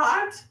 I'm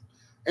not.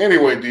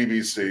 Anyway,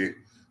 DBC,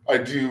 I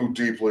do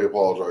deeply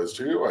apologize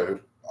to you.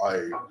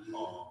 I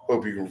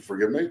hope you can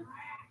forgive me.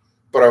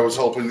 But I was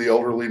helping the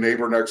elderly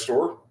neighbor next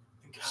door.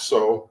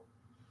 So,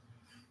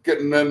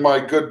 getting in my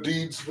good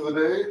deeds for the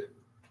day.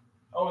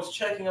 I was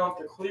checking out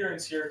the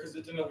clearance here because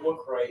it didn't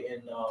look right.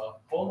 And,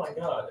 oh my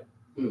God.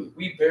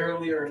 We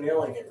barely are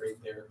nailing it right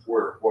there.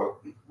 Where? What?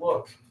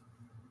 Look.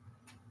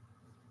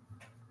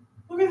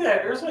 Look at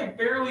that. There's like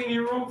barely any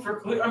room for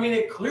clear. I mean,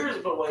 it clears,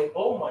 but like,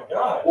 oh my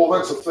God. Well,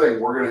 that's the thing.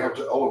 We're going to have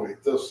to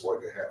elevate this like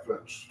a half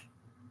inch.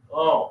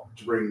 Oh.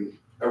 To bring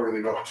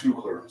everything up to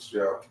clearance,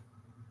 yeah.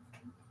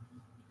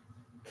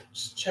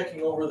 Just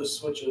checking over the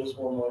switches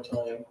one more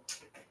time.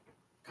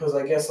 Because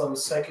I guess I'm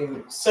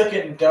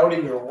second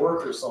doubting your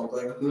work or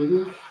something.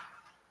 Mm-hmm.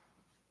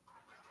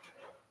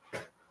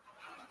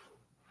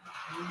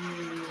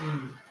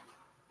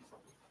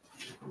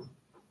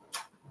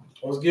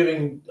 I was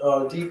giving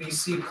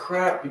DBC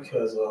crap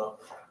because I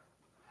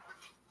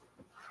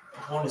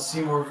want to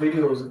see more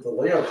videos of the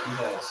layout he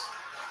has.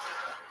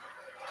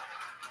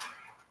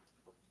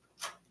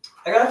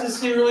 I got to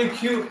see really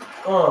cute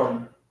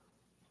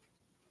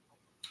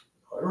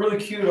really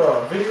cute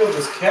video of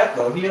this cat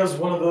though. He has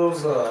one of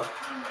those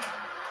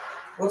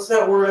what's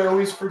that word? I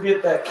always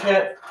forget. That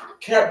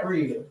cat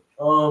breed.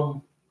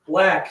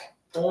 Black,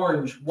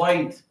 orange,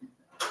 white,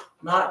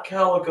 not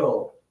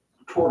calico.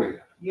 Tortie.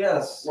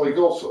 Yes. Like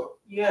Elsa.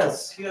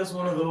 Yes, he has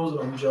one of those,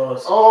 and I'm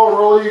jealous. Oh,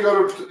 really?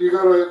 You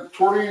got a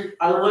Tortie?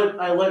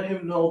 I let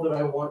him know that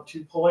I want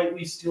to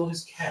politely steal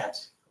his cat.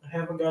 I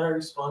haven't got a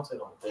response. I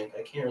don't think.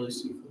 I can't really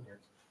see from here.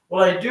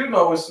 What I do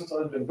know is since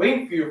I've been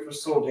waiting for you for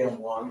so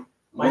damn long,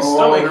 my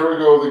stomach. Here we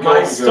go.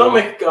 My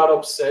stomach got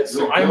upset,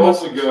 so I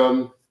must.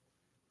 Again.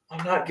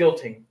 I'm not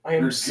guilting. I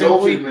am You're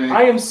simply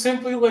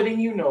letting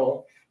you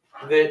know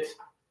that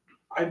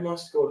I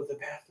must go to the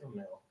bathroom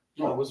now.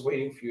 I was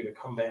waiting for you to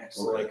come back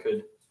so I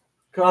could.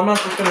 Cause I'm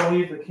not just gonna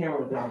leave the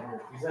camera down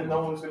here because then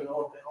no one's gonna know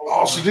what the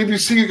hell. Oh, so did you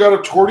see you got a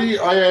Tortie?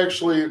 I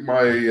actually,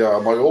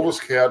 my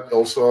oldest cat,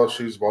 Elsa,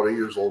 she's about 8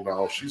 years old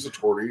now. She's a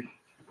Tortie,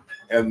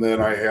 and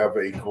then I have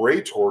a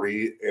gray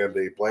Tortie and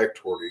a black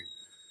Tortie,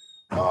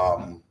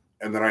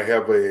 and then I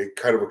have a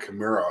kind of a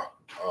Chimera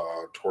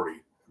Tortie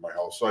in my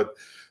house. So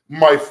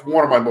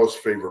one of my most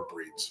favorite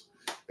breeds.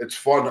 It's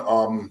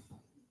fun.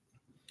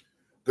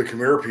 The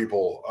Khmer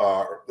people,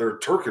 they're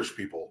Turkish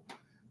people,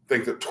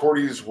 think that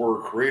Torties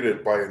were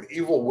created by an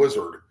evil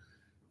wizard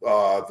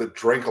that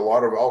drank a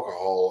lot of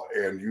alcohol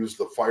and used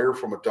the fire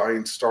from a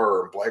dying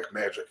star and black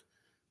magic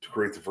to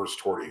create the first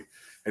Tortie.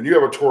 And you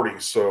have a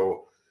Tortie,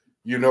 so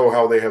you know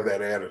how they have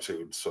that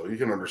attitude, so you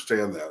can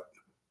understand that.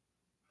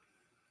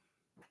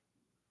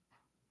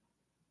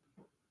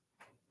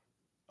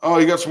 Oh,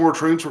 you got some more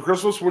trains for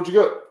Christmas? What'd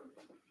you get?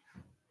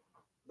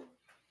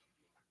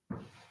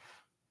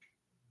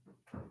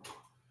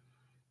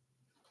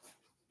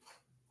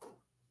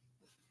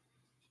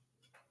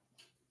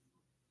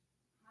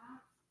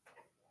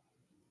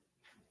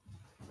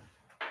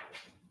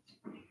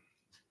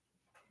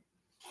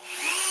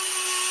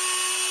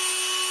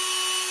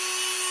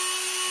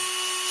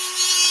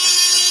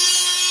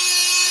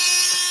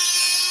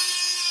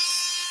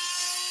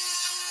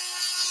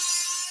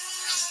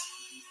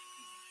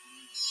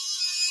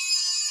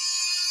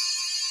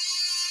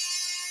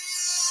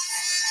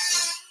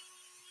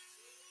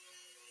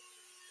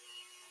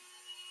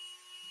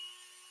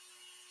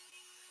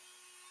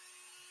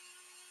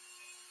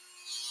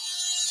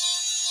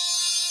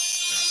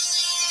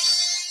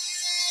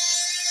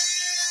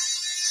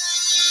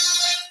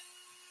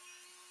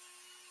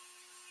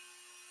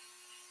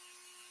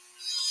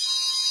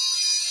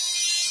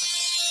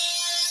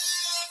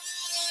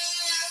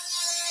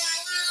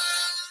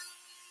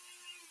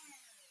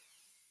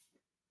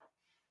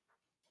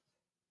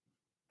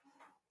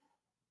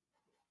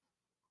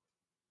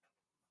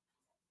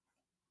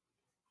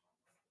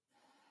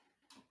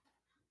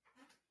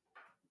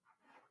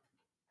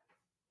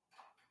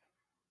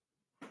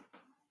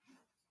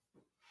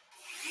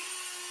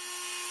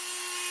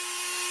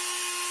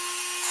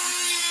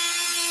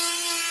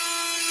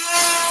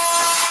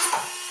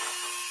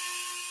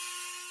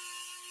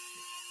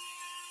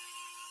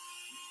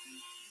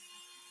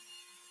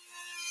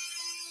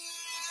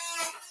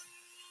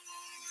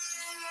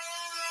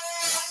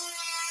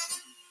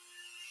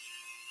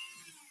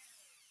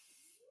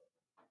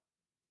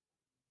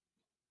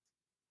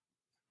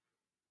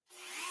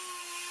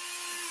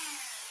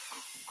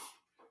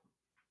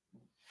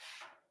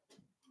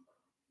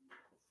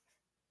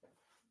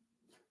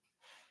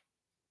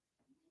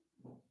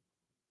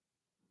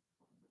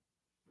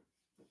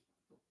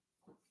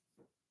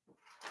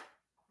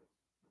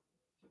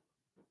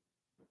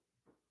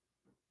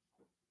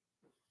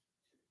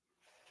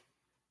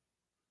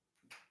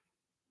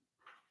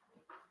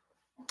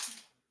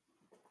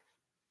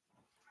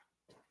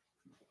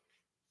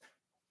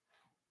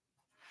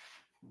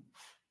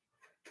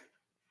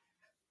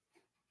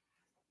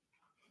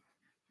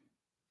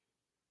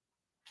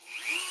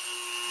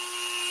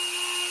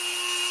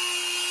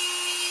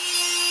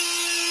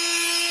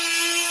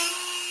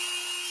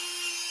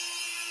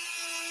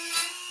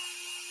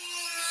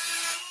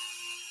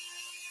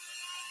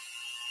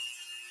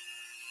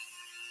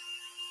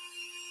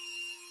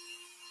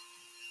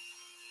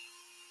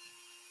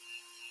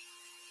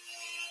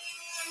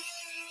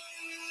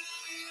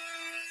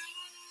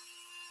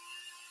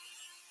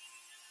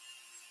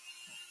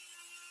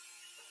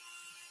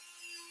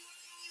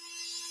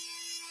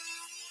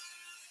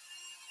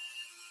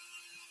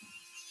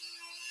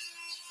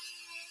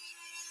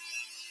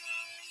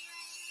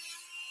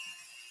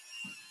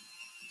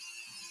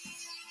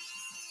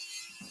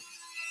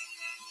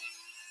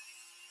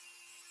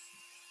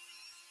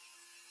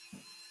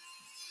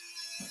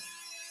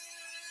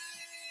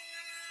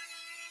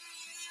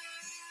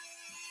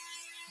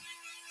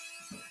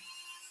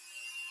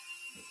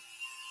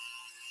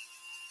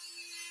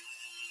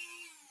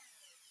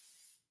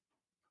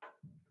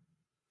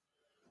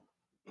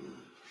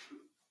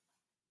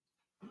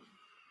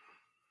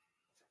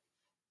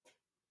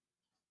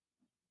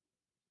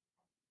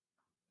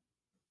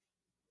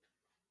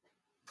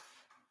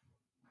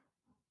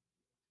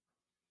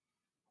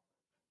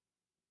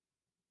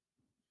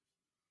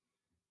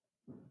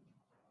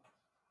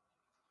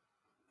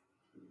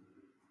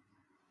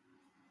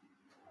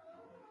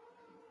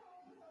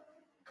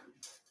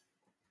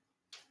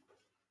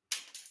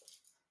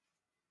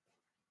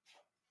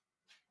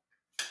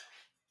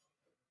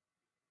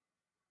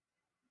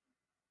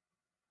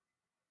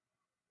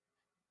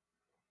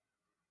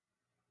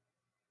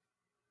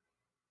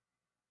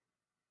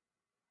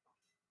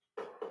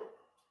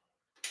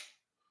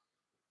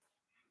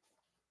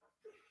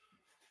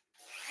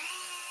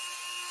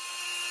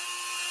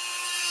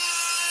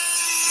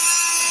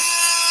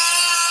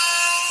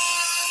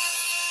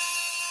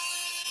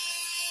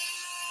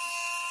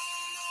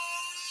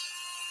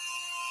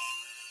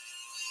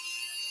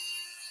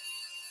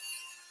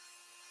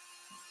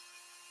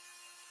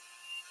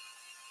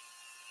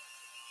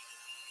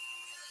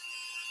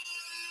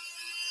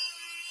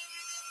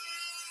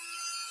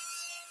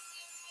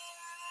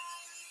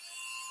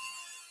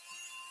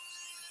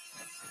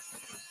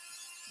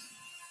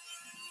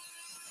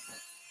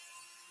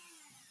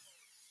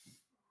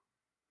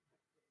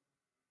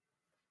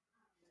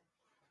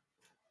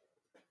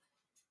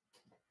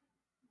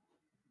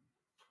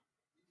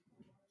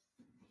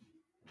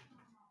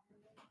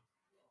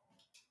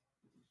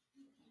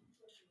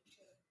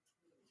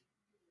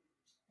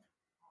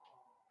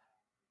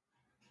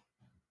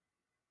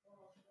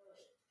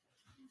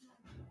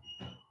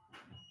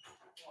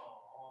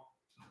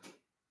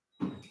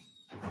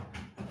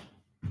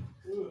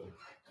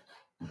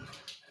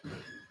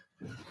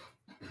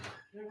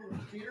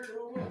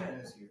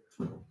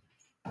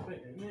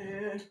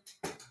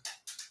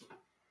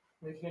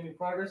 Making any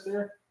progress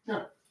there?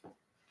 Yeah.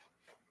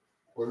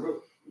 What is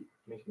it?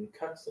 Making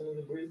cuts into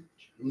the bridge.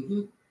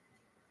 Mm-hmm.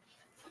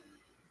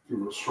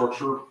 Give it a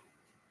structure.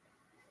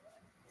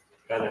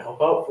 Gotta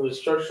help out for the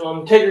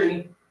structural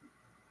integrity.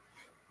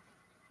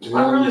 Yeah.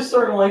 I'm really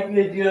starting to like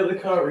the idea of the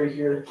cut right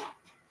here.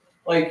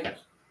 Like, I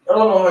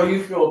don't know how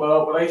you feel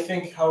about it, but I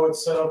think how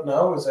it's set up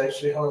now is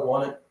actually how I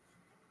want it.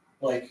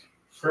 Like,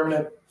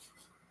 permanent.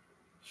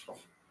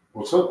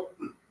 What's up?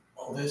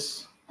 All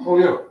this. Oh,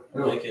 yeah.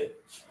 I like it.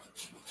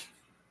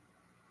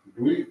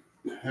 We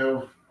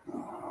have...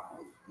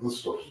 this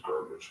stuff is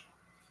garbage.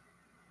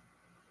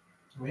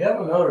 We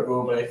have another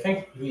go, but I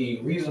think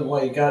the reason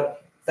why you got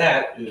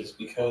that is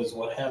because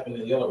what happened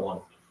to the other one.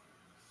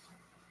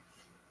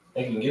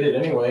 I can get it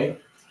anyway.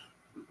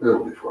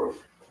 It'll be fun.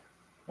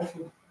 Okay.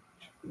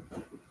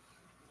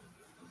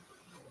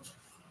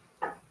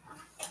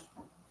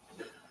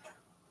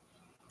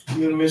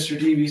 You and Mr.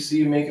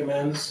 DBC make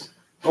amends?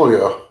 Oh,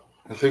 yeah.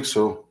 I think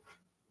so.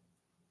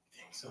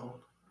 I think so.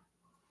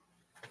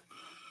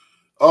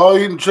 Oh,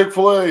 eating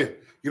Chick-fil-A.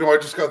 You know, I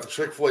just got the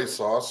Chick-fil-A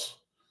sauce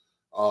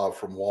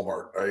from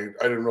Walmart.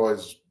 I didn't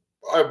realize...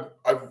 I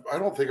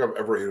don't think I've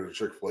ever ate a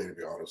Chick-fil-A, to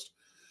be honest.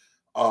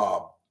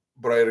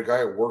 But I had a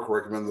guy at work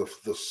recommend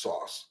the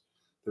sauce.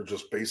 They're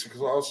just basic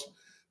sauce.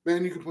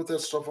 Man, you can put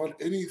that stuff on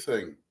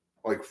anything.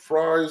 Like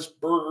fries,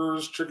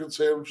 burgers, chicken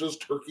sandwiches,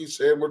 turkey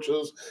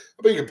sandwiches.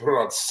 I mean, you can put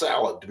it on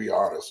salad, to be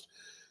honest.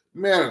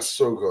 Man, it's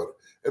so good.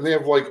 And they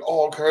have like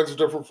all kinds of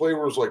different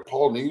flavors, like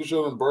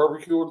Polynesian and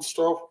barbecue and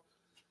stuff.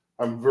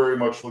 I'm very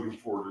much looking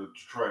forward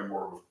to trying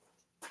more of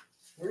it.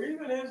 Where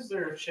even is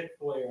there a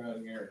Chick-fil-A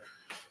around here?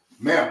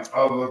 Man,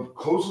 the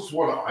closest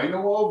one I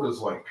know of is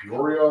like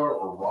Peoria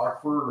or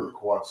Rockford or the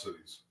Quad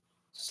Cities.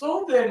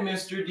 So then,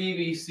 Mr.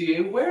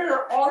 DBC,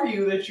 where are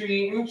you that you're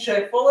eating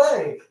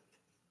Chick-fil-A?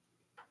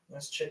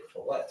 That's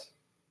Chick-fil-A.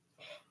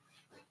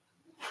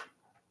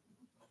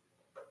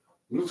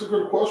 That's a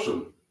good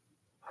question.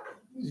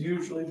 He's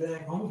usually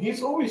back home.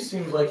 He's always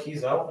seems like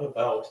he's out and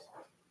about.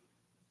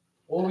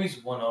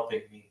 Always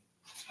one-upping me.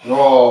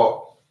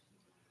 Oh.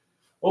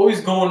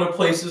 Always going to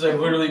places I've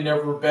literally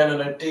never been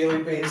on a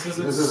daily basis.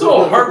 It's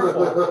so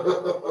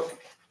hurtful.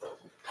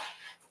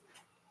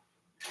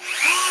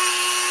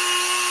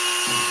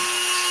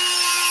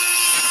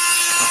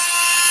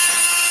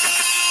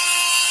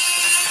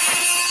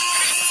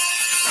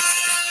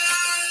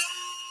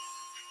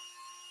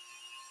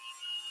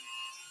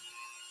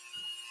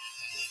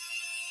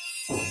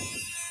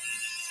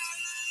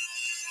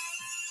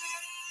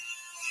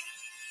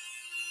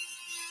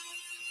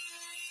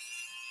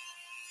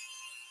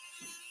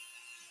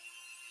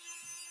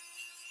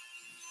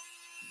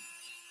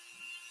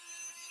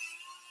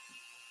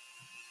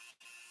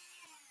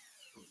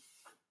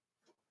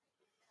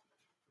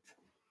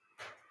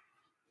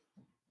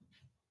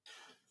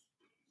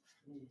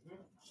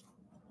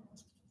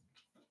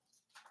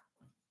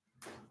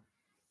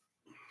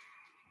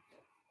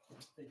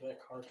 I think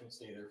that car can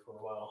stay there for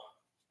a while.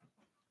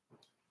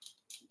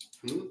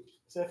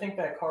 So I think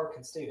that car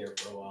can stay there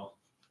for a while.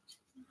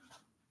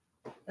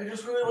 I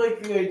just really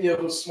like the idea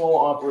of a small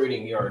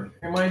operating yard.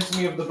 It reminds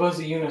me of the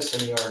Buzzy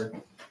Unison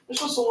yard. There's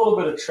just a little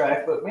bit of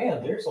track, but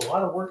man, there's a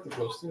lot of work that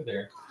goes through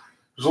there.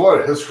 There's a lot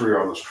of history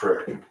on this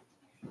track.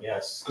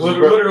 Yes,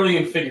 literally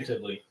and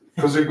figuratively.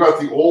 Because you've got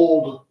the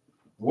old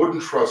wooden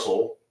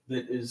trestle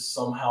that is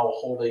somehow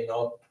holding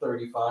up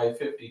 35,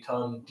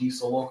 50-ton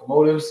diesel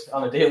locomotives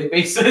on a daily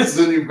basis.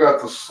 Then you've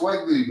got the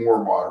slightly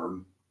more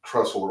modern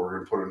trestle that we're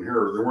going to put in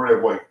here. Then we're going to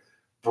have like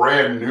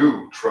brand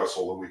new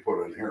trestle that we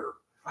put in here.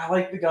 I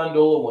like the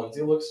gondola ones.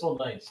 They look so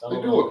nice.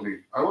 They do look neat.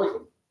 I like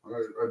them.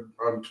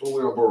 I'm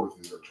totally on board with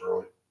you there,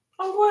 Charlie.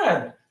 I'm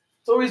glad.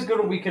 It's always good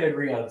when we can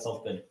agree on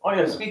something. Oh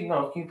yeah, speaking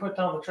of, can you put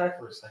down the track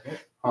for a second?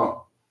 Huh.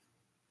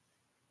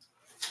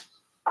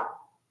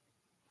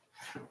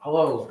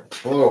 Hello.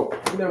 Hello.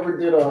 You never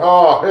did a...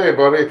 Oh, hey,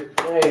 buddy.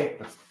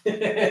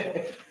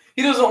 Hey.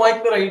 He doesn't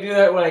like that I do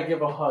that when I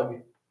give a hug.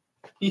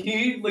 He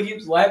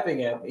keeps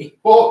laughing at me.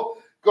 Well,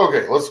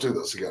 okay, let's do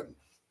this again.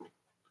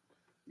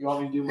 You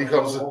want me to do my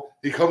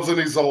He comes in,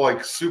 he's all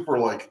like super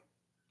like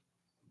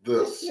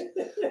this.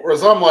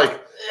 Whereas I'm like,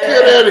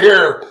 get in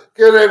here,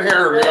 you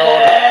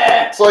know.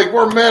 It's like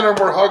we're men and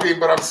we're hugging,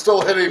 but I'm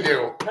still hitting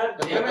you. God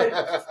damn it.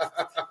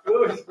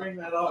 You always bring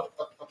that up.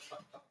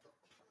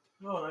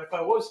 No, if I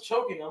was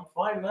choking, I'm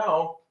fine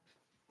now.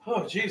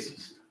 Oh,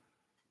 Jesus.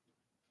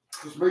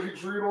 Just making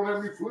sure you don't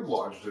have any food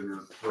lodged in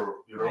your throat,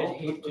 you know? I'd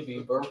hate to be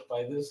burped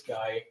by this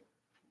guy.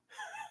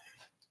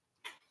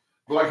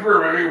 Like,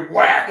 here, baby,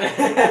 whack!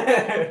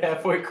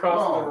 Halfway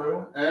across the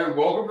room. And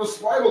welcome to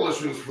spinal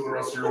issues for the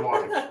rest of your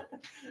life.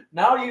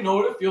 Now you know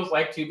what it feels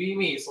like to be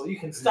me, so you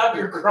can stop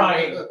your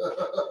crying.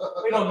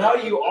 You know, now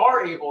you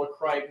are able to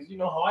cry because you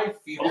know how I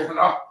feel. Yeah,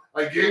 no,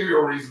 I gave you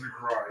a reason to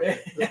cry.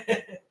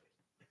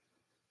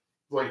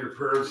 Like your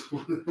parents,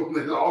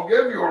 I'll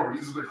give you a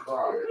reason to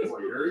cry. It's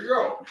like, here you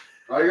go.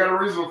 Now you got a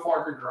reason to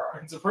fucking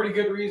cry. It's a pretty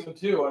good reason,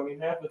 too. I mean,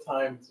 half the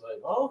time it's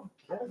like, oh,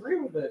 can't agree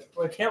with it.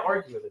 Well, I can't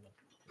argue with it.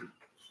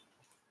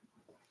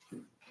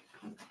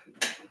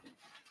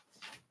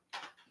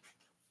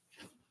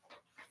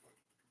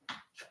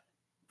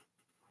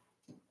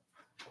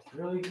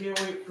 Really can't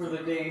wait for the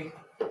day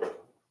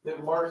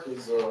that Mark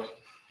is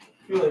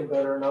feeling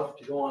better enough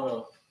to go on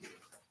a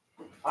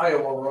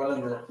Iowa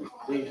run in the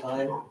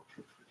daytime.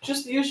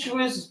 Just the issue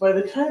is by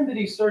the time that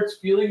he starts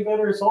feeling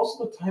better, it's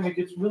also the time it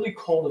gets really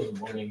cold in the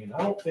morning, and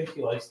I don't think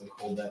he likes the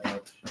cold that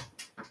much.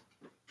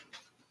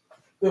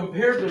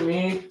 Compared to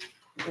me,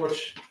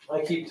 which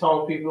I keep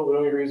telling people the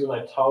only reason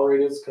I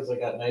tolerate it is because I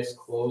got nice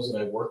clothes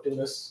and I worked in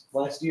this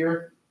last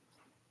year.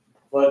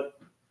 But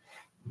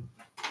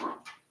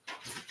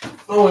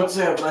I wouldn't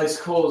say I have nice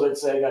clothes, I'd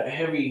say I got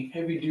heavy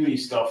duty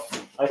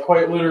stuff. I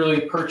quite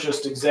literally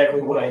purchased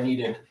exactly what I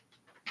needed.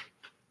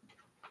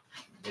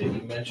 Yeah,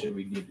 you mentioned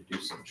we need to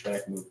do some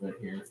track movement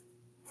here.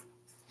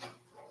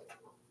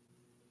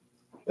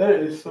 That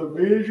is some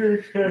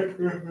major track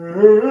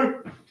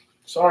movement.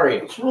 Sorry.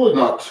 It's really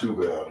not too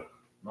bad.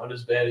 Not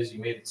as bad as you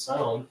made it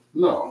sound.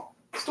 No.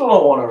 Still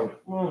don't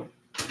want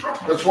to.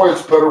 That's why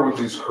it's better with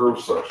these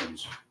curve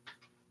sections.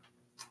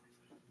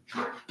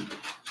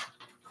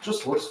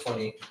 Just looks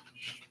funny.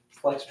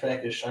 Flex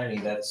track is shiny.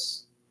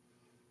 That's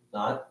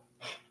not.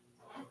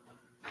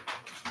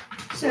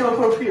 See, look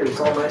up here. It's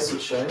all nice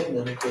and shiny, and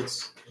then it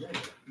gets.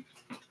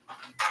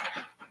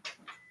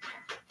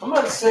 I'm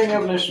not saying I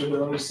have an issue with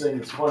it. I'm just saying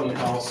it's funny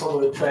how some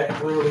of the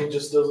track literally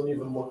just doesn't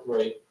even look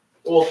right.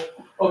 Well,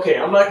 okay,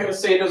 I'm not going to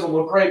say it doesn't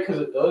look right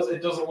because it does.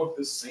 It doesn't look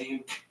the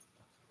same.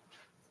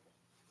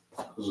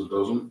 Because it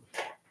doesn't?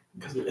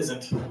 Because it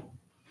isn't.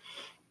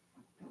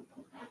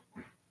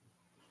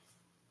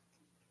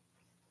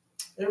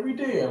 Every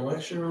day I'm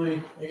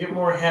actually I get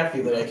more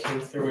happy that I came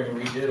through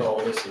and redid all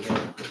this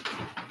again.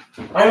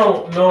 I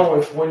don't know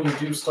if when you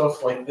do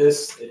stuff like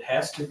this, it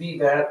has to be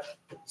that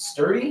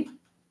sturdy,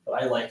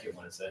 but I like it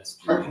when it's that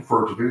sturdy. I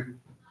prefer it to be,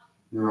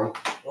 you know.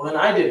 Well, then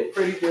I did a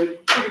pretty good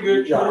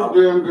job.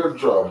 Pretty damn good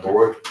job,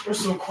 boy. There's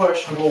some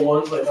questionable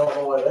ones. I don't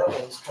know why that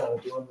one's kind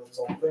of doing its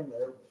own thing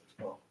there.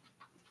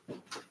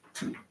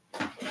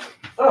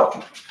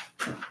 Oh,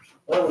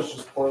 that was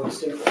just poorly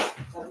stapled.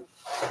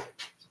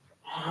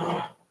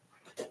 I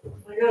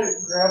gotta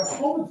grab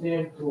all the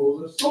damn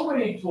tools. There's so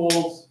many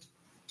tools.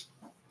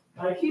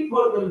 I keep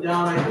putting them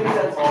down. I think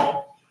that's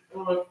all.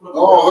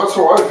 Oh, that's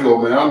how I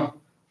feel, man.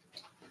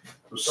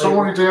 There's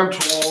so many damn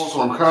tools,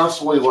 and I'm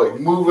constantly like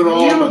moving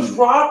on. You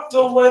dropped the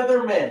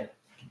Leatherman.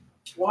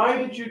 Why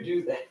did you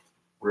do that?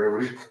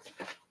 Gravity.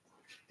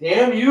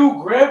 Damn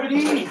you,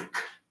 gravity! Can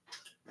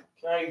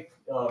I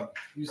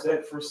use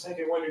that for a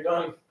second when you're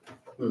done?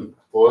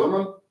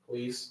 Leatherman?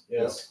 Please.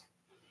 Yes.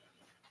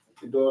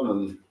 You're done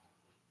and.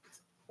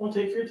 Well,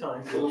 take your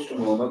time. Just a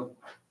moment.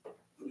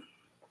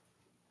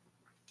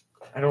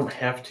 I don't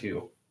have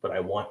to, but I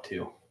want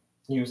to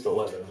use the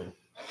Leatherman.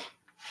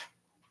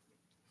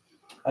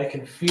 I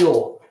can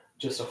feel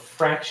just a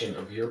fraction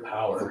of your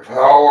power. The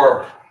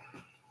power.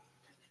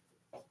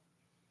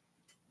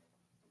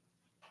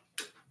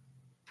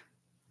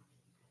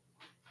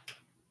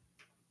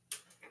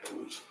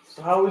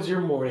 So how was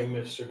your morning,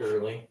 Mr.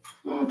 Gurley?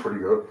 Oh, pretty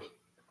good.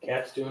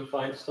 Cat's doing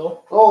fine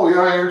still? Oh,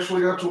 yeah, I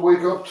actually got to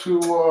wake up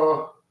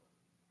to,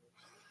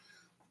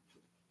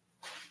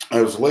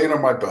 I was laying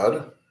on my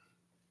bed,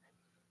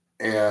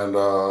 and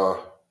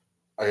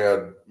I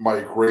had my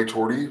gray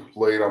tortie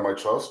laid on my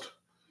chest,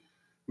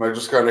 and I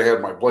just kind of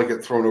had my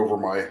blanket thrown over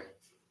my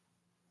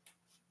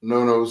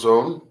no-no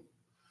zone,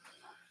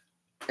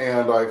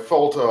 and I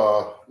felt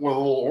one of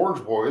the little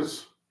orange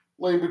boys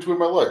laying between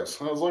my legs.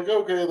 And I was like,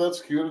 okay,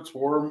 that's cute, it's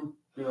warm,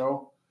 you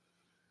know.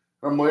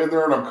 I'm laying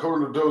there, and I'm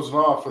kind of dozing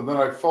off, and then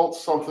I felt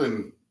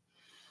something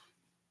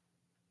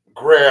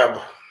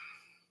grab.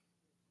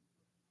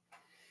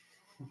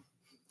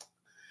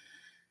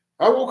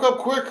 I woke up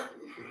quick.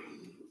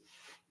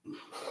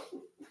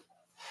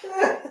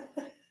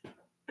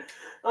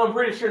 I'm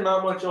pretty sure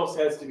not much else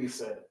has to be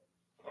said.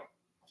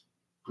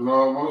 You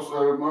know, I'm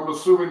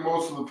assuming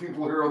most of the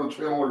people here on the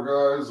channel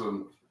are guys,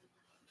 and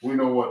we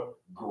know what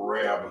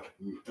grab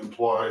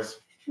implies.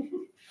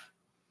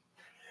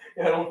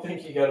 Yeah, I don't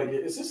think you gotta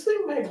get. Is this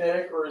thing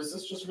magnetic or is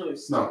this just really?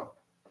 No,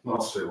 not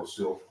stainless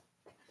steel.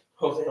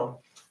 Oh damn!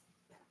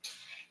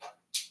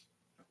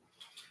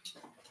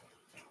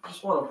 I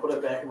just want to put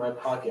it back in my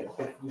pocket.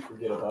 Hope you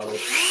forget about it.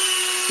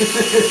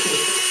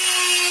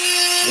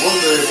 One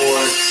day,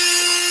 boy.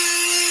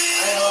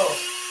 I know.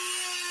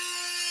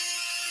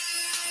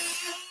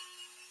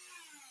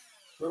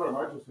 Then I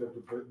might just have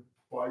to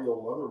buy you a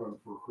Leatherman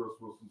for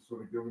Christmas instead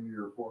of giving you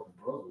your fucking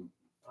present.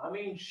 I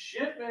mean,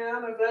 shit,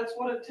 man, if that's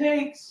what it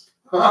takes.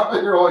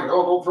 You're like,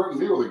 oh, don't threaten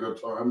me with a good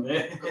time.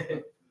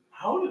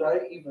 How did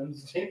I even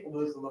staple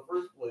this in the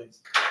first place?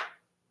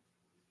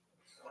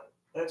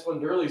 That's when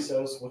Durley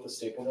says, with a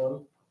staple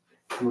gun.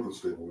 With a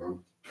staple gun.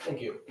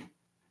 Thank you.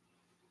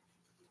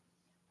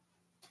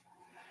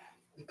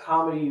 The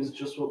comedy is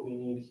just what we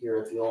need here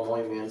at the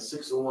Illinois Man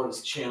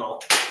 601's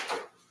channel.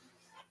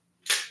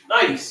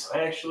 Nice!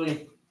 I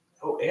actually...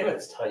 Oh, and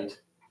it's tight.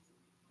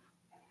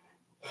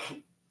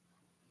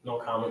 No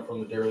comment from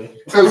the Durley.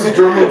 As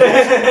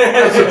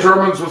the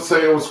Germans would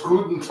say, it was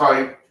good and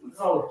tight.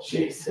 Oh,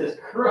 Jesus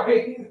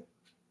Christ.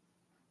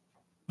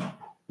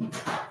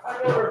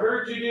 I've never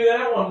heard you do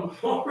that one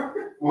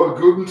before. What,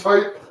 good and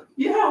tight?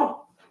 Yeah.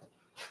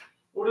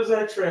 What does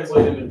that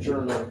translate into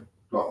German?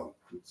 Nothing.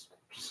 It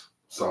just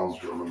sounds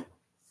German.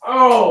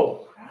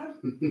 Oh!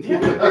 God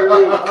damn it,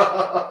 Durley.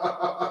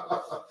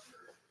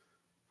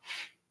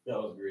 That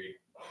was great.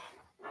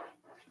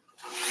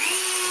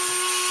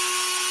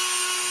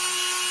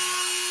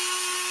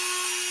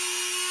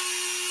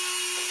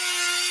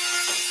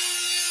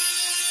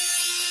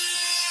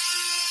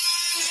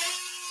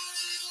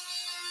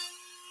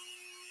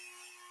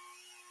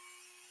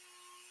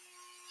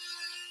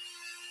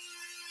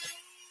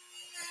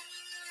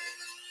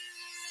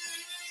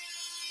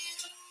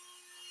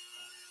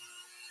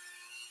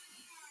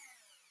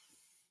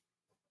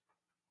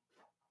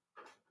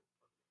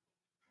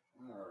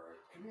 Alright.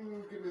 Can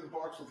you give me the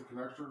box with the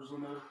connectors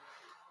in there?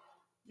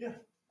 Yeah.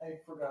 I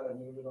forgot I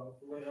moved it off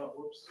the way out.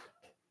 Whoops.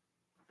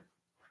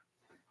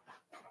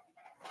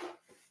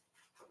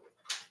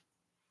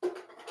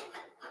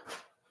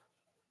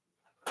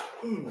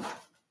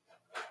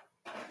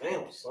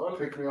 Damn, son.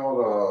 Take me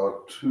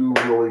out 2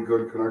 really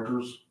good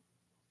connectors.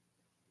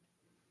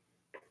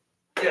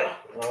 Yeah.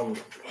 I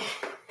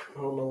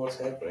don't know what's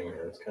happening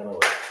here. It's kind of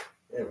like,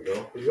 there we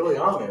go. It's really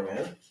on there,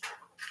 man.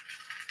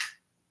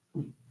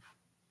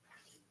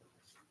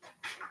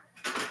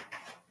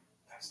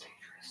 That's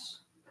dangerous.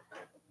 That's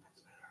better.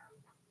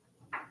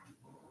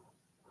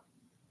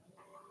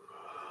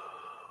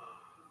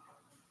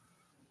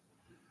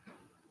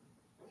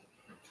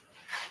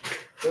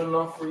 Good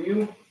enough for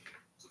you?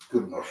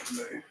 Good enough for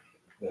me.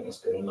 Then it's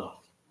good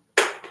enough.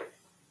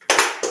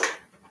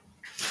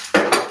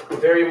 I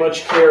very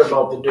much care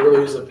about the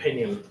Durley's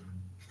opinion.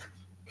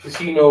 Because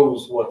he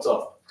knows what's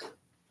up.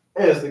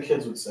 As the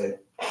kids would say.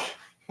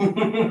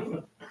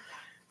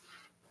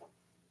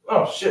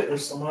 Oh shit,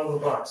 there's some out of the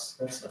box.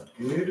 That's not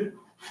good.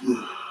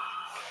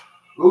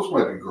 Those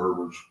might be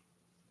garbage.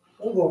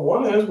 Well, the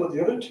one is, but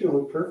the other two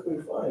look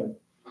perfectly fine.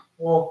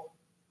 Well,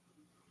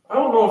 I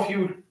don't know if you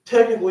would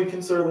technically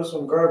consider this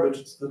one garbage.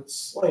 It's the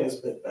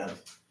slightest bit bent.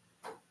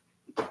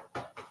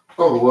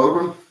 Oh, the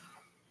Leatherman?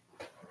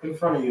 In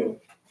front of you.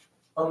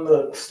 On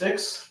the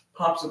sticks,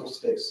 popsicle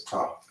sticks.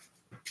 Oh.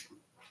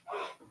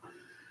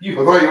 I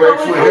thought you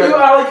actually had...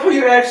 I like how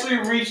you actually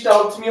reached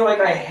out to me like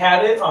I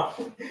had it.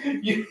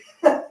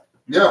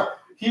 Yeah.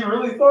 He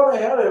really thought I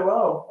had it.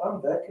 Wow, I'm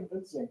that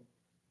convincing.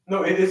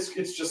 No, it's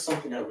just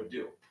something I would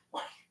do.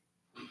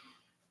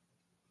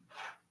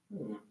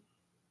 Well,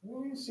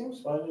 it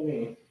seems fine to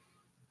me.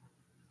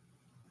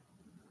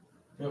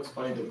 You know, it's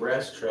funny, the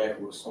brass track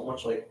looks so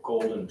much like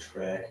golden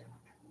track.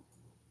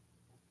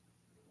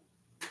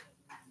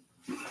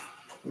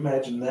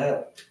 Imagine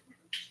that.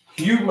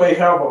 You may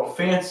have a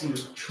fancy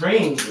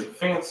train with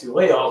fancy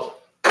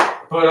layout,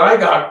 but I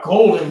got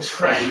golden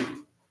track.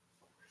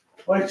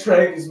 My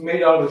track is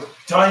made out of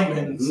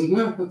diamonds.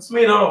 Mm-hmm. It's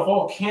made out of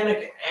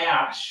volcanic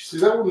ash. See,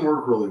 that wouldn't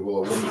work really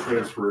well. It wouldn't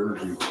transfer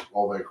energy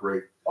all that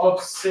great.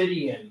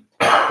 Obsidian.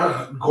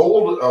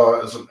 Gold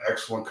is an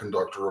excellent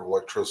conductor of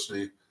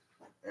electricity.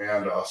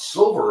 And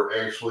silver,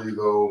 actually,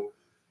 though,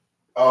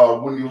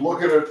 when you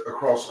look at it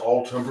across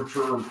all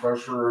temperature and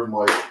pressure and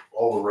like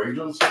all the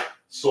ranges,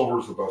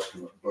 silver's the best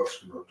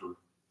conductor.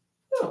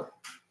 Oh.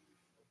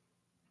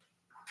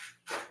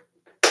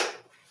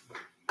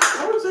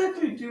 How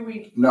exactly do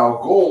we... Now,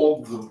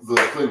 gold, the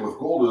thing with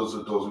gold is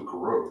it doesn't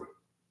corrode.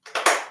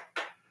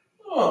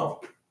 Oh.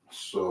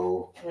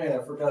 So... Man,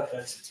 I forgot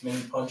that's its main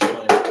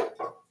punchline.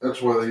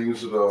 That's why they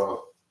use it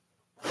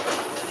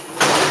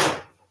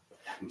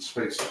in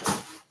space.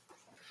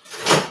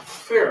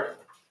 Fair.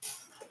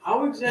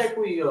 How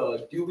exactly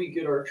do we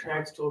get our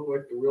tracks to look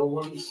like the real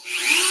ones?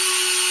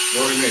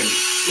 What do you mean?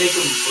 Make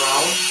them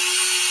brown?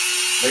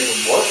 Make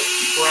them what?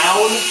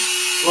 Brown,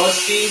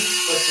 rusty,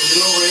 like the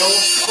real rail.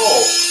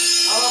 Oh,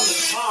 out on the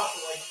top,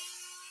 like,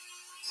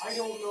 I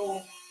don't know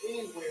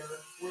anywhere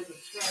where the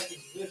track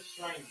is this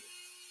shiny.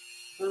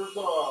 There's I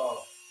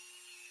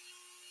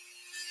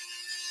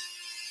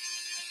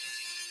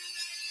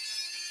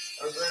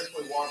was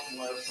actually watching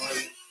last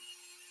night.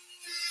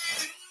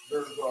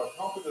 There's a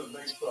company that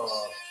makes a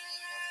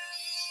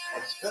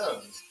pen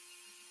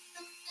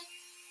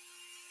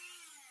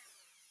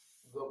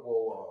that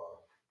will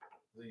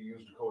they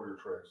use to coat your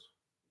tracks.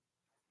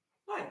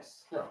 Nice.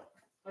 Yeah.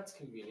 That's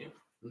convenient.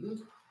 Mm-hmm.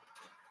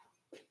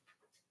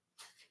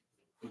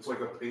 It's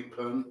like a paint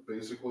pen,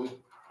 basically.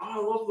 Oh, I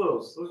love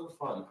those. Those are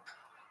fun.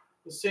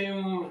 The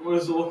same. What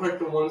does it look like?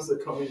 The ones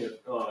that come in you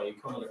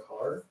come in a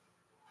car,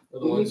 or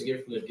the ones you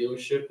get from the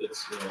dealership?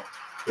 That's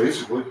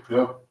Basically,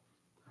 yeah.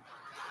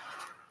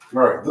 All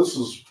right, this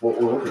is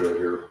what we're looking at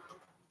here.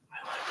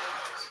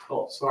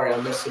 Oh, sorry,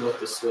 I'm messing with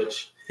the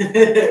switch.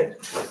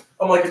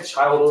 I'm like a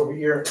child over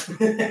here.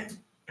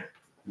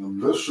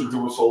 And this should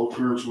give us all the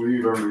clearance we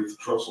need underneath the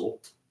trestle.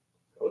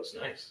 That looks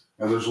nice.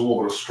 And there's a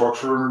little bit of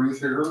structure underneath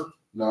here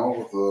now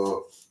with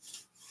the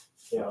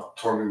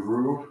tongue and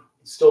groove.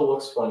 It still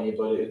looks funny,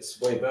 but it's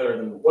way better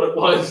than what it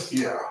was.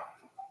 Yeah.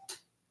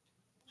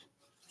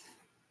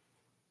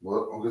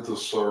 But I'll get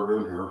this soldered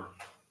in here.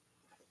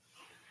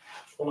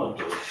 Hold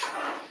on.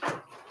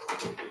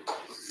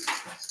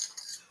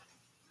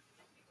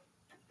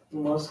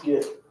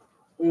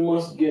 We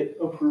must get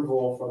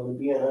approval from the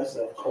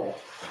BNSF call.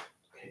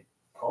 Okay,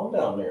 calm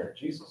down there,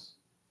 Jesus.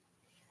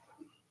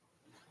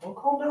 Don't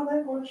calm down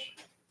that much.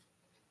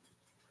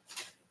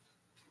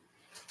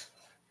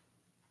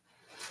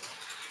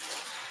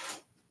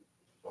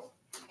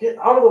 Get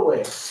out of the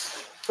way.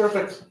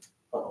 Perfect.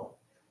 Uh-oh.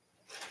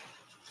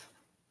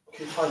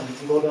 Okay, fine. You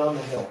can go down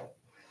the hill.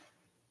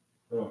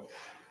 No.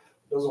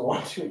 Doesn't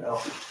want to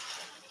now.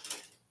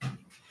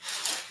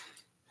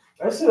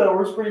 I say that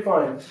works pretty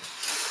fine.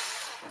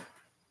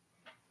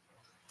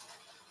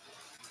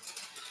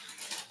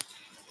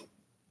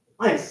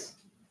 Nice.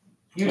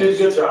 You did a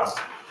good job.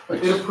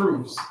 Thanks. It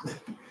approves.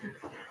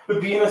 The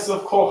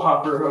BNSF call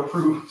hopper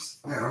approves.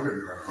 Man, I'm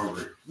getting kind of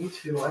hungry. Me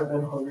too. I've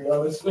been hungry,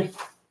 honestly.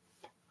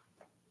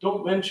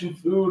 Don't mention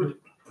food.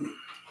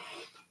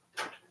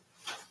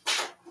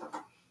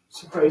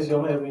 Surprised you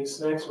don't have any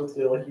snacks with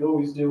you like you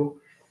always do.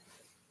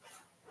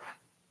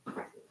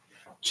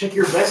 Check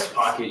your vest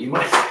pocket. You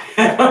might have.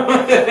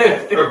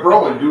 I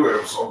probably do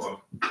have something.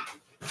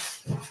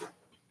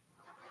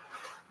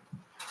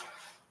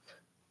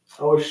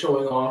 I was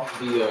showing off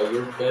the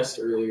your vest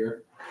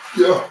earlier.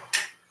 Yeah.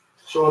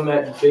 Showing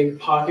that big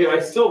pocket.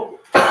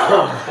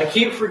 I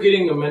keep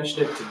forgetting to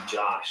mention it to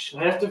Josh.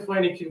 I have to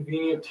find a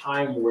convenient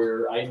time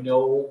where I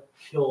know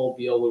he'll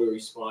be able to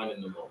respond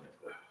in the moment.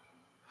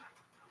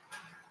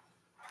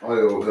 I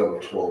owe him a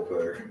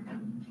 12-pack.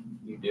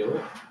 You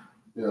do?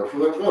 Yeah, for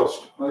that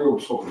vest. I owe him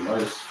something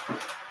nice.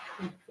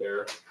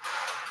 Fair.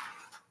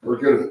 Or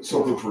get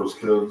something for his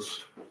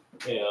kids.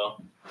 Yeah.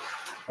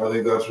 I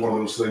think that's one of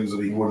those things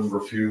that he wouldn't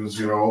refuse,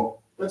 you know?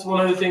 That's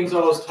one of the things I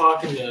was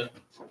talking to.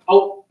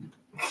 Oh!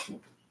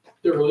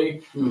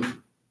 Dirty.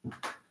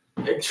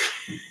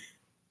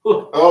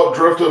 Oh,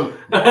 drifting.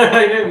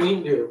 I didn't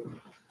mean to.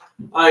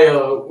 I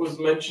was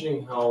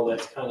mentioning how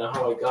that's kind of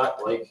how I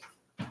got, like,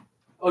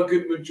 a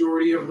good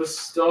majority of the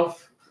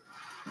stuff.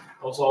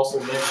 I was also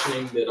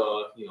mentioning that,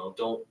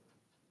 don't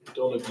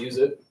abuse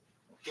it.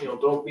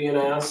 Don't be an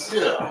ass.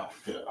 Yeah.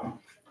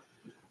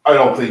 I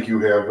don't think you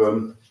have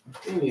been.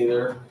 Me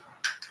neither.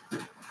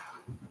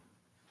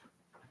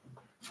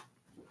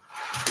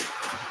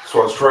 So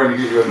I was trying to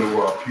get you into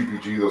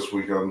PPG this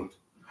weekend.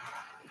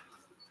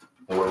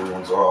 While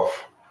everyone's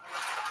off.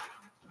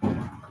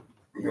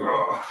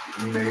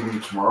 Maybe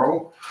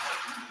tomorrow.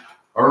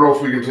 I don't know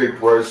if we can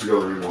take rides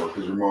together anymore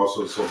because your mom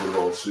said something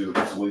about see if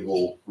it's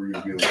legal for you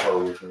to be in the car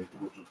with me,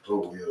 which it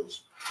totally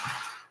is.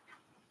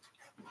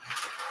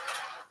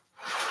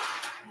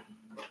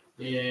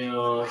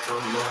 Yeah,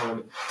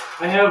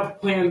 I have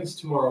plans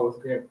tomorrow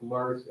with Grandpa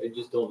Mark. I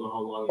just don't know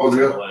how long it's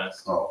going to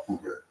last. Oh,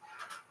 okay.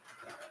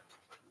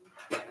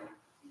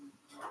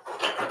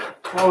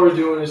 All we're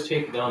doing is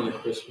taking down the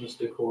Christmas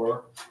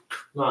decor.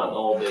 Not an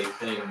all-day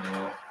thing,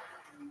 though.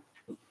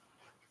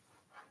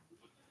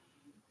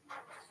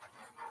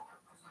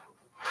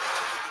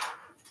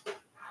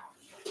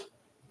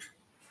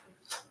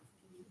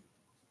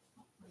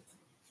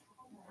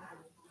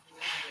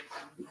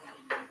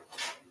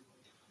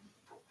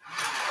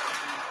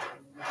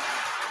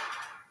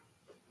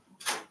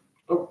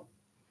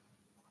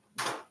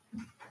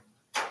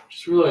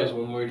 Just realized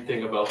one weird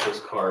thing about this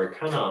car. It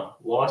kind of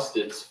lost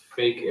its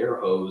fake air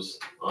hose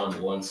on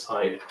one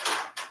side.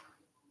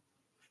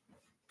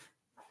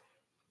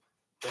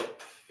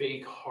 That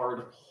fake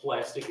hard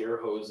plastic air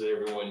hose that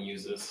everyone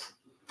uses.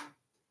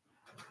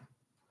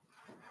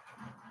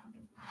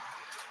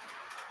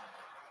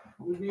 It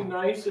would be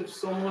nice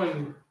if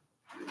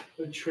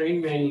a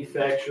train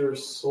manufacturer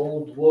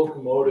sold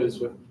locomotives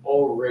with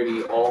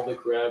already all the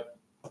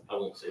I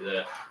won't say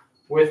that,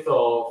 with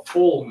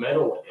full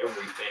metal and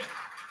everything.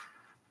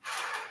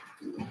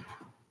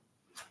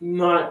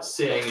 Not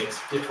saying it's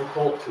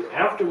difficult to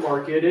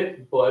aftermarket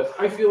it, but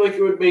I feel like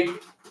it would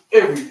make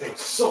everything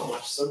so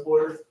much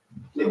simpler.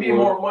 It'd be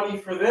more money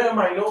for them,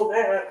 I know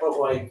that, but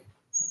like...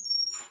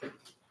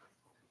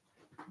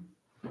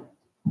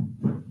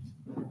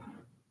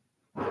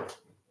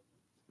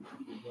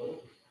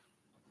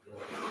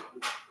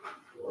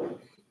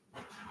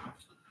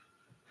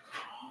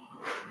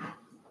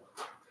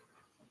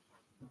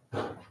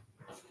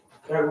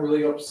 Got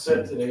really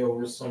upset today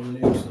over some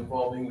news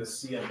involving the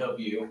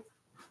CNW.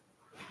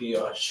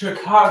 The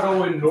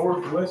Chicago and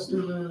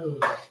Northwestern.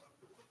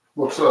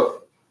 What's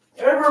up?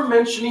 I ever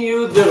mention to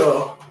you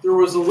that there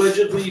was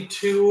allegedly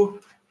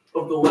 2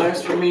 of the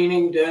last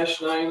remaining Dash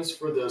 9s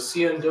for the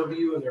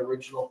CNW and the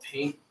original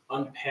paint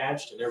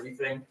unpatched and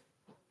everything?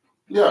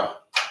 Yeah.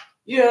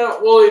 Yeah,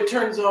 well, it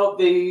turns out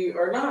they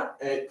are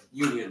not at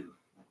Union.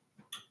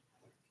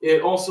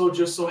 It also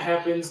just so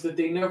happens that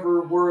they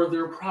never were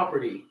their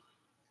property.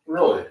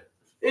 Really?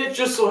 It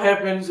just so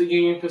happens that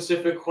Union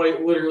Pacific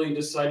quite literally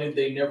decided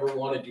they never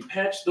wanted to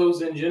patch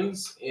those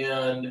engines,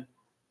 and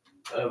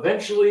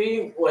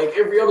eventually, like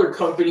every other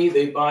company,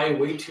 they buy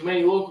way too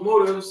many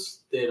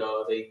locomotives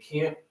that they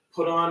can't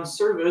put on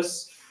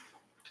service,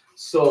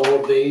 so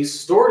they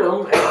stored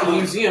them at the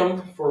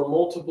museum for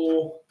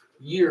multiple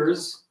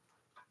years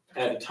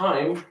at a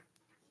time.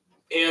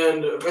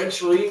 And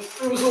eventually,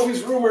 it was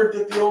always rumored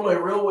that the Illinois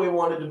Railway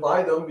wanted to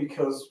buy them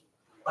because,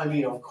 I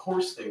mean, of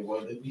course they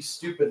would. They'd be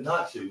stupid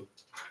not to.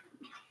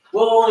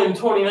 Well, in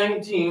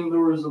 2019, there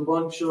was a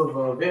bunch of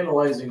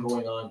vandalizing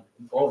going on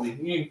involving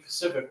Union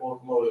Pacific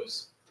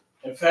locomotives.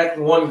 In fact,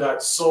 one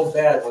got so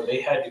bad where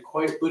they had to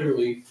quite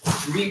literally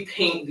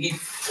repaint the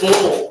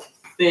full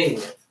thing.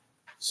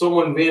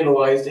 Someone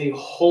vandalized a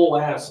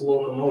whole-ass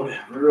locomotive.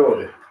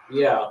 Really?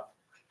 Yeah.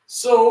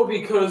 So,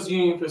 because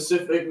Union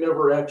Pacific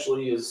never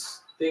actually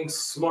thinks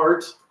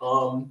smart,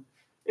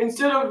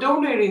 instead of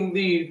donating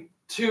the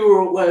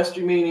 2 last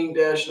remaining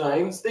Dash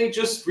 9s, they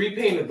just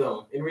repainted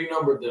them and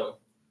renumbered them,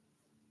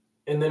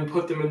 and then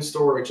put them in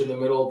storage in the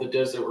middle of the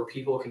desert where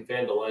people can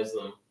vandalize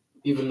them,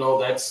 even though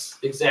that's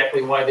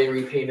exactly why they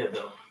repainted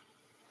them.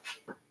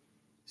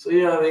 So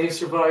yeah, they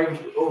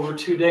survived over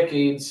 2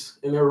 decades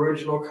in their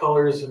original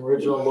colors and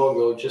original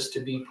logo just to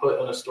be put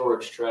on a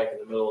storage track in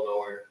the middle of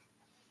nowhere.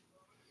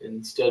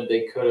 Instead,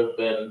 they could have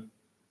been...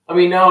 I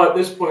mean, now at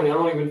this point, I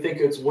don't even think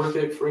it's worth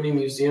it for any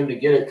museum to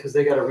get it because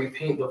they got to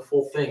repaint the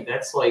full thing.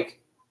 That's like,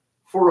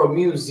 for a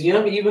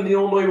museum, even the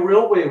Illinois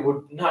Railway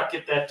would not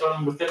get that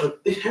done within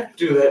they'd have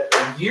to do that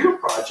a year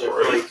project,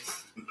 like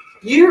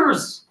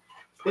years.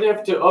 They'd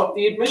have to up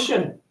the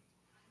admission.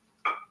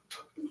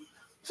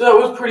 So that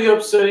was pretty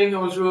upsetting. I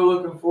was really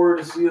looking forward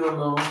to seeing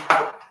them.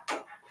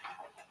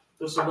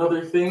 Just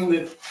another thing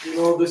that, you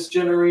know, this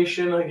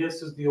generation, I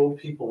guess, as the old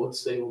people would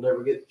say, will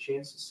never get the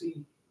chance to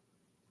see.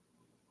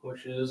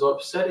 Which is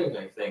upsetting,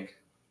 I think.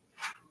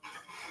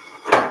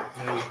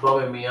 It was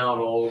bumming me out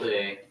all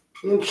day.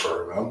 I'm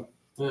sorry, man.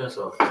 That's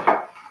okay.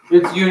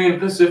 It's Union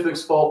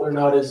Pacific's fault. They're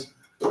not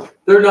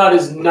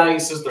as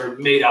nice as they're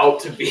made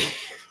out to be.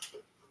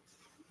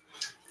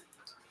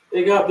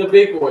 They got the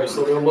big boys,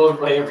 so they're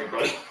loved by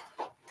everybody.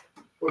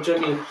 Which, I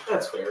mean,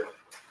 that's fair.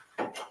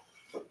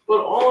 But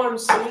all I'm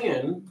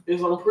saying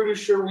is I'm pretty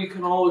sure we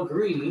can all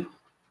agree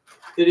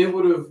that it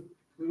would have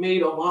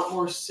made a lot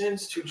more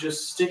sense to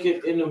just stick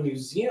it in a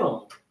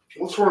museum.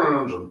 What's for an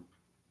engine?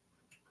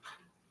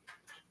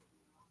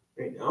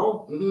 Right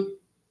now? Mm-hmm.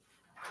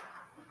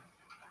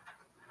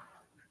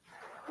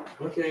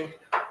 Okay.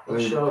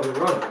 What shall we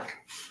run?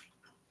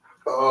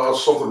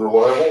 Something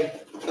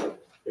reliable.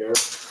 There.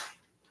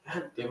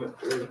 God damn it,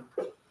 dude.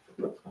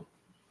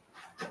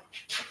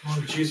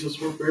 Oh, Jesus,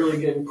 we're barely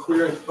getting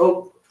clearance.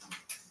 Oh,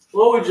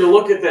 well, would you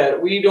look at that?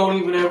 We don't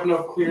even have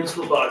enough clearance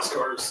for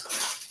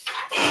boxcars.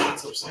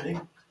 That's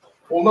upsetting.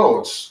 Well,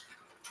 no,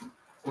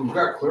 we've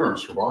got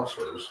clearance for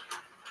boxcars.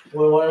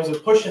 Well, why is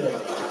it pushing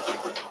it?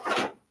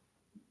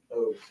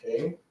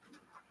 Okay.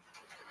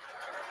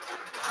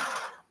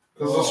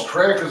 Because this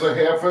track is a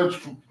half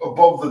inch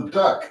above the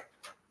deck.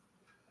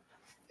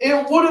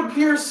 It would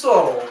appear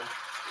so.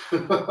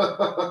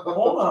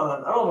 Hold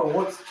on. I don't know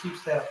what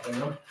keeps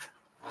happening.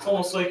 It's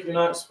almost like you're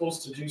not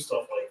supposed to do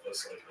stuff like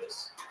this.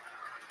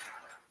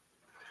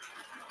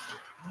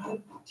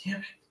 God damn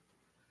it.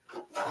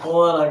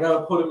 Hold on, I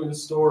gotta put them in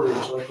storage.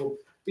 Like what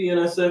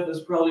BNSF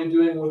is probably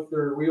doing with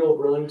their real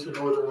Burlington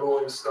Northern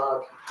rolling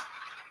stock.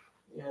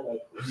 Yeah,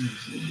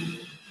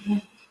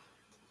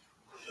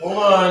 hold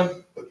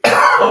on.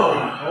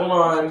 Hold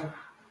on.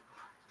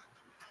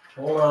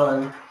 Hold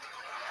on.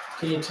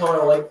 Can you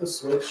tell I like the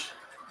switch?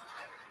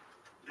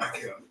 I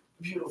can.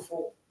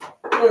 Beautiful.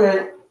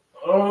 Alright.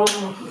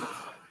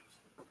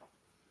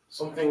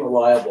 Something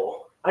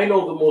reliable. I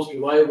know the most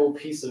reliable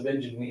piece of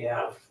engine we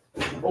have.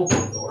 Open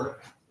the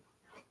door.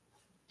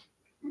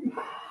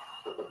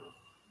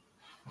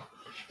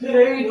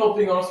 Today,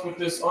 helping us with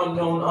this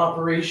unknown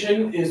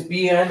operation is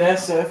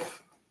BNSF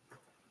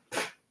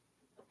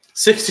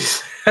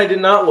 60. I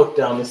did not look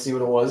down to see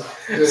what it was.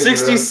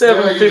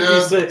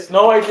 6756.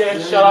 No, I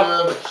didn't. Shut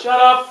up. Shut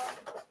up.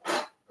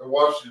 I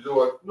watched you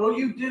do it. No,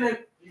 you didn't.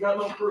 You got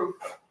no proof.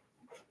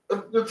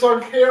 It's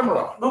on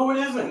camera. No, it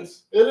isn't.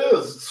 It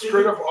is. It's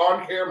straight up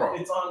on camera.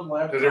 It's on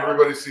laptop. Did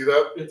everybody see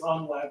that? It's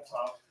on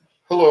laptop.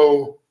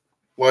 Hello,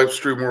 live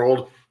stream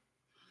world.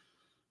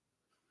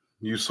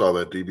 You saw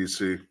that,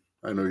 DBC.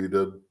 I know you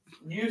did.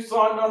 You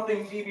saw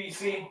nothing,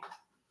 DBC.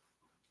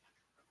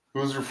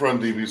 Who's your friend,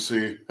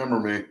 DBC? Him or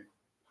me?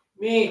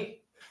 Me.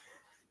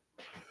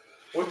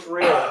 Which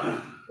rail?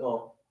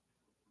 Oh.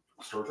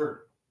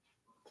 Starter.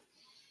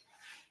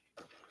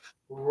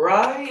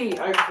 Right.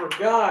 I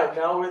forgot.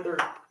 Now they're...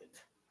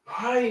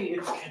 Right.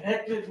 It's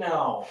connected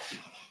now.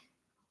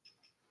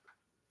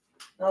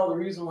 Now, the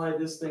reason why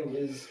this thing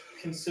is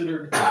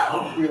considered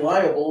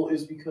reliable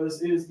is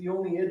because it is the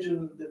only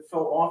engine that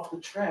fell off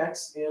the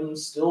tracks and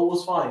still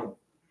was fine.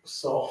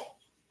 So,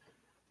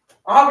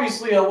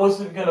 obviously, I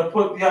wasn't going to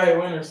put the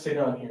Iowa Interstate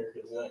on here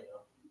because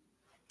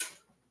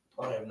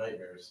I have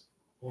nightmares.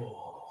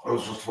 Oh. I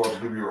was just about to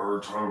give you a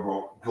hard time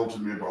about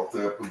guilting me about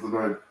that, but then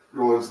I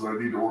realized that I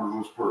need to order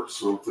those parts,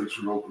 so thanks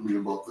for helping me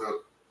about that.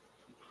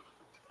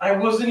 I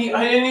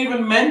didn't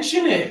even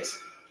mention it.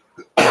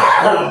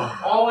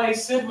 All I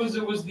said was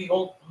it was the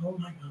old. Oh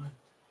my god!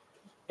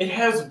 It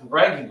has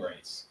bragging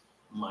rights,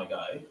 my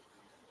guy.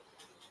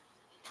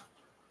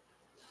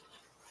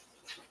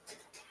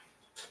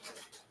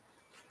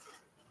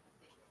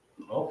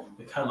 Oh,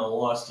 it kind of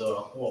lost a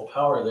little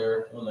power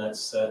there when that's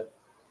set.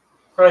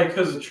 Probably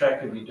because the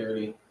track could be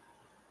dirty.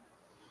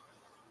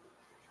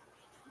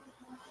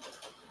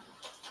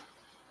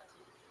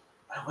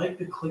 I like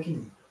the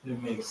clicking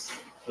it makes.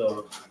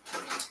 So.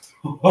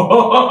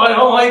 I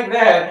don't like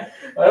that.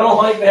 I don't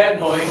like that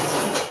noise.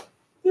 What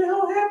the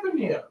hell happened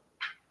here?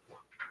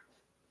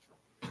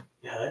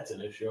 Yeah, that's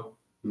an issue.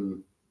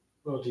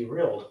 Well,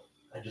 derailed.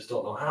 I just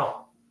don't know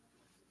how.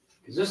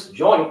 Because this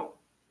joint,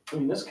 I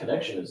mean, this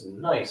connection is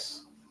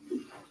nice.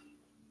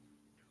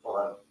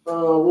 Hold on.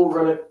 We'll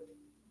run it.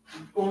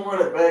 We'll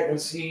run it back and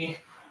see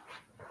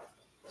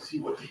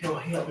what the hell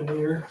happened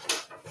here.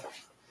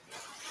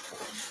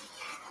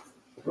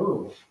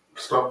 Ooh.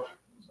 Stop.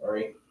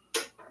 Sorry.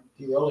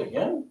 Derailed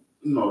again?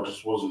 No, it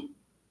just wasn't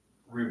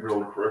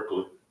rebuilt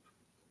correctly.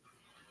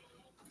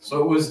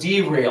 So it was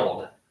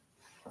derailed.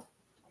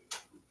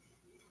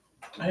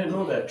 I didn't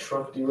know that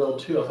truck derailed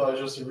too. I thought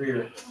it was just a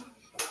rear.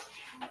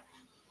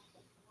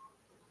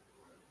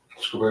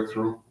 Let's go back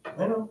through.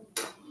 I know.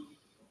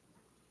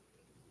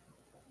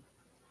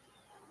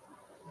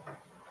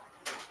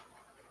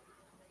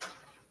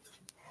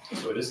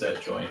 So it is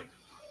that joint.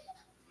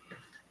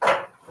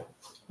 Put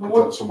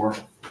that somewhere.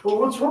 Well,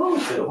 what's wrong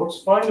with it? It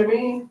looks fine to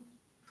me.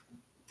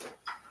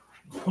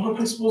 What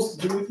am I supposed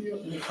to do with you?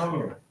 You come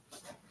here.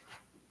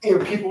 Here,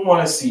 people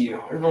want to see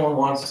you. Everyone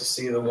wants to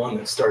see the one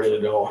that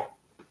started it all.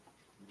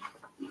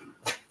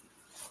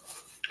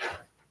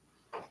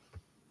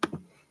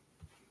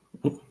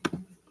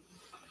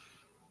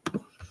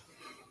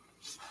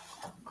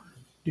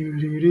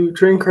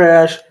 Train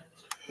crash.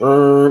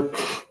 What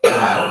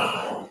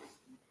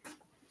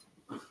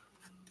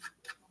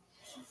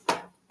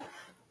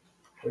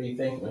do you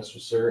think, Mr.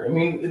 Sir? I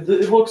mean,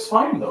 it looks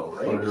fine though,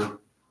 right?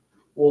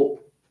 Well,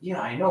 yeah,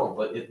 I know,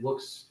 but it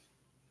looks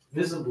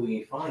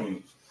visibly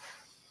fine.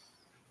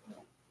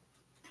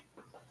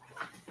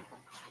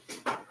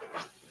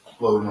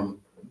 Leatherman.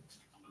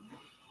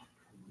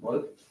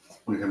 What?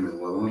 We can be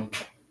Leatherman.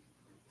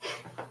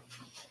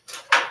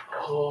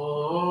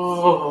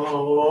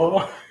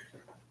 Oh.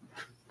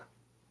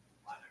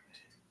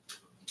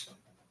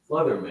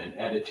 Leatherman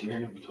added to your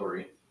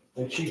inventory.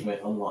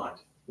 Achievement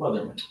unlocked.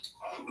 Leatherman.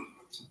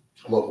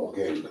 Level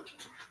gained.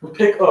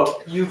 Pick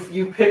up. You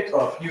picked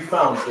up. You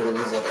found there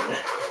was Leatherman.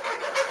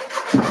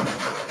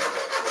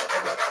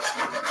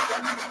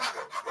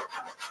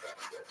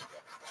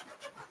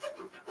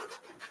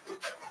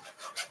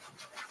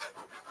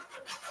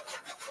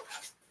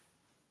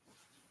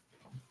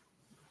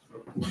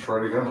 Let's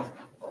try it again.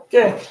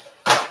 Okay.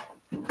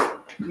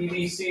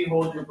 BBC,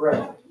 hold your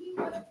breath.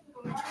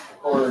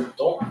 Or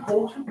don't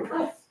hold your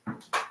breath.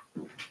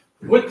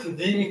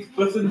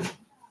 Within.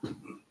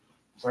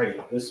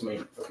 Right, this may.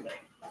 Okay.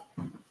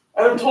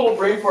 I had a total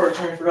brain fart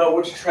trying to figure out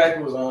which track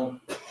it was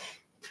on.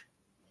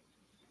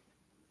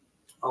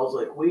 I was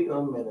like, wait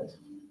a minute.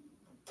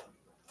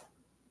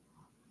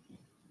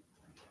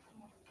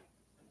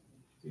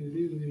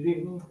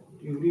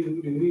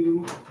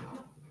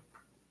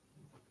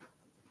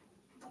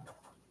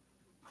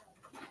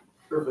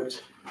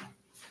 Perfect.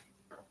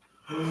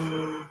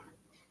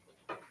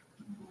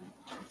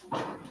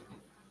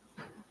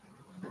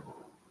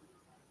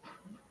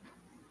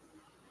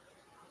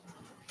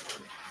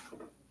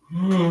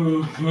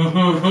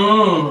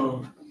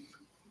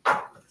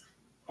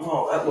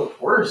 Oh, that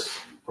looked worse.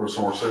 Or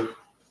somewhere safe.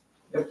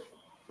 Yep.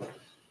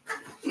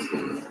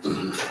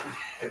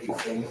 Heavy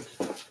thing.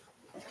 I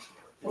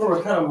wonder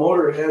what kind of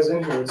motor it has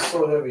in here. It's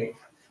so heavy.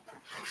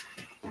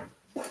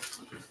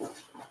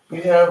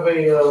 You have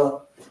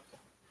a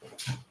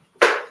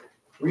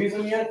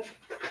reason yet?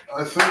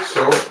 I think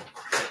so.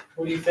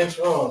 What do you think's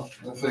wrong?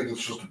 I think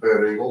it's just a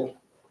bad angle.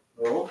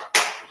 No.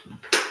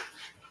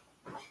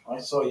 I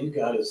saw you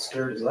got as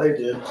scared as I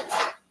did.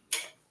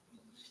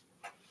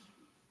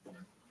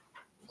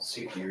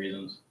 Safety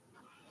reasons.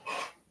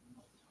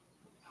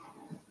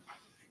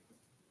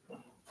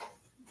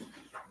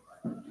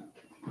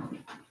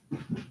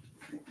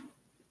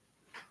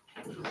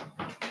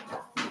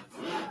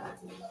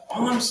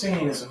 All I'm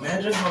saying is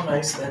imagine how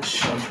nice that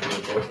shunt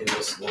would look in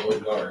this lower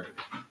guard.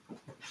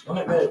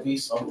 Wouldn't that be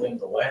something?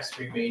 The last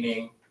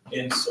remaining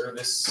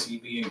in-service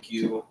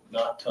CB&Q,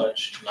 not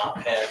touched, not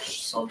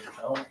patched,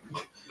 somehow.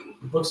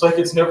 Looks like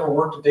it's never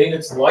worked a day in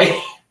its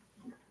life.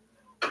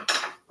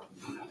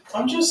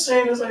 I'm just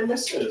saying as I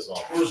missed it as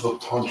well. Where's the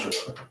puncher?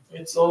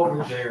 It's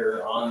over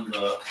there on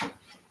the.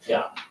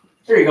 Yeah.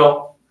 There you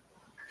go.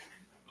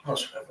 How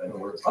should I find the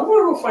words? I'm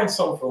gonna go find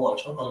something for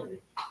lunch. I'm hungry.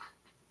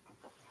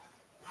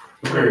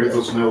 I'm gonna get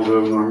this nailed in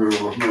and I'm gonna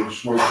go another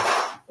smoke.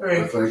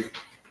 I think.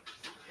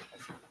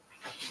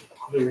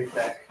 I'll be right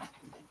back.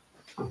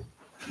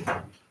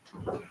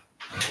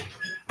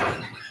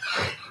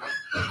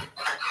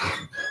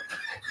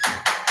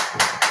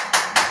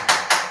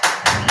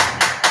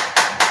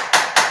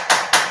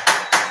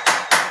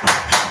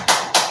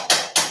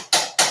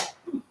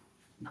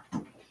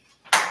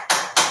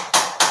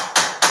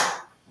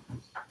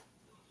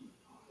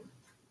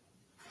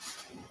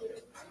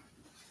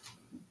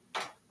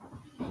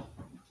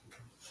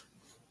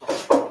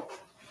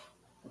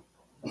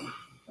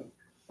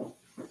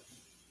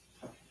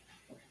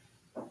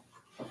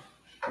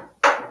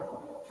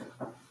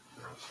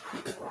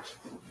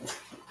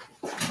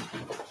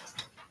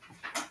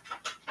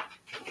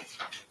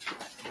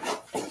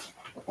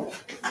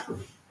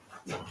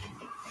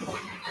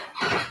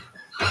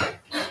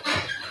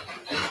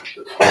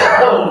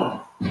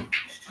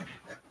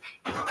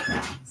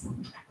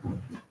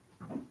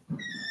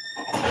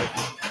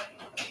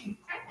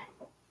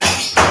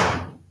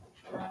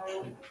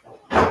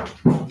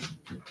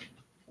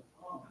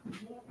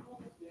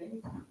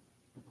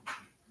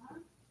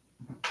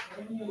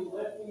 Can you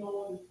let me know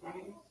when the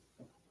things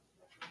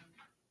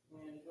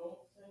and don't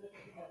send it to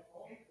my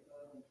phone because I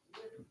don't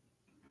see it?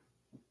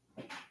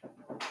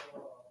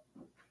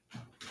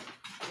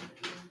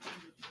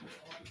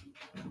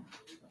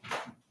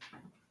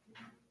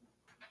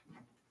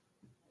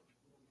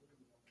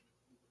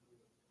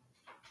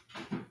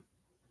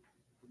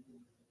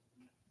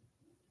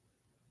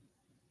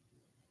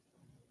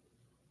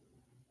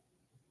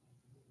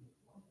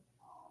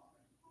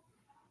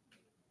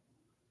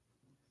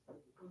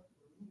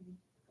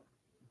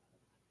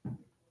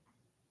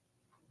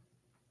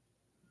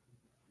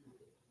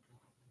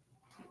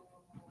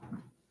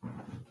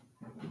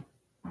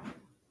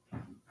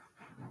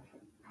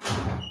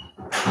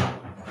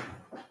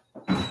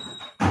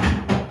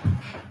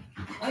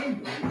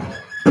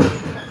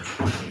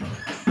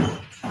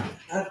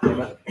 God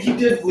damn it. He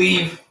did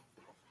leave.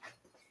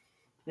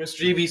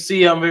 Mr.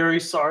 GBC, I'm very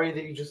sorry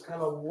that he just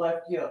kind of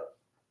left you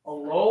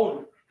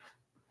alone.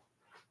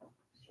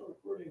 Start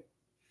recording.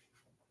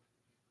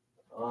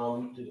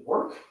 Did it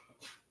work?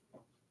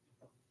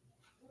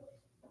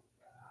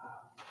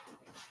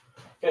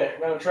 Okay,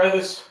 I'm gonna try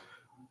this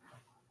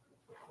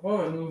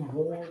one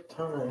more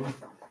time.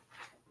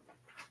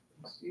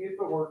 Let's see if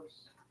it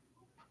works.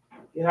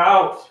 Get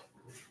out.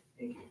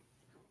 Thank you.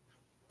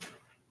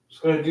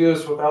 Just gonna do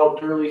this without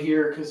Durley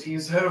here because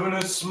he's having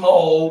a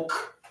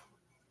smoke.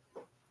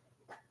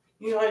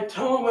 You know, I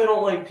tell him I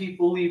don't like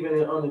people leaving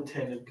it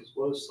unattended because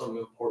what if something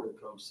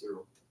important comes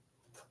through?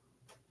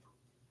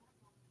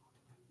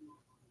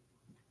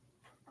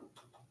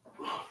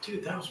 Oh,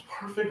 dude, that was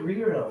perfect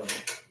reader on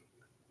it.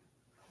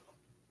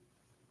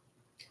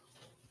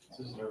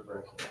 This is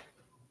nerve-wracking.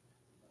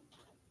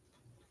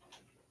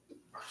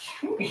 Are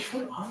you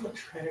even on the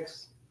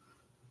tracks?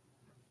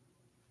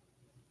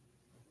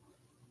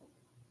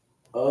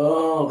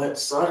 Oh, that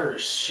solder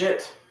is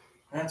shit.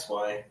 That's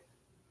why.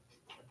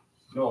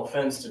 No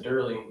offense to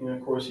Durley. And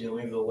of course, you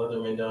leave the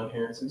Leatherman down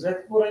here. It's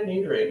exactly what I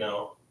need right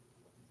now.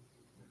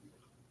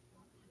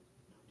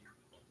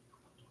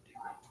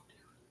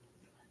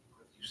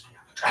 You stay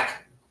on the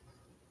track.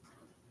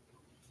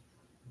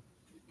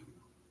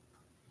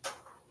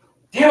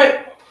 Damn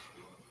it!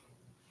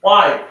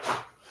 Why?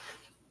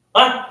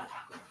 What?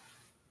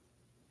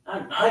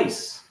 Not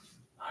nice.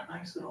 Not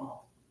nice at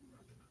all.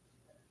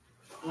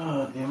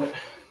 Oh, damn it.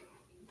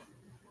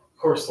 Of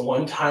course, the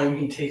one time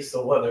he takes the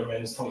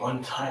Leatherman is the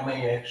one time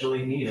I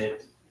actually need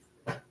it.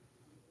 I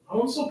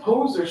don't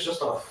suppose there's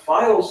just a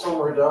file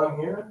somewhere down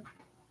here.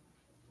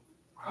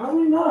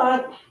 Probably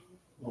not.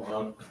 Hold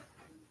on.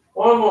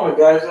 One moment,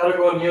 guys. Gotta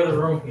go in the other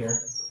room here.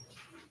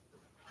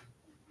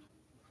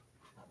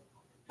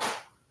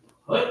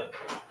 What?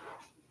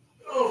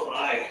 Oh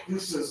my.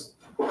 This is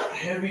a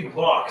heavy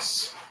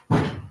box.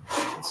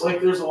 It's like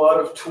there's a lot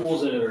of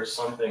tools in it or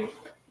something.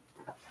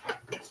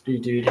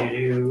 Do.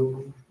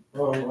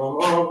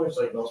 There's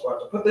like no spot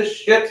to put this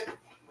shit.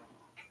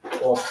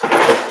 Well,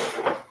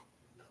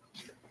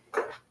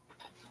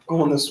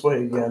 going this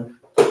way again.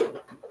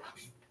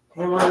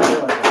 Hammer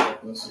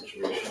in this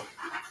situation.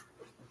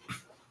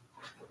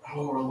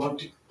 Oh,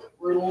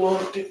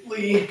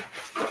 reluctantly.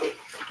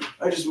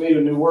 I just made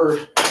a new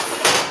word.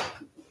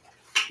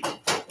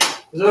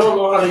 Because I don't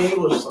know how to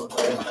English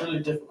sometimes. It's really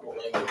difficult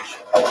language.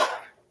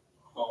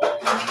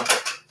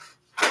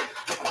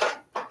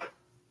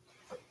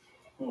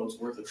 Oh, it's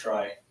worth a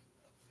try.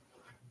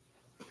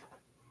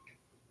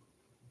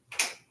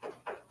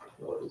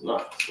 No, it is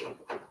not.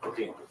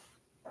 Okay.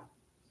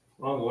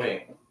 Wrong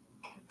way.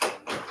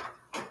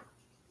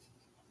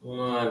 Come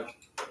on.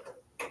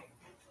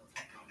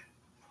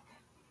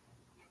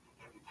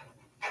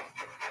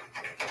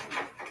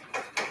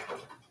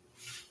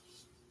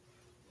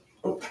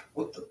 Oh,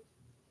 what the?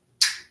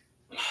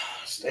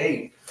 Stay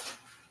Hey,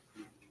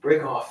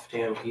 break off,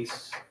 damn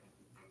piece.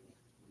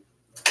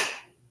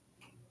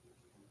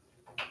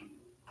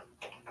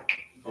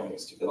 I need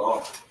to get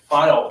off.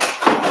 File.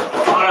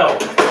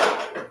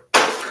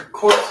 Of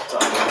course it's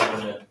on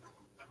having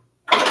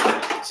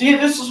it. See,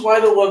 this is why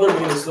the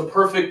Leatherman is the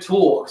perfect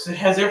tool, because it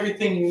has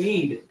everything you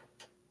need.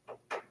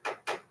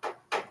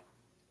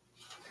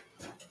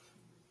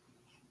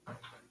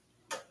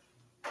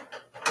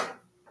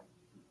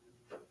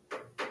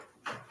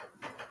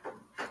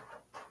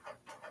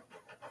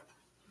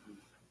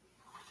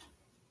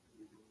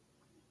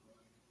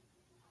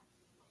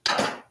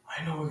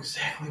 I know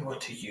exactly what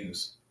to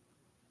use.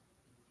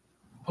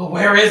 But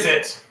where is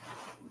it?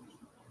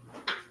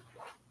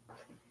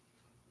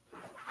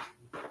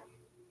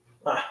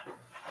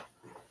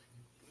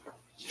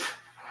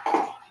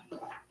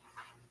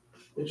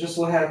 It just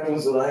so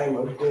happens that I am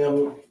a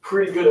damn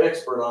pretty good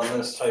expert on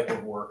this type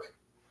of work.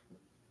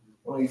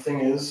 Only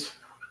thing is,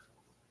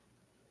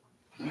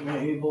 am I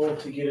able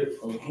to get it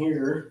from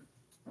here?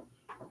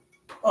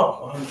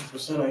 Oh,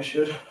 100% I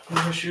should.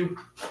 No issue.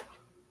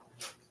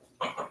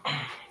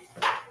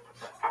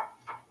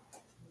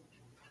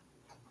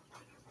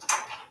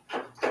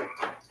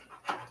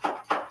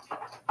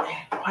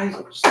 Man, why is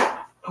it just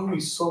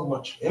always so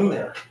much in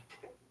there?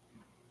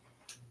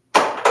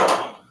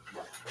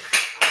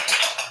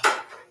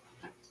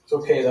 It's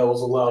okay, that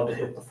was allowed to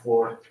hit the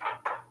floor.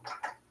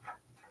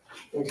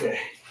 Okay.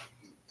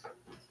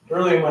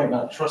 Really might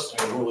not trust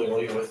me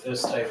really with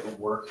this type of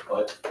work,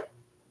 but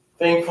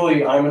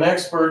thankfully I'm an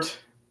expert.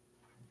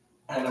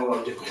 I know what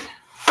I'm doing.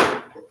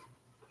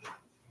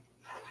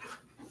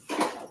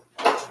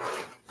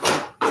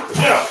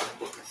 Yeah.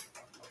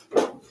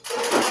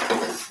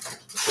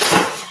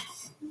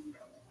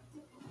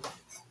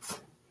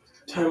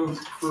 Time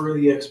for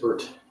the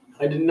expert.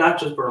 I did not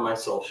just burn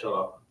myself, shut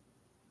up.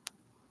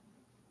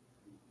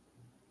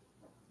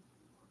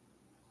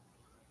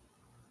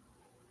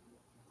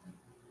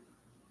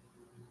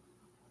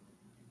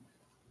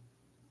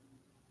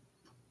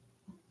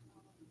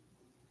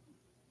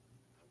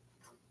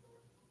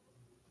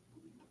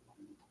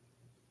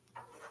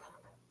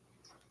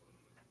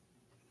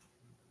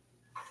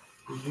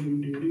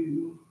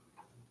 Do.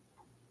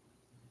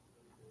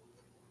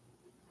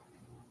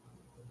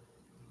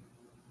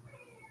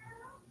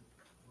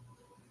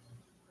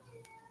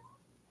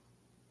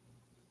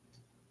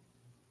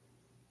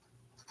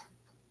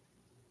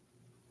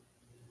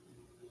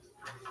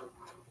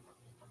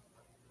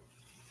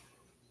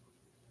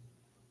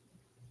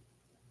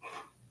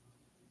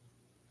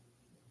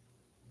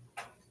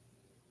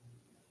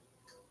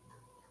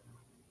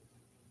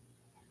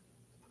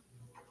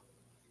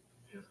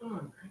 It's on,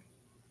 right?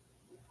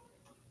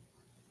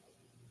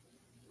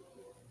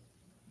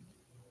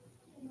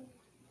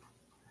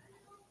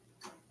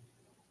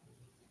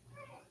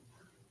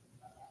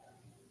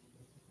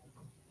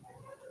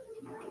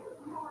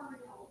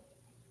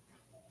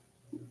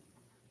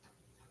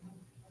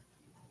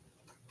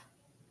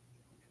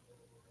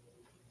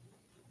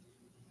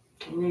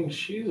 I mean,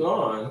 she's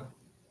on.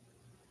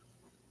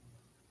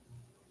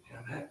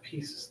 Yeah, that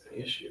piece is the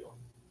issue.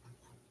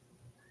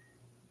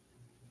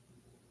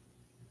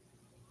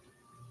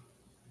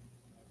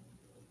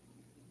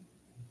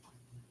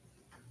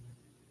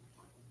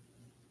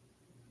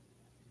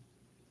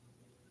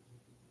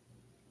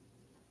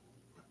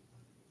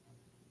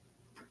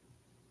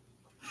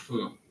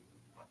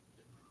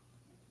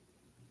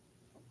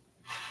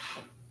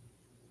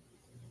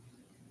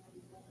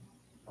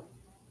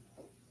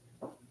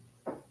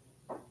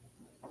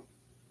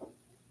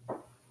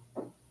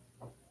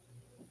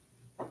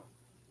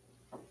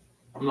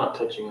 I'm not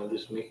touching, I'm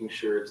just making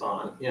sure it's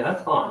on. Yeah,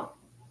 that's on.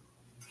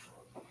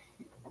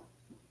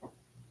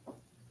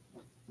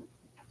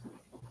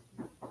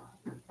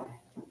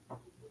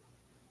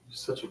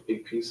 Such a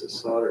big piece of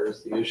solder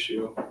is the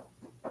issue.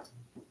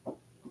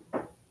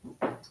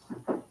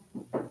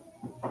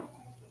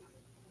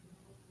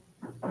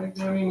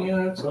 I mean,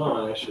 yeah, it's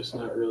on. It's just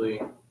not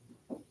really.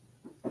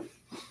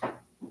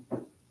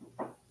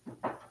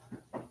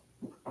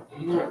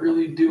 Not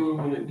really doing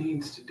what it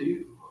needs to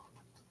do.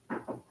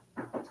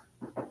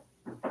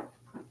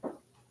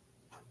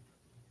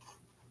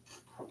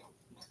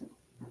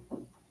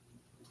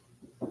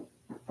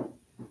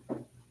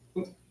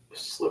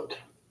 Slipped.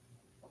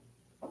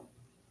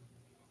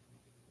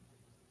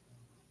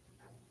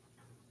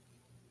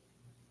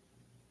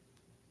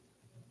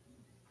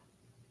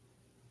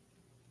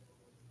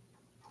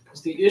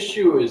 Because the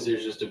issue is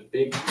there's just a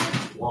big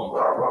lump.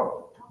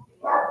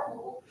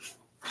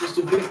 Just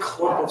a big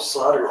clump of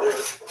solder there.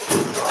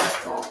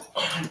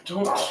 I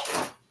don't.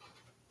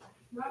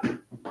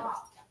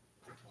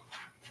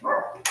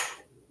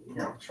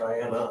 Yeah, I'm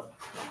trying to.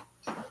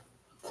 I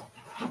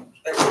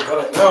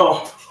got it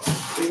now.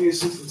 Maybe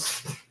since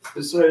it's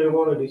decided I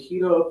wanted to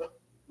heat up.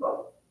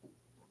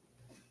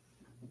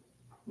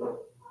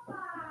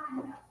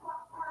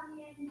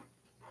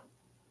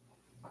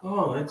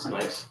 Oh, that's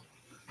nice.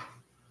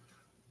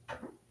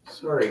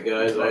 Sorry,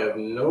 guys, I have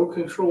no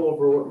control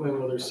over what my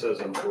mother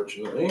says,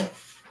 unfortunately.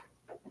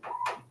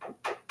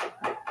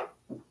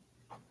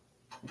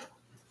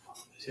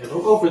 See, I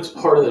don't know if it's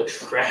part of the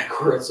track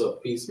or it's a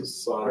piece of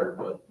solder,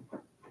 but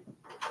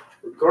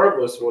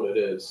regardless what it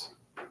is,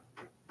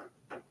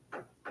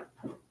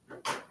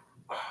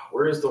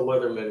 where is the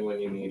Leatherman when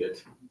you need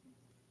it?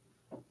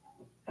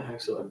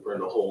 Actually, I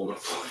burned a hole in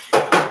the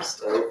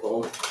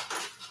styrofoam.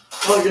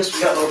 Well, I guess we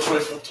got no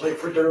choice but to wait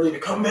for Durley to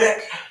come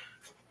back.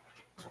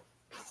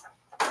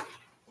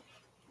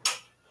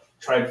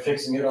 Tried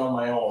fixing it on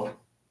my own.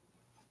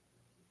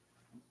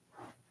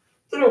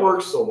 Didn't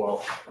work so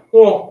well.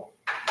 Well,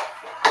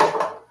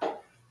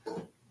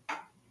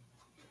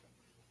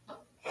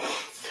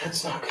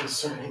 that's not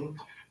concerning.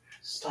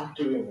 Stop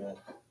doing that.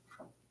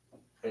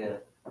 Yeah.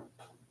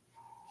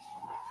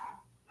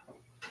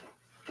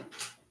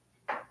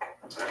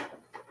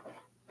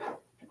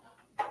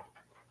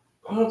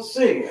 Let's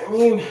see. I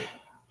mean, I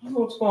don't know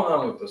what's going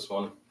on with this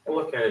one. I'll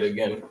look at it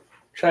again.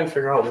 Try and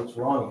figure out what's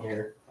wrong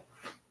here.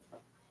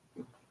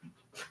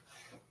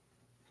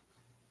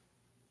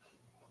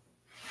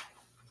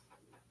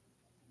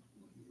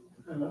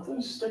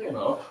 Nothing's sticking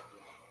up.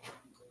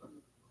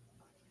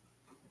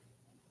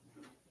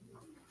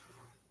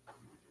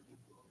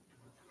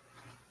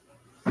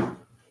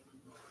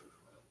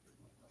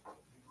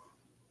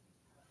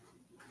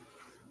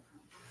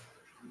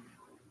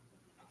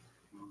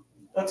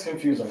 That's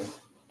confusing.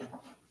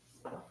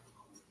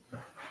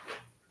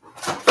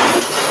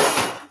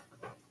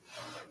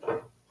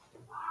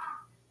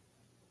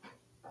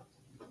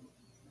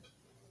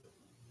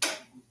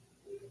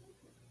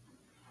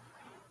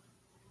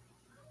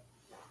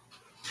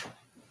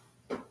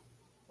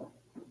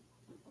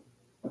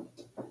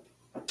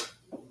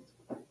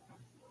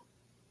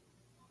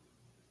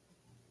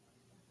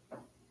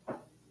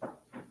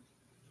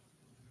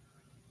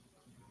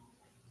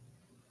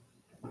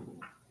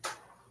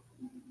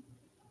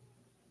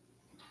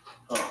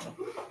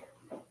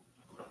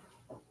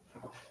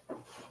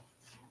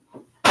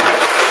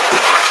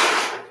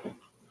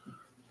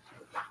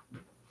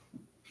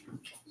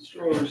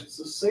 Strange. It's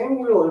the same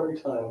wheel every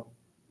time.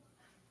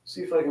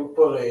 See if I can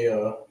put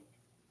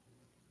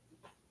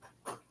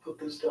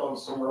this down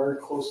somewhere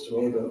close to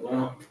me, but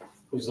no,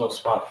 there's no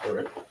spot for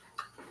it.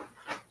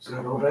 So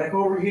I go back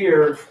over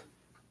here.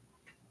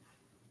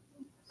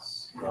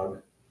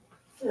 Snug.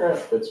 Yeah, it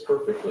fits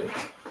perfectly.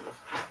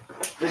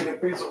 Take a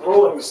piece of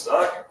rolling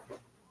stock.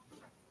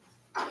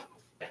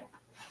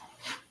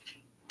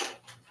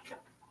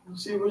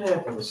 Let's see what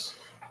happens.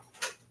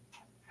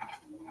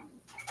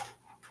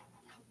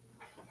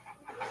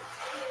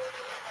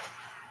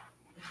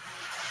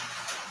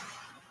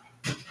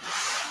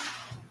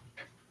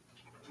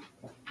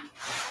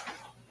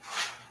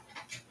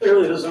 It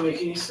really doesn't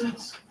make any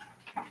sense.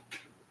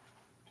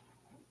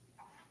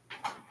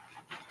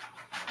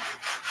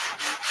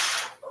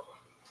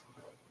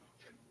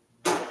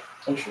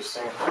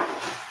 Interesting.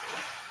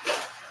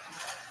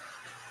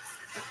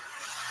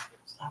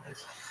 Stop it.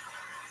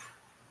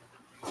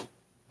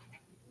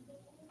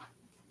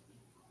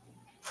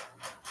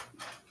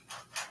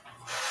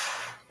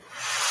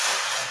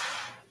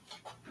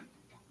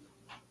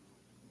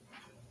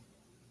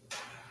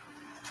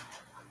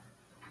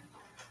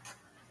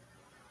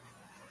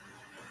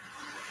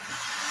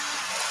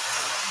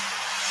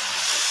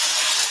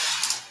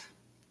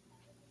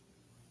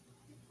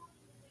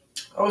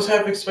 I was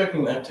half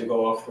expecting that to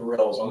go off the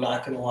rails, I'm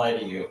not going to lie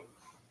to you.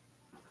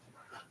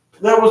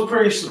 That was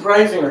pretty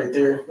surprising right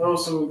there. That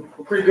was a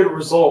pretty good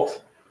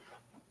result.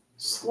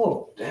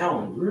 Slow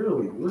down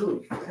really,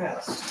 really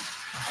fast.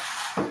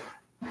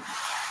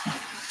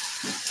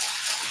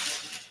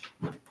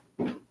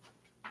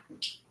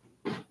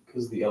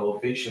 Because the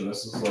elevation,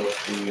 this is like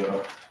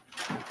the...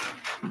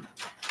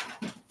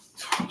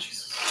 Oh,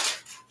 Jesus.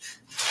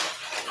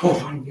 Oh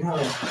my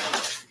God.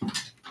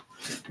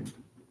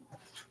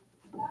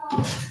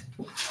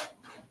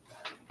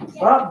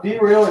 Stop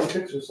derailing,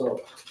 fix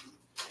yourself.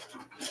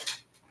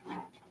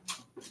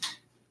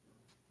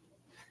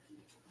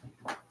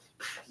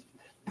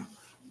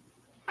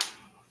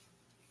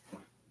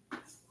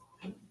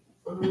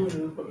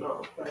 But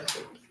no,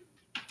 plastic.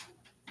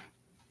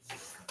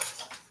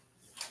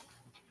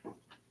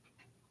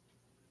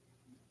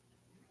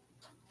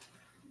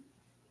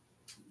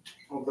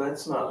 Well,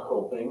 that's not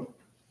helping.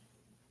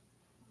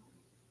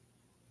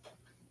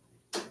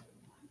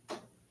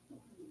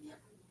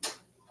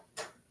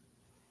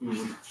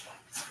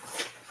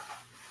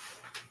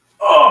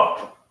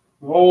 Oh!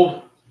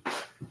 Mold.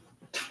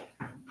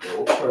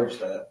 We'll charge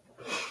that.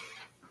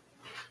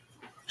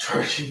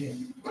 Charging it.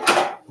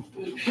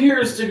 It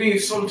appears to be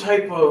some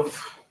type of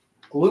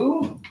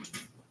glue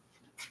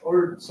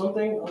or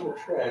something on the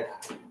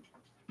track.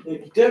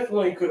 It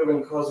definitely could have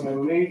been causing a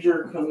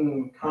major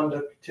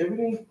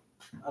conductivity.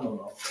 I don't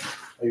know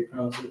how you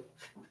pronounce it.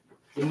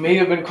 It may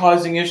have been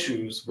causing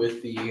issues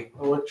with the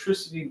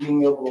electricity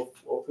being able to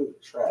flow through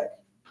the track.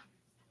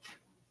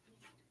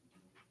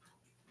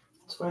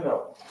 Let's find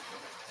out.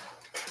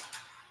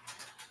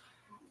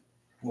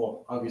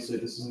 Well, obviously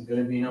this isn't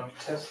going to be enough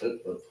to test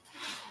it, but...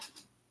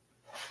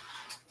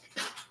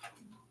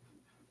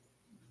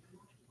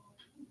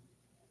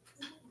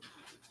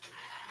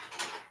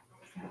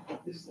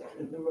 is that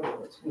in the middle?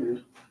 That's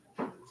weird.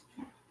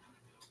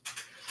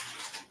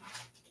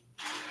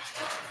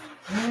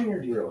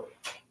 Hanger drill.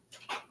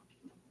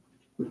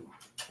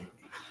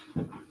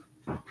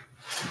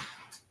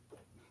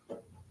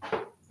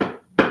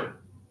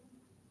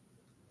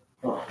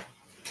 Oh.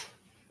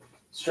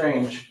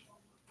 Strange.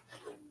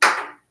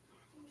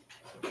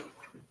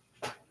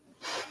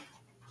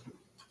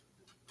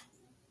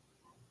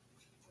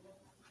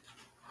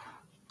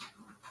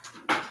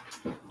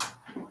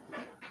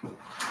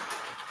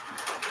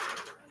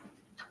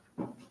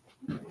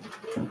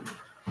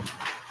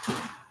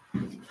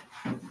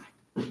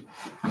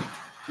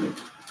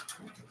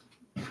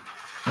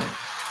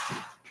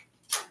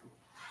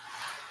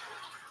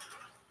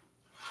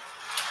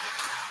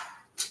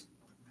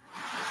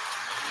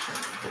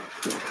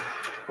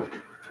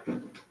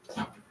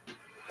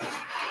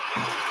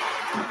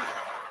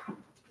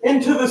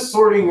 Into the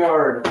sorting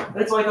yard.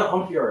 It's like a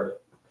hump yard.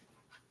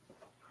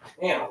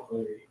 Damn, I'm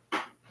hungry.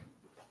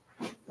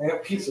 I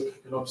got pizza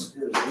cooking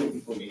upstairs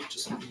waiting for me.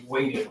 Just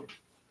waiting.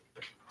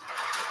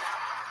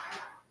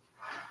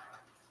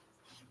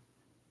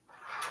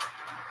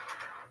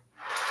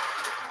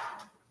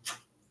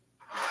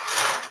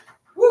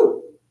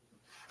 Woo!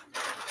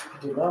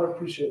 I did not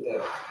appreciate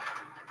that.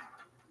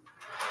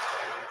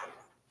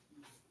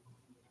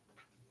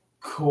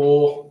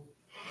 Cool.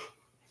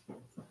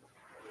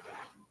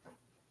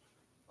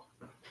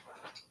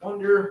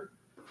 Wonder,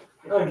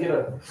 I gotta get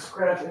a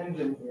scrap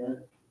engine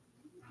here.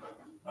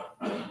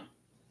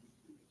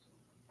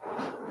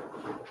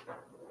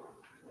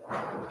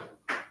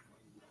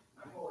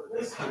 Or in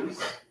this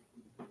case,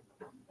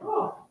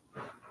 oh,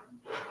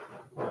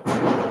 what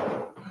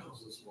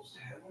was this supposed to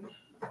happen?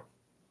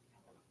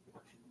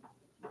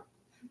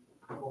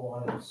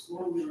 Oh, I'm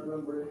slowly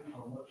remembering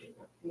how much I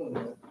got feeling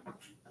it.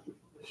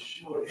 This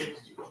show is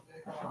to go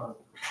back on.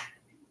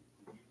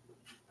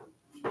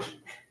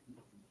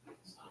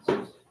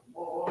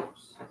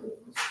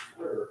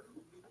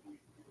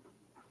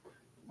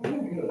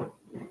 I'm gonna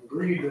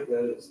agree with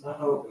that. It's not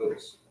how it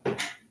goes.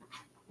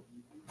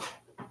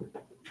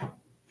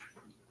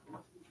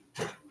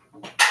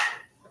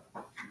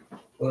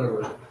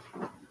 Whatever.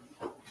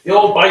 The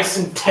old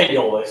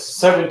bicentennial is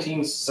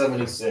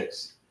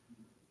 1776.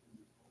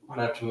 I'm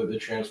gonna have to move the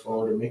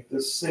transformer to make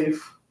this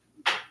safe.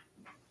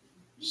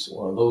 It's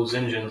one of those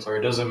engines where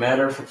it doesn't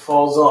matter if it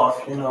falls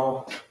off, you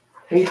know.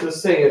 Hate to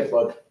say it,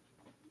 but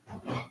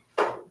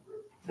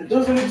it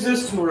doesn't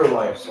exist in real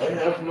life, so I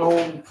have no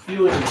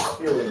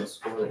feelings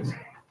for it.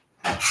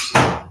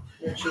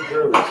 Actually,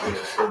 Durley's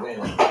here, so man.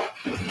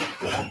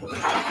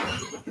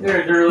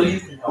 There, Durley, you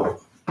can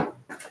help.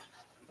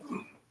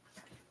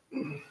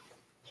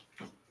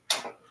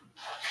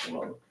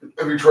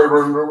 Have you tried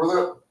running over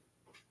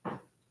that?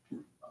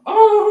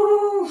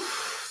 Oh,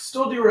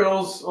 still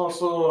derails.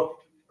 Also,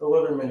 the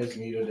Leatherman is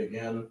needed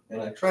again,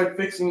 and I tried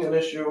fixing an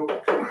issue,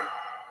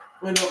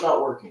 and it's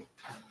not working.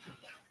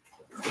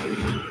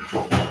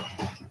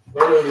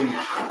 Really?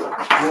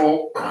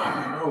 Well,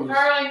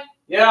 Charlie.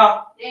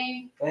 yeah.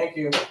 Ding. Thank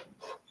you.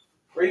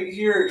 Right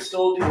here, it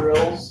still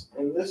derails,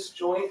 and this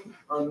joint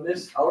on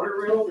this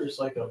outer rail, there's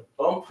like a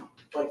bump,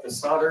 like the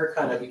solder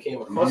kind of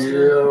became a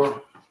cluster. Yeah.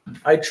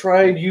 I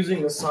tried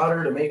using the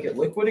solder to make it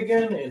liquid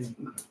again, and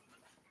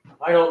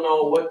I don't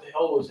know what the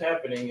hell was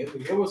happening.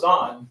 It was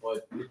on,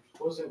 but it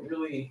wasn't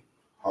really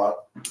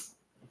hot.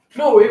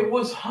 No, it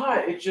was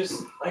hot. It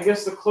just, I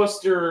guess the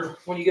cluster,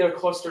 when you get a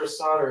cluster of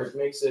solder, it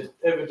makes it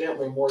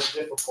evidently more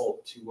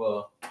difficult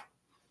to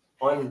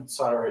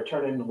unsolder it,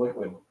 turn it into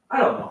liquid. I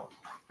don't know.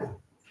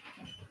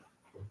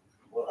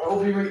 Well, I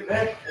will be right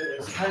back.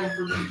 It's time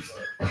for pizza.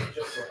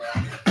 Just so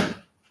that.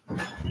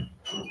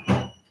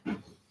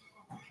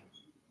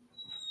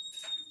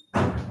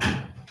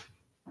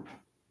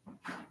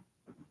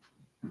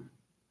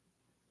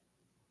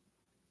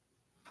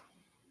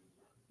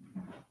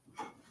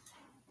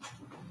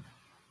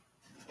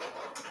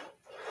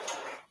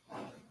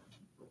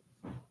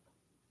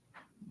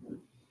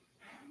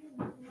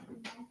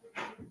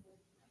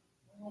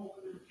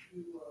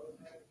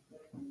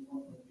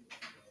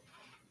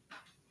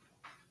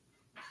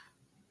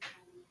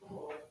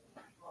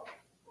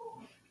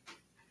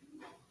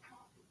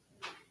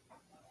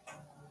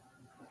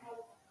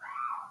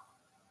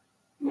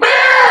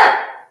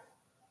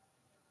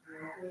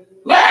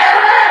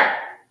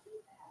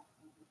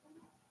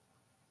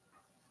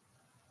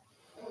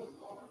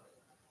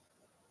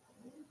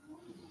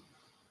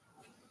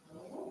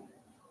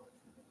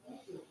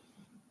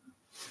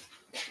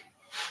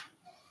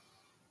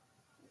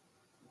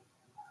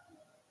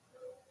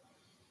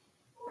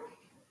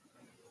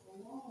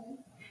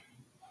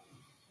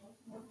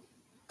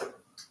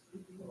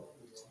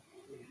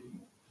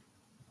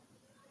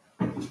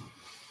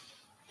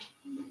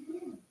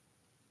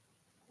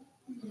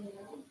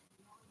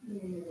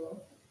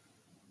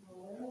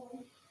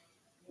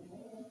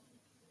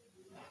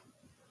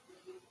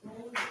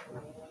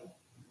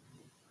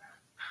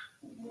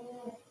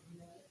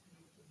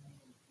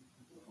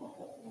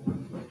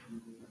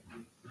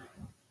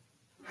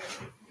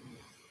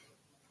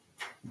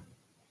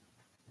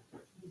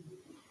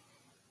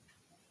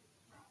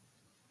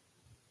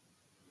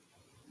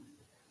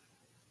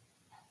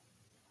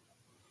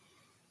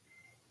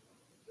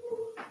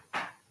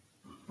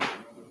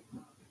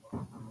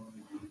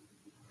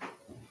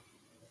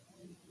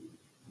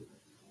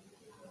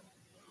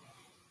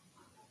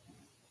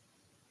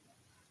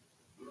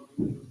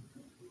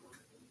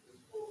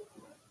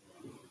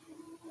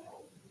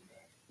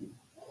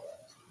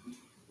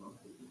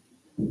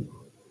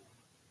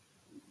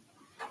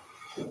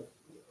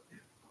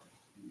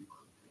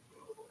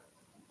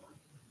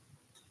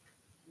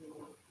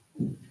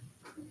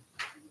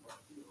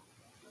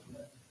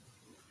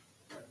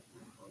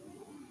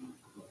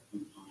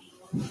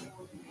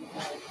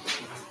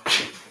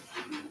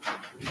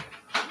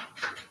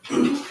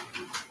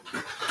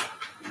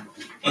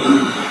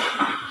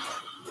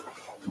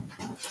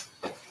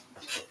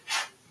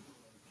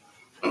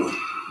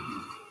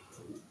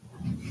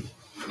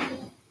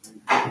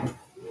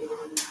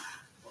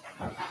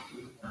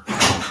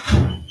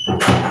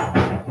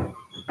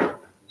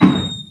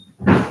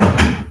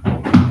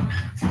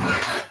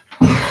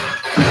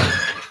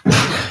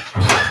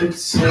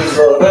 It's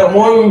that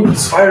one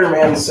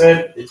Spider-Man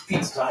said it's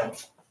pizza time. Do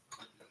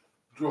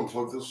you want to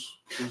plug this,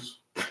 please?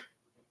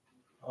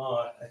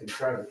 I can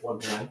try to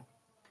plug it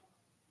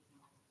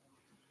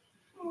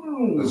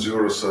As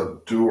Yoda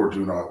said, do or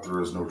do not. There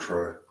is no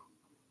try.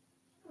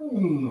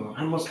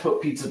 I must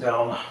put pizza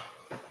down.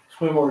 It's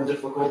way more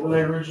difficult than I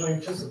originally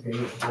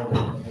anticipated.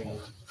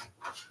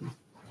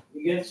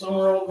 You get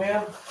somewhere, old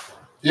man?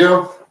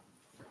 Yeah.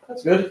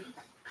 That's good.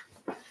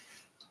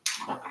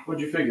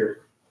 What'd you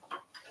figure?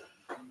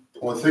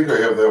 Well, I think I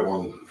have that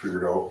one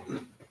figured out.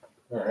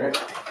 Alright.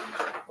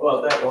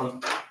 Well, that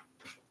one.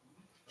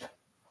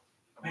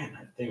 Man,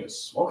 that thing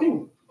is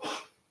smoking.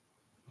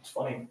 It's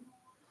funny.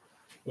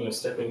 I'm gonna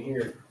step in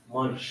here.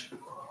 Lunch.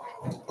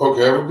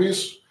 Okay, have a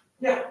piece?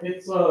 Yeah,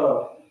 it's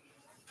I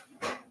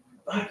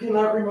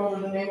cannot remember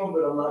the name of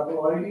it, I'm not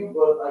gonna lie to you,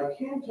 but I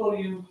can tell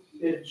you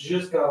it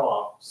just got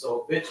off.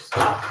 So it just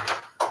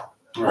got.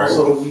 Alright.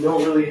 Also, we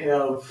don't really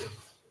have.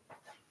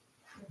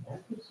 I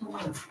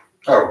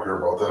don't care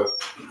about that.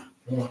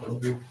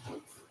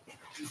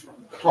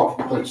 Oh,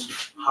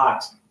 thanks.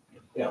 Hot.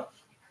 Yeah.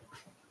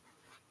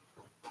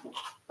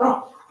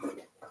 Oh.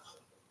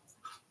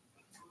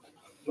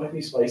 Might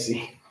be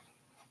spicy.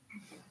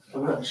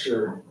 I'm not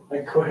sure. I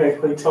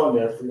quit telling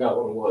you, I forgot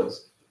what it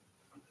was.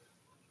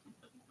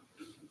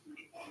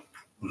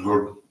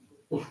 Good.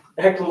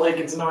 Acting like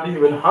it's not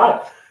even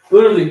hot.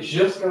 Literally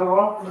just got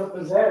off and up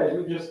his head.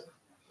 You just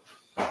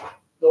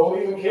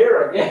don't even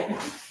care, I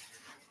guess.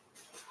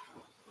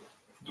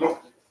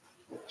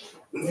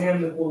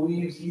 Man that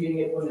believes eating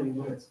it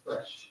when it's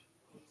fresh.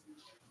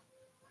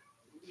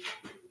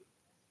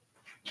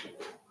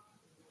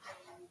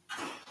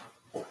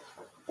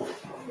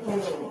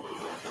 Oh.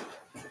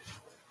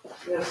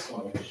 This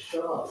one,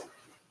 shut up.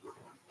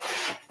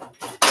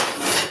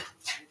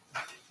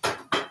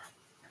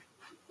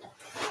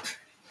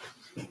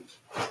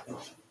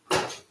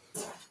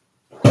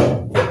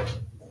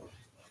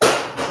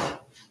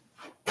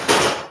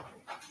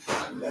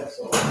 That's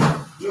all.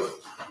 Good.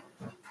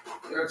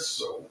 That's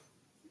so.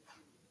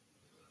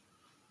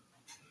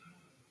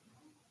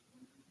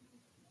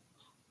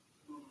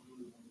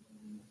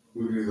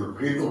 We can either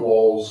paint the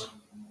walls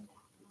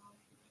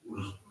or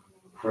just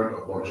print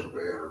a bunch of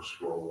banners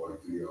for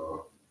like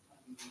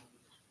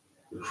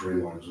the train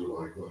lines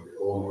are like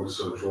Illinois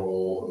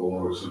Central and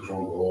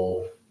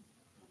Goal,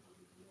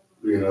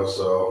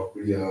 BNSF,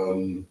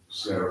 BN,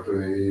 Santa Fe,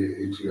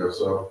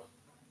 ATSF.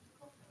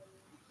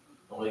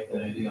 I like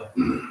that idea.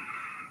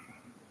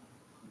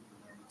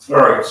 All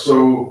right,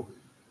 so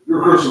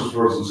your Christmas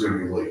present's gonna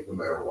be late no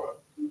matter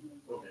what.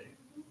 Okay.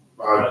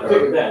 I I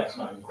figured that. It's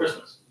not even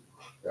Christmas.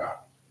 Yeah.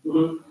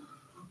 Mm-hmm.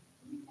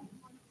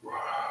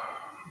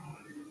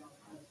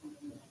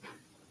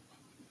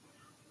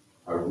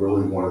 I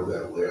really wanted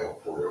that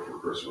layout for you for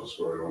Christmas,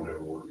 but I don't have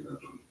a working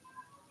engine.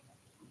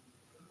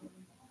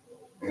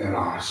 And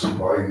honestly,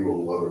 buying you a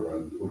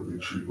Leatherman would be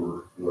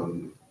cheaper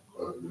than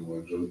a new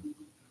engine.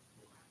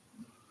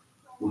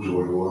 Would you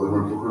like a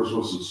Leatherman for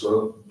Christmas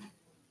instead?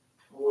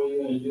 What are you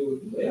going to do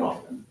with the layout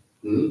then?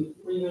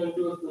 What are you going to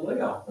do with the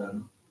layout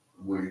then?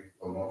 Wait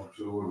a month or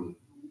two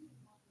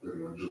and the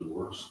engine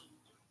works.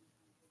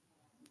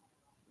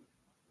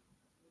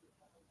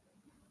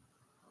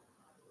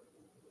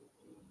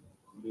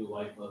 I do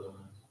like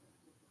Leathermans.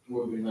 It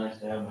would be nice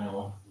to have my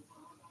own.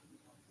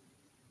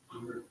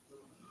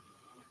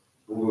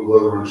 We'll do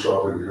Leatherman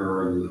shopping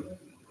here in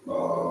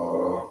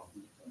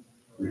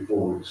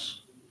 4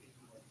 weeks.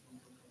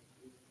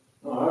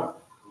 Alright.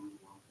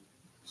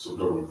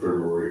 September,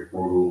 February.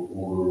 We'll go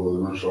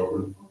Leatherman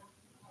shopping.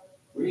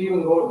 Where do you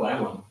even go to buy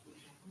one?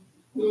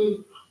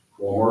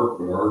 Walmart,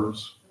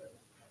 Menards.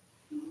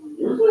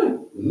 Seriously?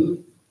 Mm-hmm.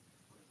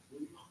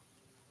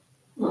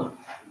 Huh.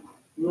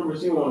 I've never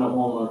seen one at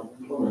Walmart.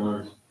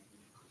 Menards.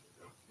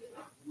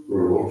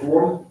 We're gonna look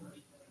for one?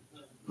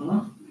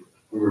 Huh?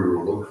 We're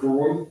gonna look for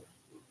one?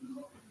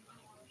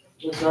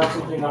 It's not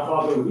something I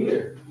thought they would be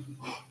there.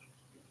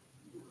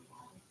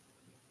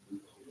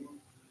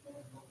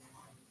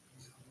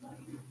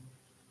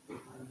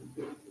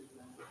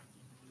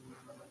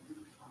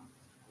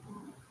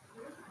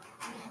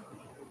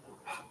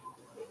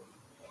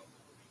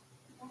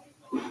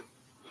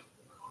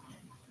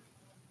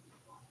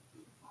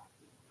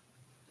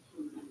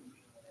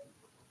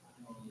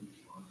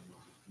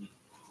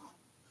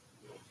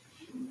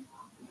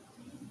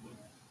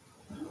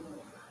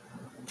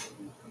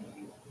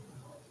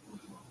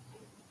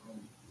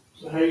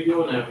 So how you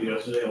doing after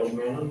yesterday, old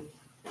man?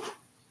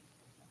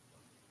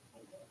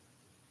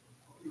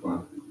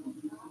 Fine.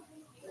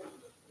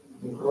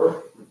 You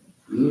sure?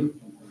 Mm-hmm.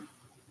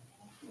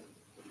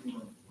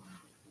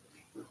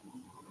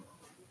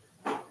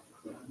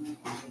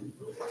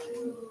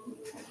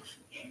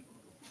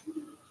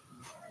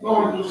 No, I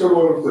just had a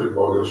lot to think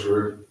about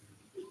yesterday.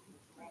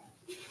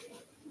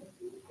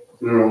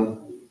 You know,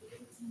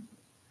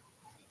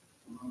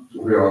 to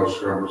be honest,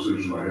 the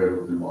conversation I had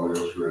with him all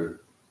yesterday.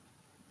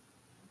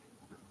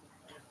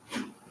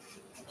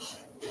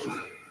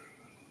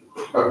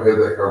 I've had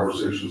that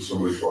conversation so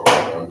many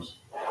fucking times.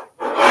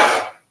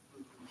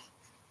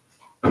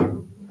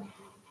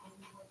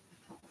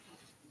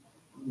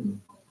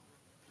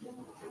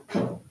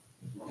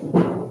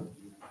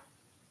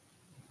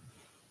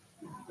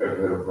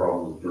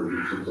 problems with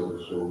drinking since I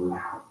was sober.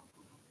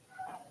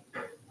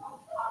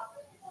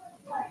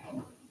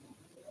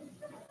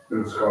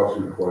 And it's cost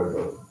me quite a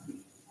bit.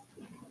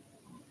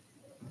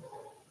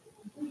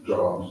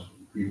 Jobs,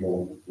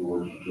 people,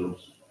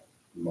 relationships,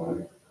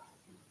 money.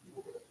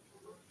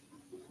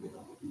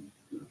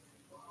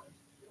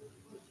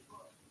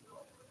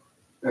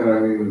 And I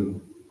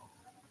mean,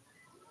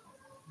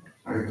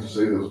 I hate to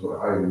say this, but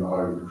I am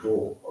not in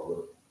control of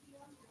it.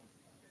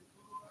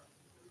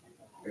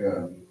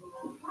 And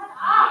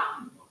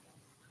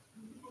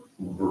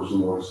the person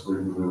likes to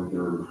think that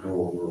they're in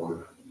control of their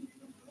life.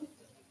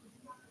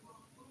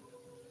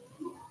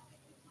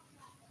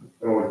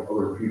 I don't like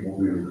other people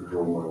being in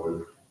control of my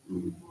life.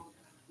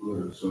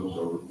 That assumes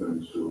other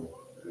things too.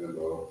 And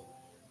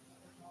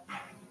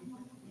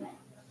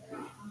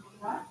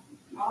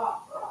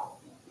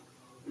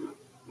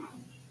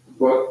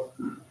but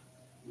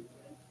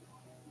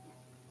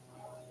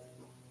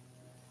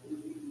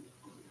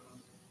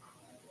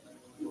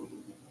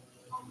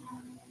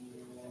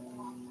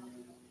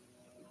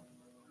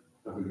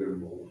I think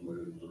getting old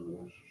man is a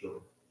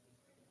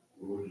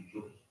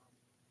relationships.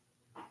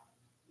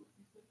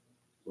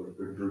 Like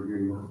big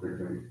drinking or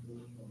picnic.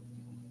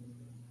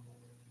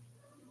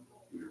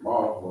 Your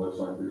mom, last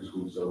night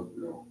basically said,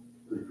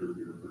 big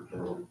drinking or big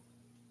Charlie.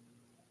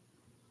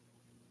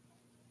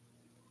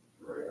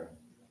 Right.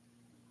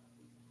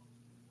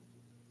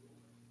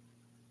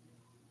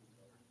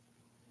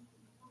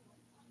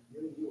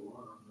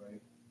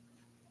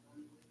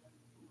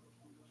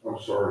 I'm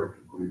sorry to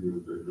leave you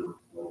with Victor.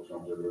 That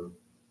sounds like it.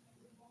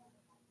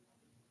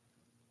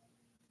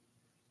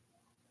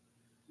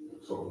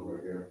 It's something I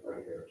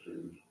can't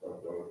change.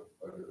 I've done it.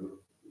 I did it.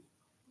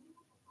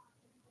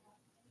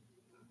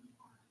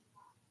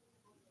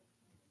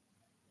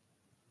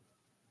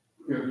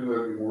 Can't do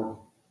that anymore.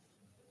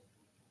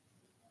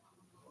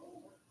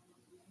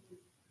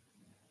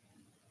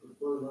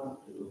 Prefer not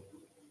to.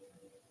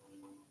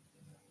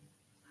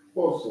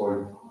 Well, it's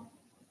like,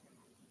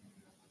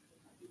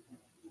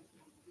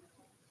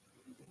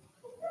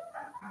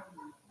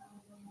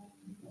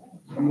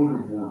 I'm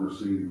looking forward to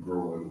seeing you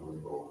grow into the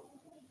adult.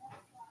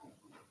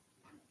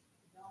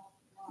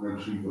 And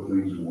achieve the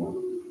things you want.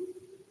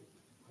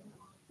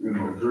 And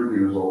my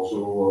drinking is also,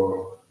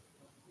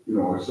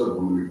 I said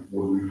when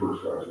we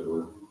first got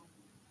together,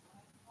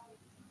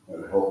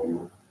 I'd help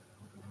you.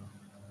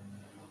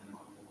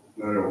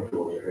 And I don't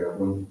feel like I have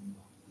them.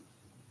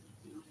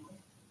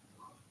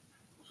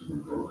 It's a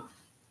good drunk.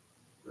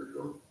 Very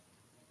drunk.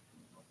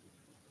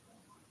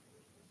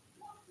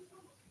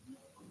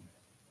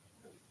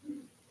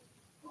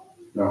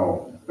 Now,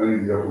 I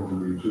need the effort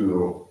from you too,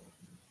 though.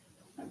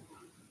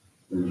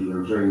 Things are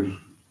going to change.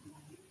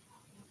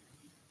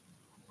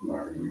 I'm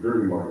not going to be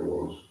drinking like it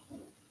was.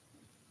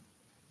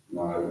 And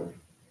I've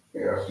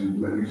asked you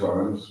many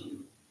times,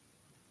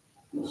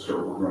 let's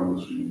start working on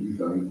this GED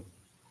thing.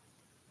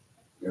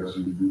 Ask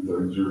you to do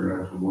things, you're going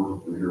to have to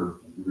work with me here.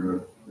 You're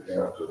going to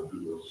have to do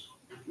this.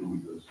 Do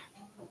this.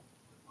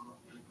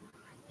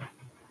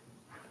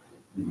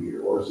 You need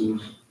your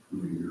license, you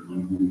need your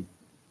GED.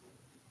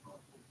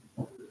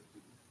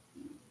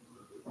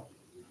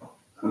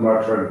 I'm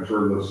not trying to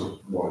turn this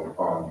like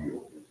on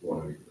you.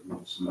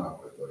 It's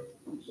not my thing.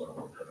 It's not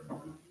what I'm trying to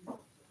do.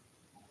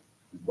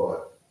 But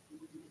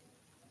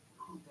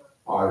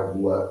I've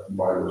let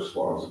my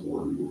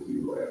responsibility with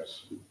you lapse.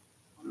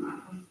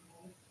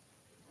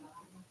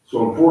 So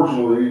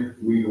unfortunately,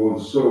 me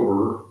going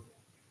sober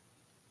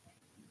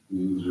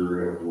means you're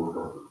going to have to work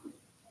harder.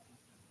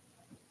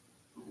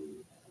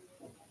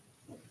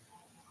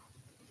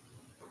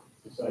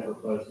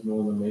 Sacrifice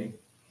more than me.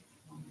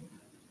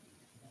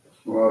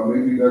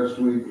 Maybe next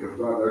week, if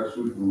not next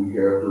week, the week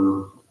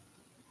after,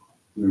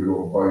 we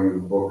go buy you the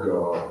book,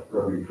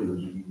 Prepping for the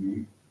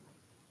GED.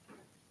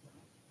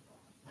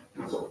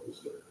 It's up this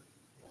day.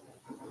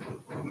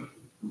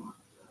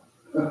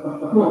 I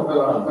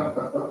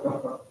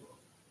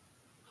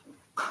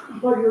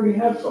thought you already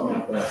had something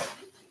like that.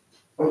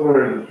 I was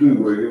ready to do,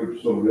 but I gave it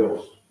to somebody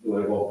else that I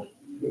helped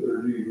get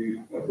their GED,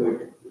 I think.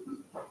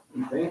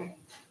 You think?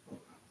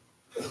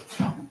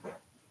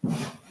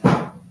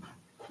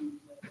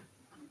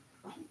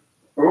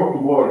 I hope a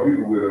lot of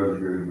people get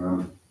educated, man.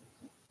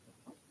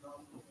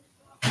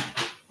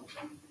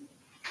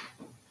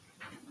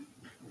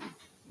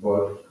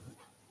 But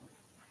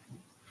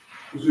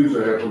this used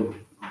to happen.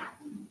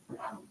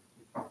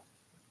 I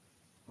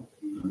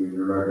mean,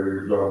 you're not getting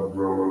a job at the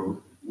railroad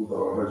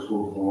without a high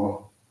school diploma.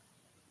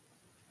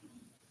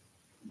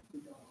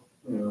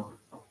 Yeah.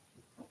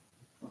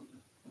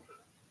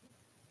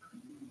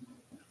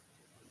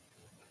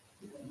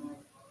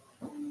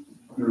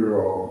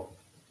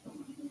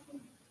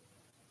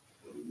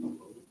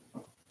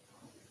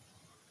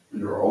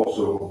 You're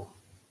also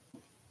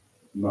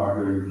not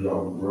getting a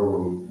job at the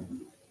railroad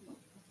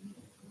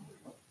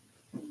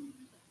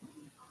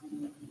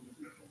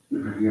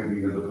if you can't be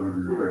independent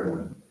of your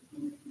family.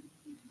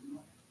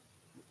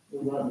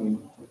 What does that mean?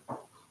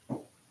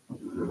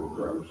 You're able to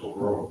drive yourself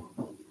around.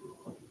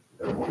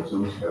 Have a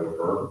license, have a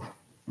car.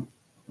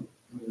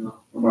 Yeah.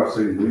 I'm not not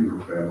saying leave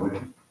your family,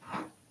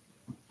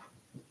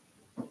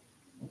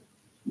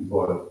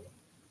 but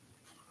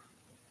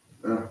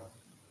yeah,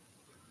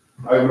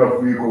 I have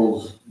enough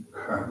vehicles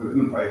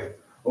in my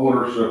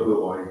ownership that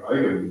like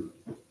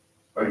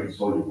I can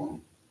sell you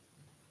one.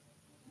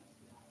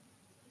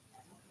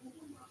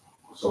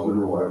 Something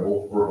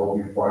reliable, or help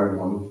me find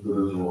one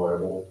that is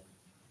reliable.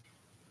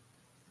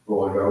 But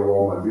like out of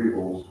all my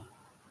vehicles,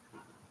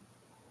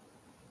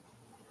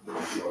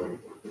 like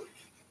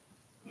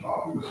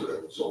obviously I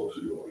would sell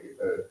to you like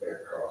at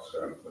cost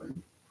kind of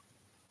thing.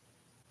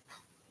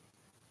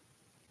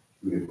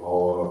 Me and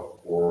Paula,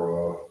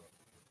 or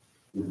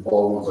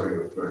Paula once I get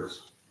it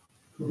fixed.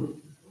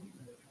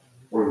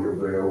 Or the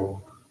Vail.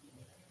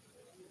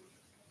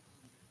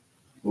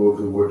 Both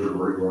of which are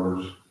great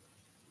runners.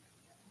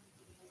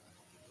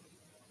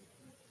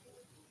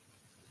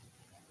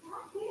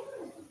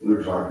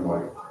 They're talking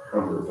like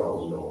under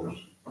 $1,000.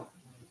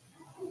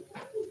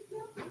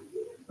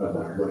 And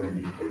that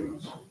really deep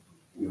payments,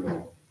 you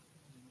know.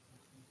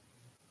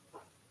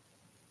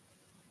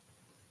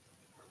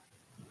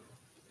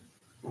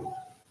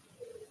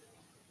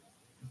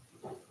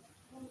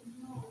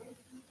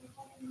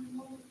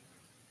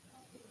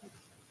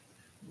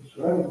 The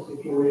driving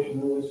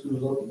situation really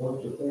screws up a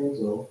bunch of things,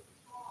 though.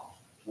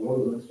 I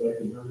wasn't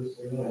expecting her to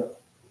say that.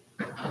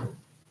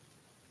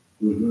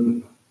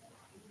 Mm-hmm.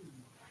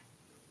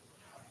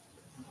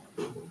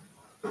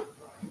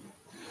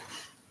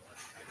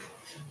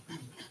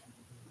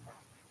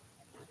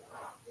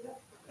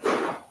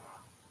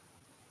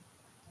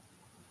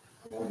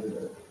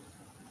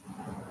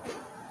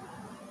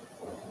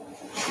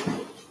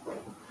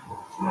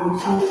 How are we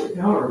supposed to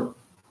counter?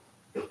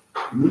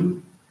 Mm-hmm.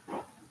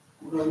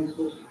 How are we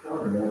supposed to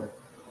counter that?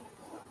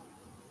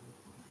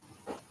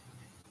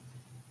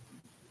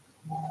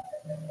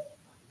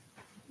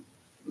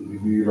 You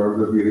need our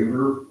good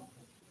behavior,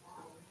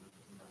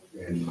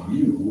 and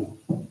you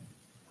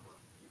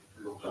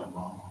go tell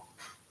mama.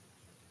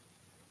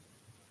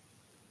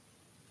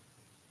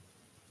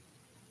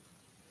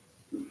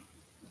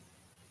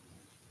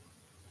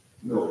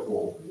 No,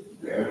 well,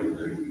 Dad can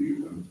take the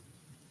evening.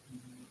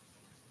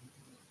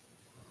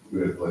 We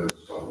had plans to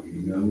stop at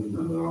Union, and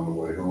then on the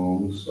way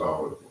home,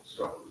 stop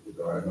at the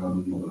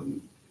Diamond,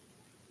 and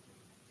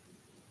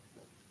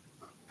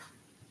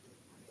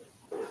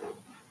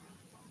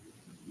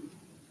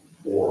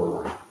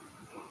or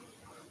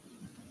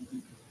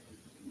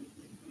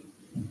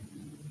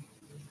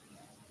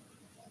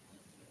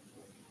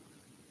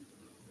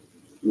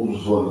we'll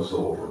just let it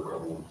settle for a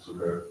couple months,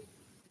 okay?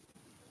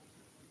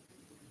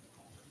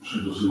 She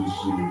just needs to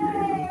see me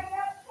behaving.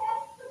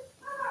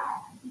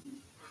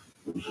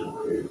 And she'll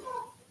behave.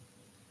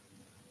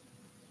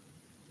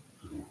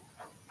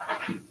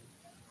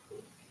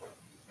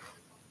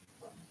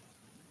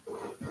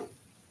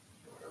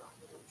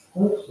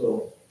 Hope so.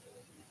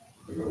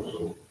 I know,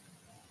 so.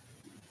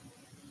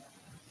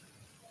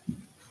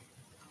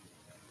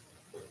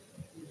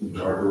 You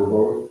talk to her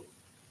about it?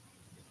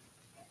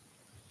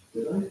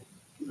 Did I?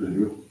 Did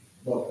you?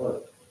 About what?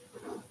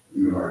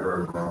 You and I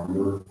driving around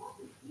with her?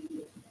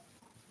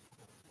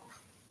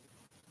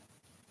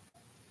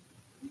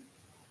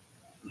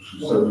 She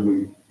said to me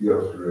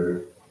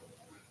yesterday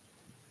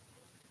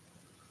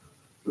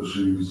that she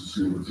needs to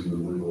see if it's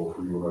even legal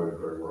for you and I to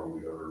drive around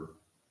together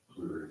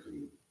clear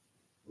 18,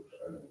 which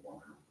I don't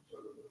want her to say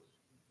it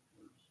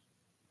is.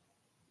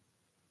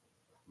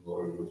 As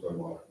long as I'm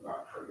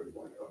not trying to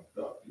like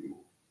abduct you.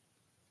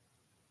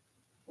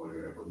 Like I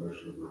have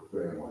permission of your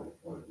family,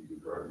 like you can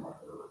drive my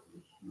car,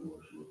 there's no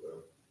issue with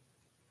that.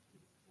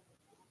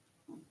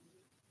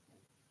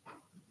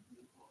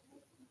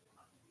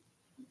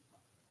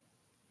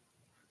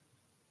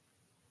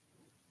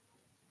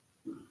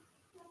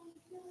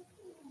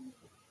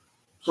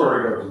 Sorry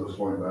I got to this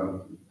point, man.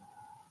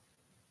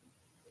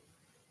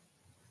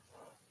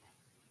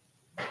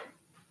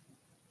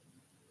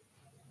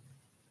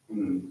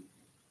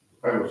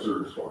 I have a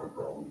serious fucking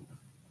problem.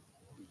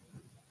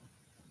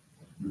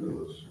 You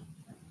know this.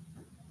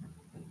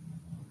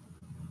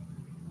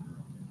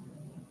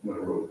 When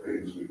it really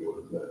pains me to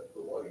admit,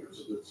 but like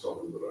it's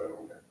something that I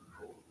don't have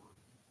control over.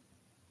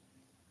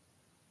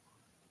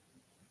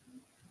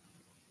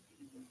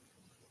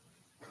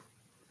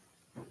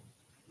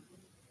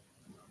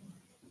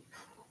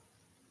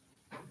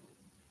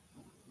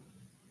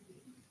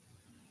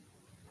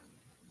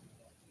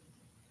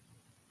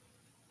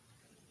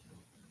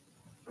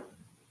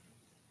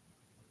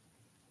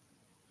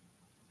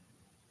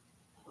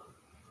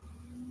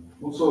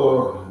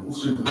 Let's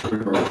see if the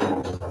trigger on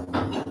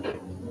the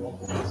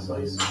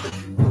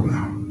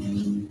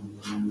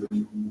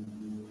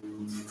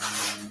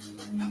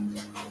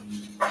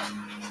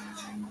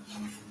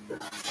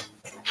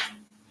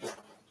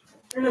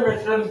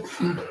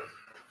Intermission.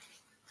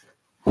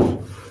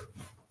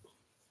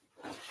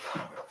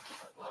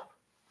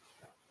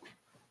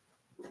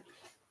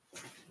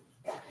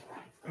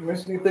 You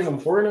missed anything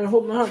important? I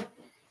hope not.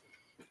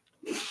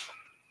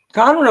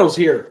 Conrail's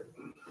here.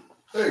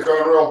 Hey,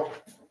 Conrail.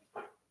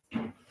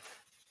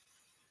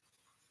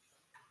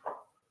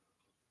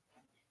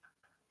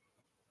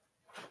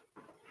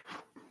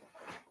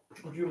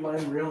 Would you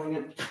mind reeling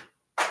it?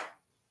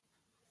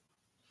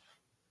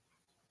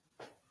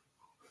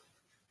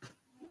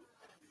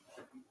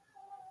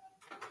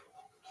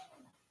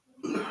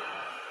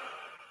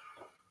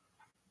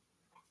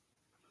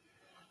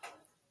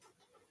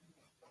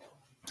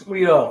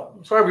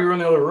 Sorry we were in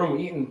the other room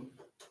eating.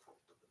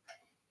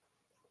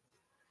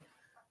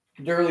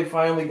 Durley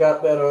finally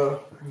got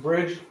that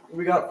bridge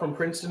we got from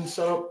Princeton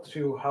set up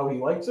to how he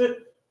likes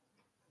it.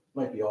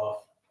 Might be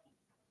off.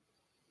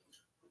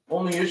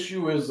 Only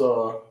issue is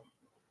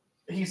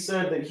he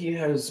said that he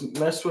has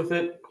messed with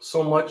it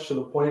so much to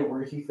the point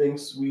where he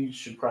thinks we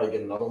should probably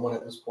get another one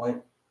at this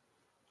point.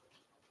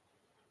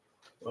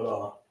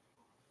 But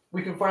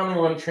we can finally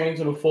run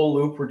trains in a full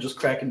loop. We're just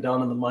cracking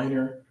down on the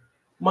minor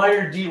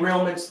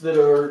derailments that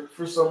are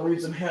for some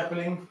reason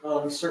happening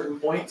on certain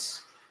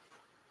points.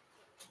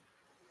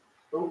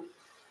 Oh.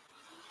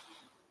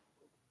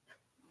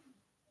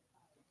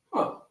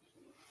 Huh.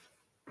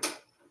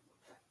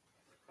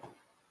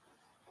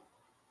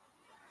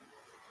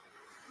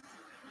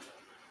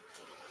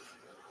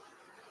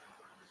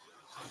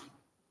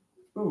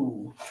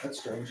 Ooh, that's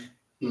strange.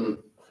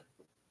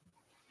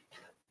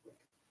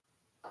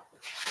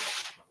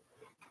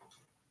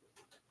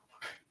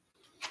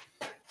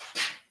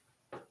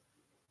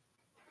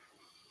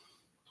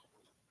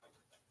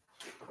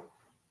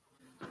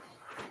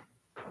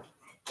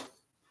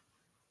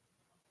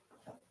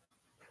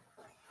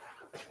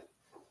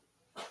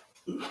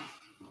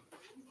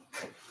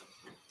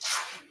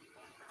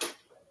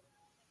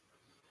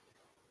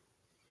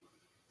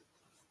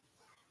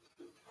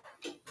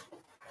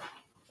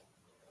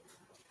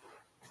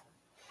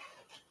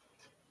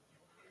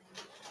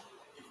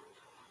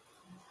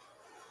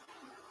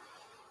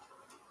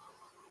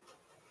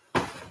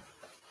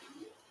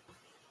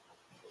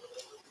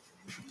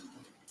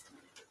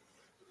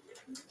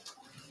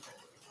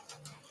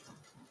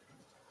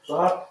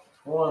 Stop.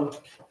 Hold on.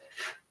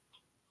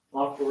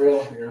 Off the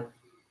rail here.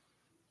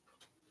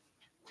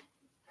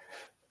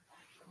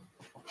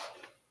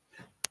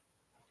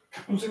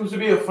 It seems to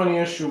be a funny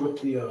issue with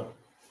the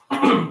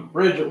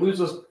bridge. It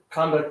loses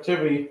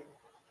conductivity.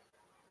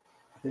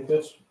 I think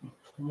that's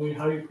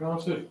how you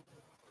pronounce it.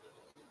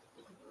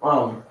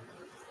 There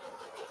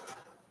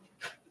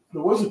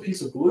was a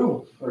piece of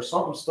glue or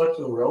something stuck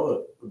to the rail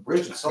of the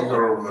bridge itself. You got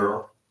it over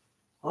there.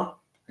 Huh?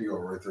 You go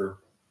right there.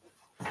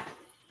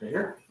 Right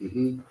here?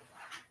 Mm-hmm.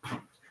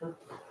 Sure.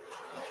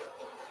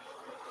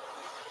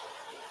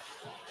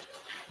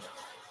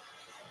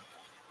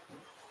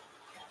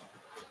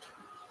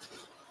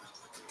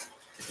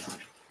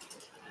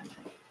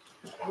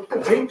 Look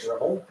at the paint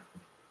Dremel.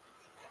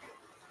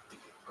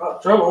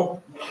 Got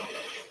Dremel.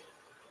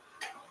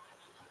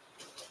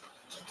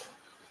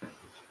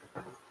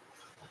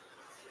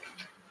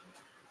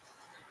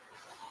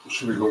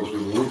 Should we go through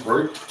the loop,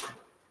 right?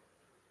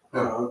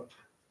 Yeah.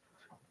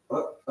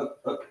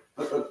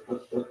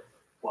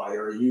 Why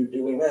are you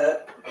doing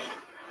that?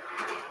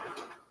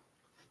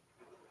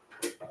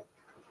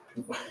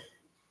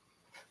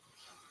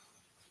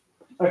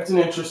 That's an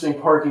interesting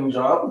parking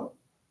job.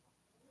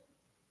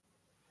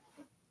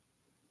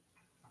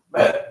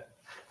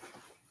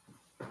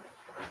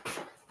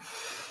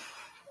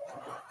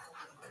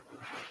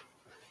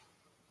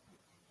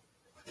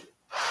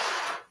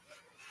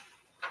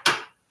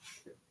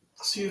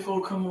 See if it'll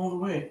come all the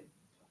way.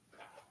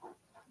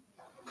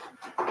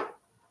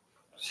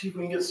 See if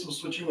we can get some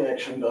switching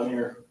action done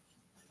here.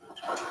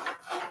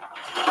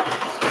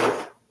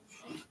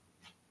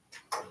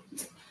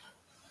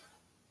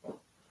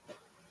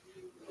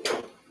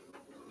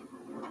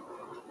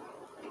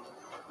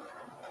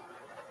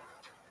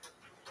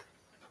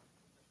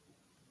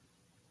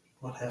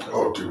 What happened?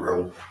 Oh,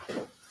 derailed.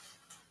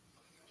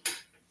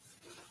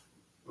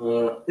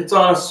 It's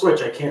on a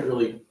switch. I can't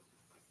really.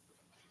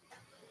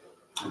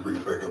 I'll bring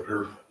it back up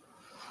here.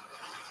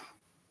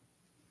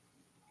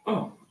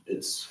 Oh,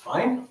 it's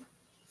fine.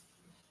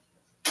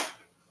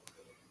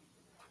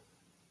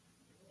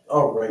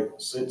 Oh, right.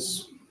 So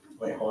it's.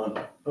 Wait, hold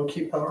on. Don't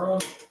keep power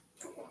on.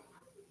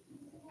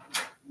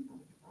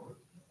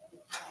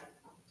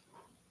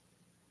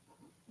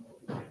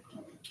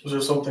 Is there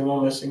something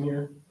I'm missing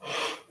here?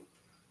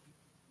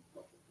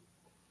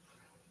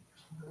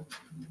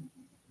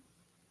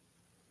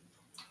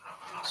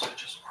 How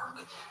switches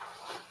work?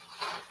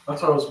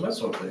 That's how I was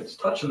messing with it. It's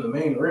touching the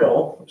main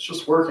rail. It's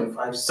just working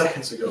 5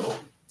 seconds ago.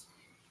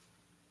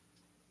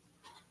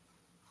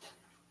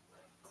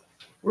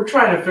 We're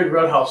trying to figure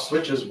out how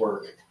switches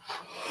work.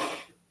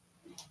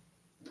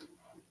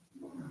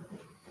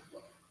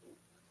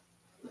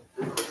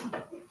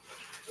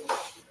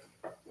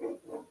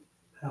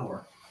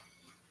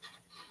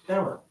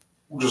 Power.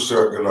 We're just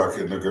not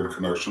getting a good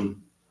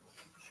connection.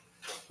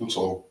 That's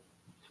all.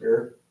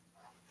 Here.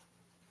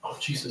 Oh,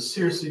 Jesus.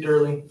 Seriously,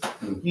 Durley.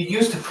 You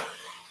used to...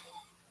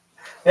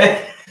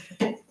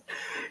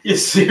 You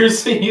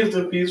seriously used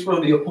a piece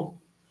from the old...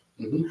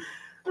 Mm-hmm.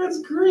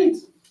 That's great.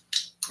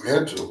 I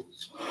had to.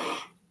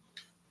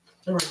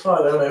 Never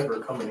thought that would ever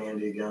come in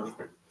handy again.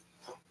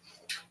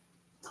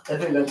 I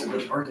think that's a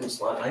good parking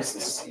slot. Nice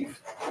and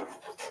safe.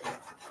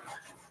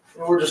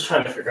 And we're just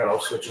trying to figure out how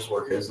switches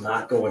work. It is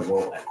not going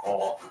well at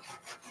all.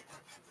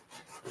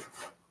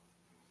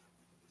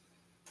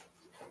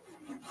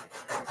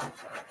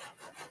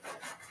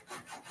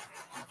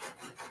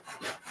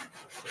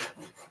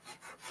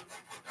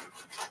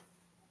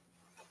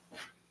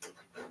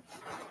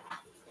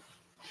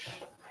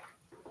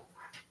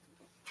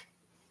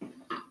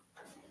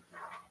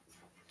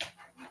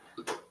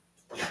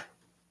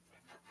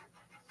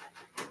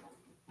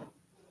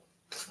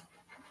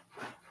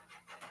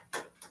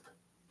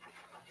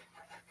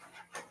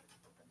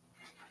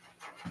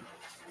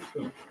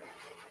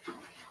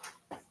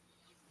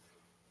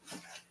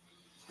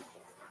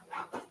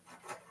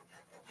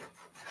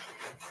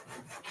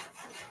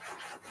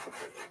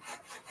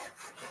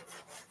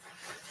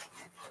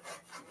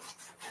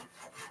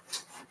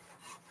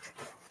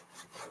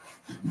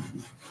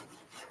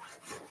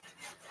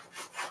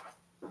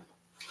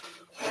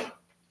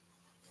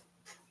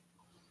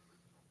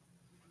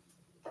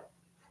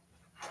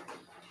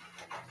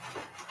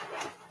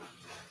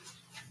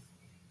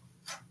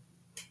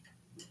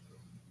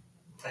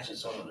 I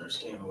just don't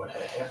understand what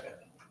had happened.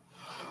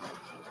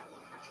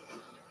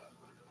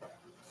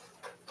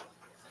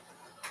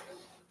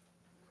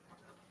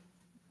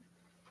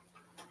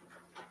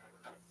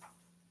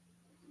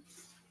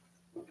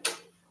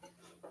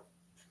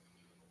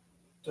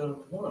 Done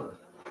one.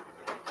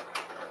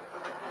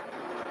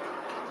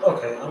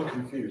 Okay, I'm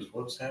confused.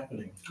 What's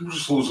happening? You're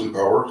just losing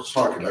power. It's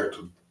not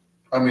connected.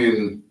 I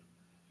mean,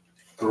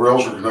 the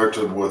rails are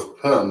connected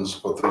with pins,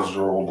 but those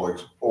are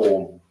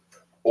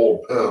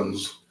old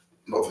pins.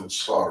 Nothing's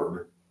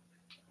soldered.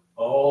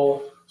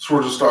 Oh. So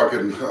we're just not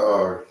getting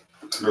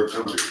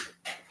connectivity.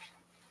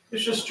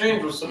 It's just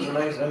strange with such a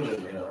nice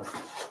engine, you know.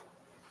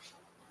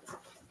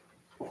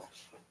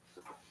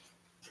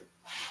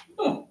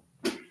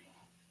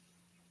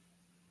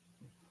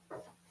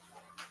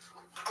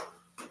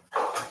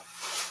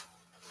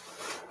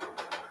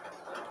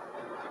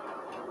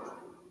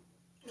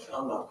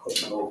 I'm not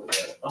putting over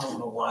that. I don't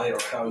know why or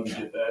how you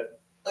did that.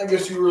 I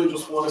guess you really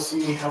just want to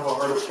see me have a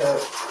heart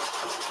attack.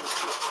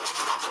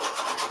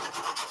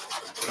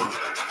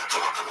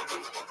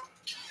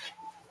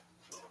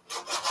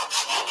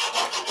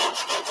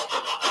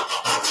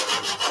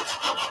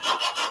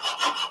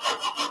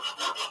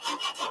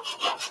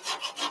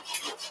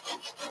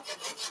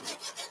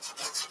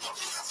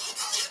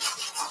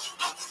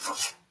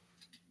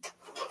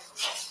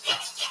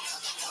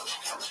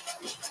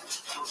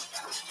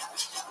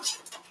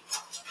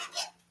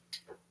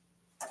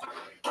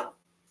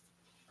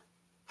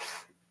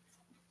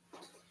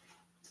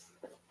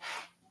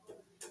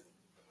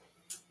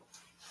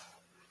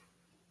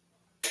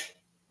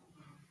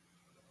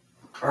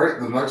 All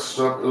right, the next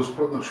step is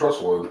putting the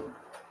trestle in.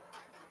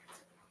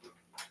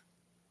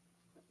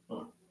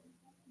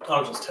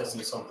 I was just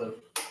testing something.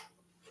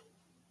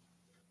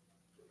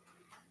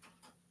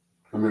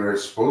 I mean, I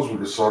suppose we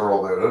could solder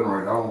all that in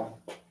right now.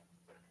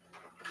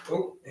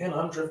 Oh, and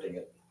I'm drifting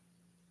it.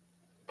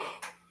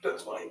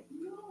 That's fine.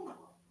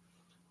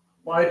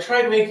 Well, I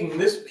tried making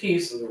this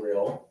piece of the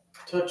rail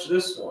touch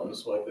this one,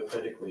 so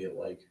hypothetically it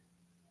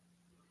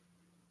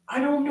I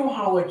don't know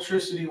how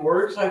electricity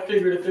works. I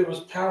figured if it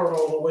was powered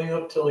all the way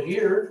up till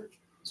here,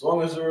 as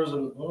long as there was I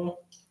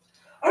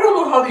don't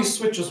know how these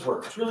switches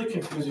work. It's really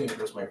confusing and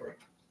hurts my brain.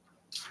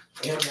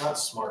 I am not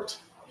smart.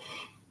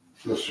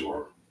 Yes, you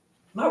are.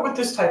 Not with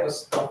this type of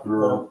stuff.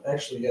 Well,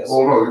 actually, yes.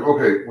 Well, no,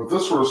 okay. With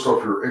this sort of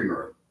stuff, you're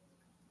ignorant.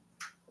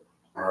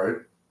 All right?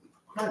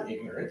 I'm not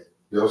ignorant.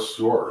 Yes,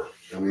 you are.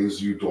 It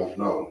means you don't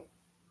know.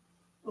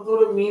 I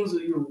thought it means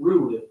that you're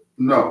rude.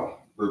 No,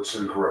 that's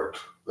incorrect.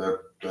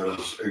 That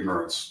is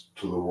ignorance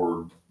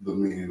to the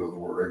meaning of the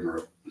word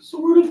ignorant. So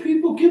where do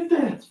people get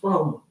that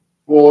from?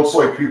 Well, it's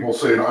like people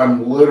saying,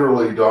 I'm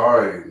literally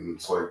dying.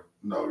 It's like,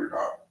 no, you're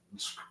not.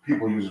 It's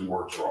people using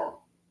words wrong.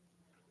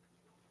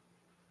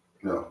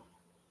 No.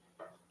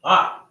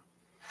 Ah.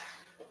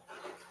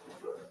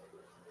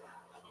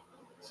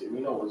 See, we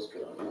know what's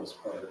good on this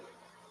part.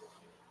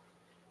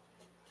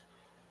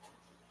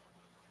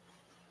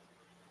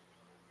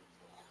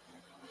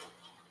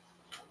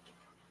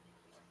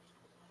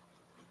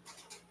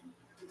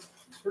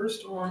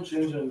 First orange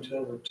engine to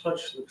ever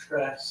touch the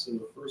tracks in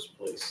the first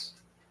place.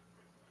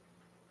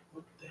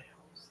 What the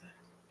hell is that?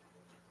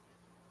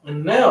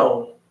 And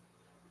now,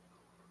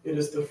 it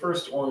is the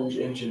first orange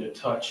engine to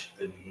touch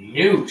the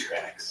new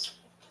tracks.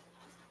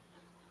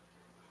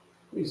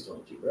 Please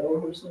don't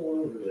derail. There's no one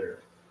over there.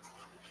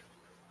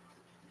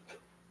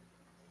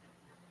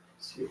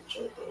 Let's see if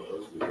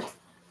Choco knows.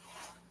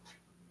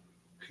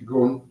 Keep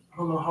going. I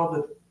don't know how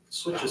the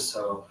switches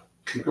sound.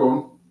 Keep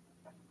going.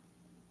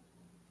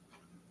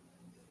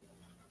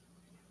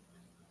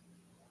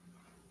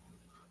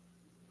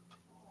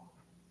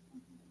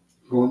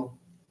 Going.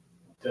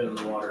 Dead in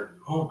the water.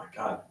 Oh my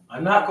god.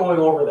 I'm not going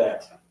over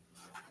that.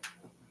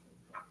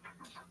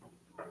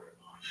 Oh,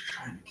 you're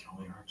trying to kill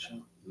me, aren't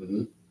you?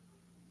 Mm-hmm.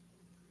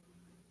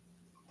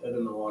 Dead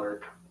in the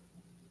water.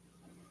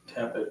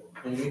 Tap it,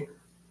 maybe.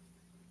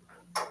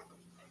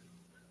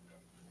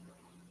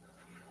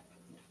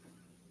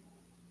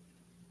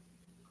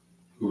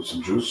 With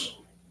some juice.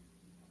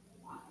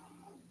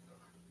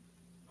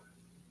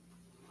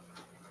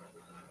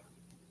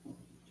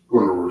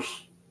 Go in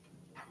reverse.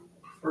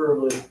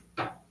 Preferably.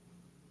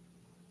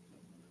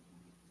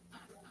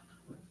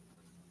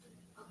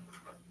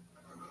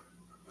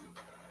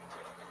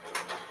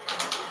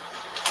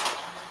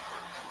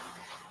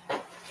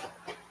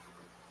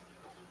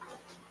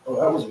 Oh,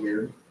 that was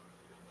weird.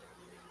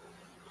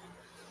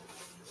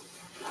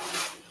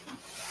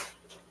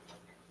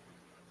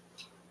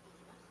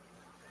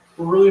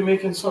 We're really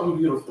making something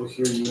beautiful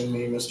here, you and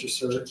me, Mr.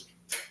 Sir.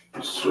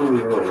 So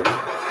we are.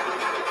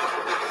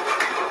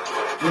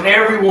 And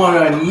everyone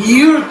on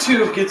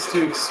YouTube gets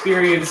to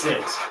experience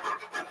it.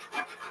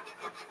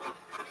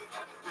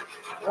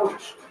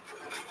 Ouch.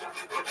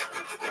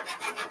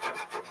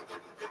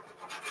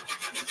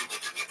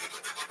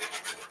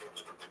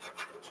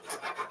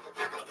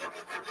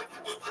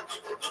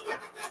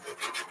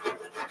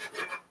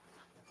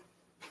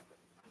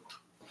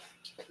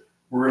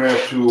 We're gonna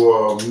have to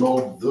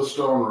mill this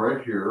down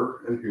right here,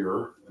 and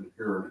here, and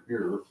here, and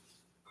here,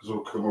 because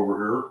it'll come over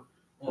here.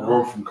 We're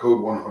going from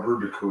code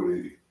 100 to code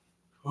 80.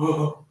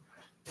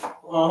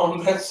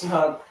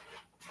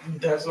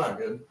 That's not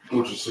good.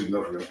 Which is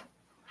significant.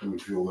 Let me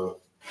feel that.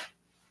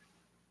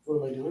 What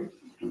am I doing?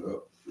 Do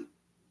that.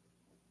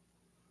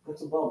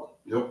 That's a bump.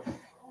 Yep.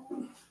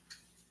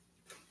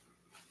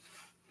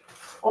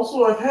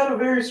 Also, I've had a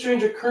very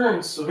strange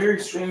occurrence, a very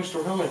strange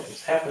derailment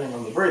is happening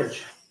on the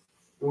bridge.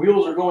 The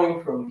wheels are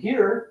going from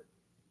here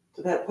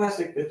to that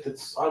plastic bit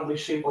that's oddly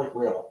shaped like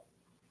rail.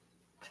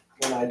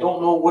 And I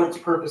don't know what its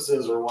purpose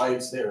is or why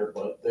it's there,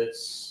 but it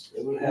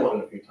would happen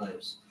a few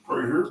times.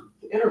 Right here?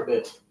 The inner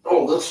bit.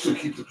 Oh, that's to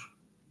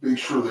make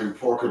sure they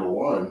fucking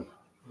align.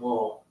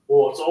 Well,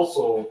 it's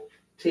also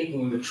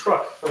taking the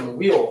truck from the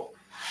wheel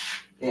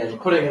and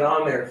putting it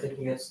on there,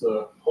 thinking it's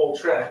the whole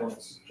track when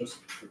it's just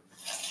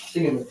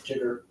thinking with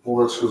jigger.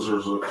 Well, that's because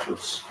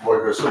it's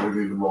like I said,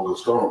 we need to mill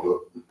this down a bit.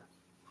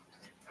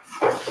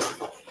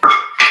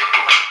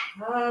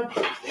 Damn it.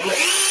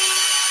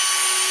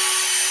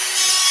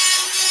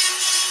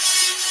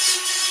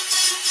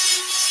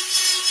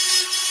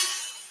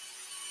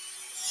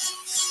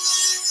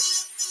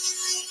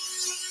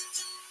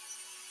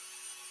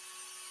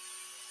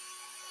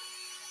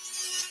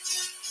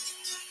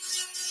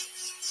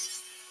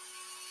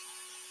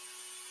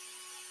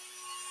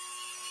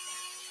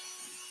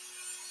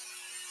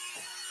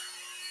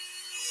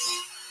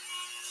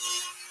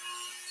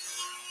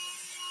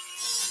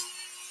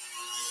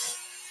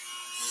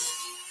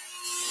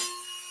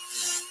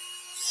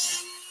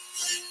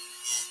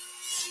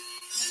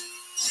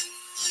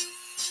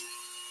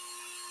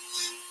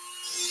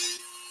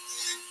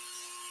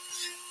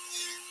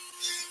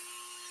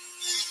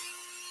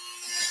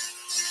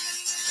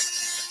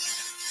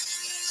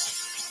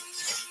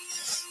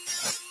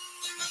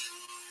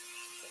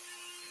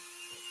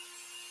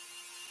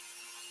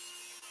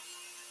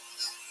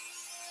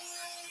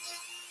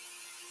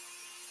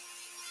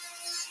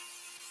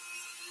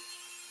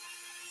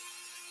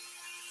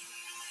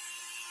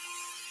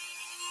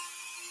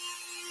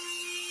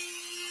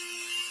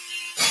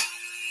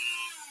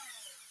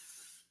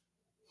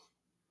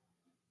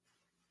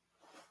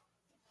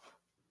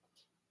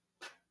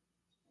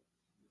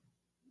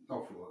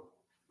 I'll feel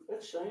it.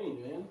 That's shiny,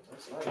 man.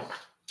 That's nice.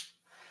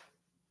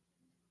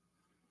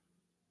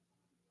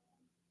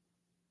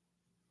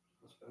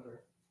 That's better.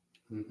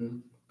 Mm-hmm.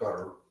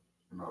 Better.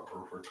 Not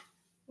perfect.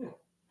 Yeah.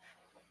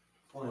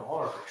 Only a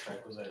water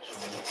track was that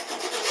shiny.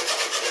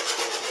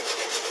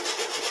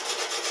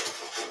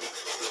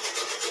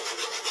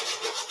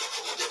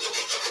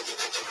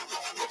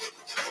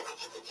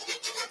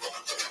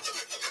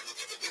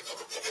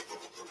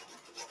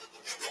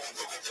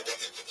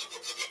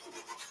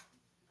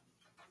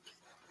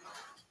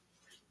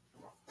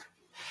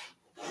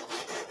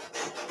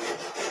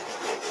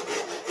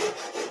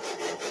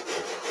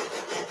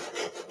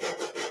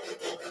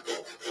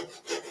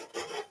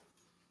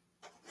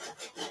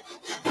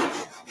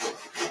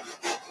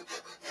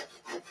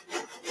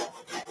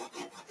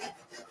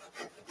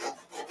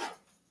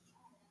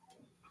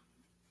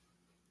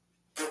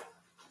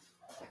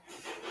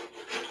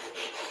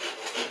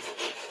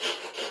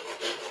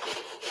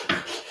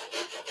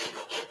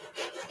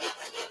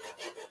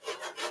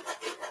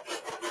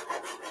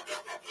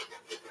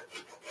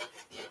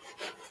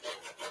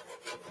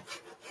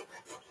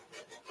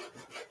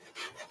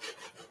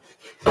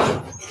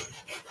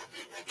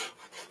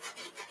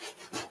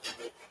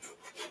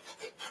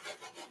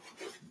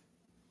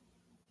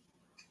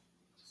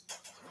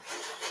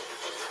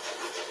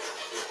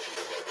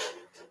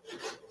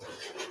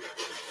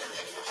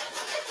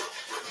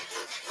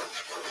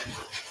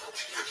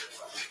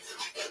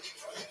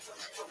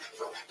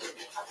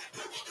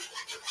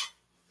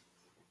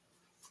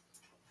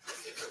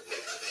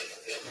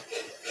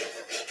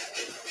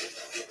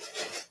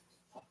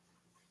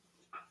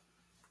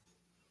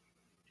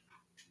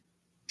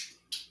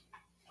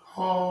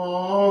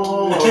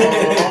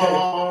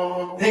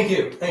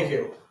 Thank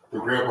you. The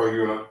grandpa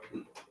unit.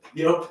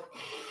 Yep.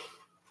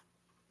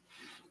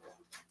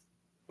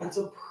 That's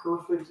a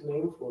perfect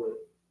name for it.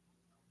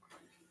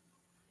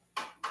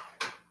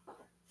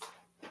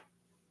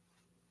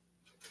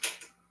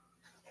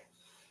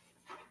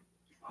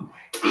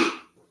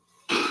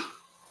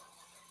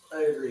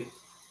 I agree.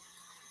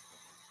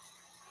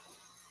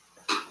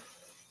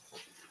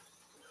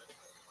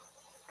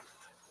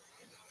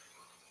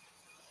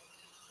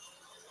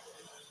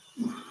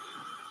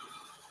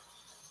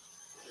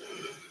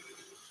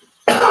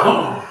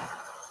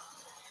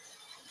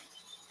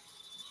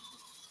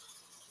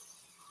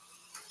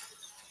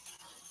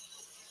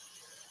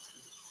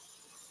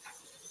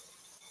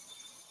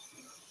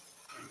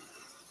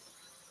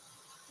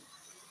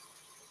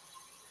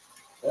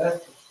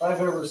 If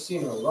I've ever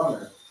seen a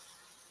runner.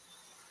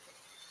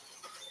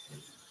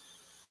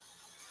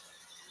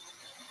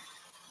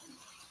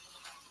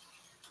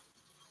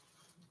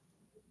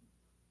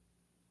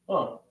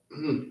 Huh.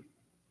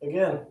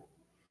 Again,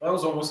 that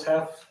was almost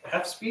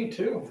half speed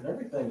too, and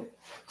everything.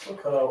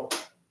 Look how.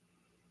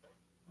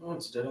 Oh,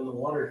 it's dead in the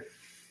water.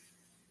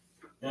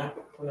 Yeah,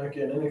 we're not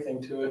getting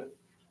anything to it.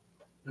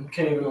 We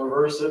can't even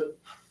reverse it.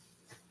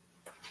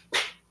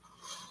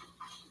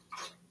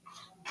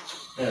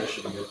 Yeah, it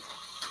should be good.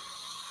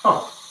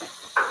 Huh.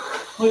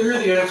 Well, you're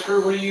the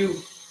expert. What do you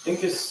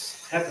think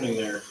is happening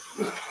there?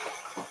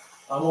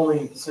 I'm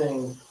only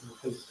saying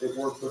because it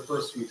worked the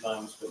first few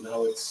times, but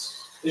now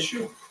it's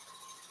issue.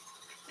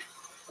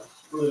 It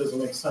really doesn't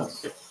make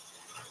sense.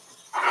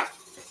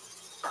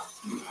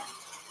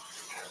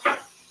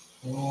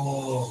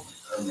 Oh,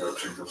 I'm gonna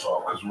take this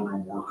off because we're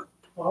gonna work.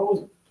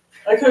 Well,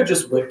 I could have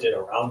just whipped it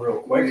around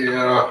real quick.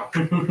 Yeah.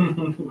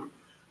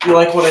 You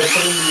like what I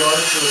put in the yard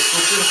for the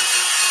switcher?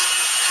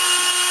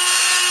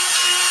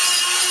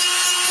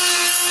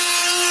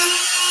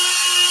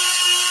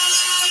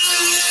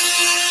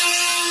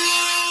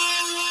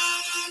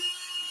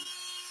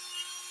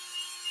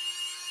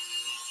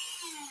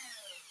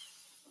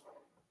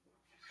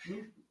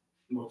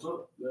 What's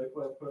up? You like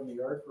what I put in the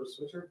yard for a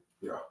switcher?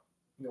 Yeah.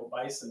 You know,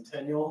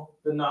 bicentennial,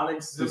 the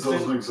non-existent. It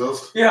doesn't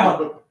exist?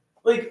 Yeah.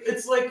 Like,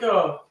 it's like,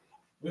 I'm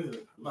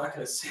not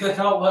going to say that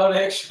out loud,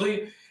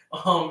 actually.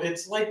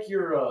 It's like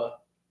your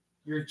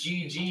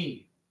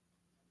GG.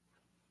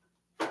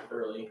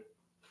 Early.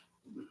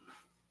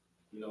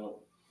 You know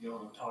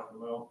what I'm talking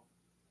about?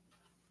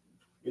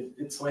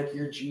 It's like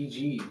your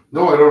GG.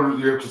 No, I don't.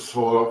 You have to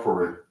spell it out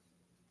for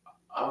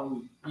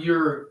me.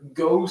 Your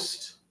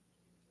ghost.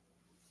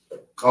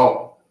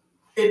 Oh.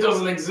 It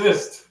doesn't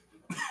exist.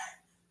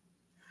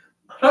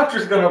 I'm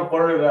just gonna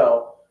blurt it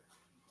out.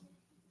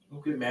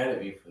 Don't get mad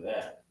at me for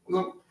that.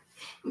 No.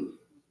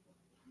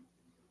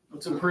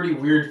 It's a pretty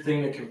weird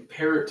thing to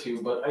compare it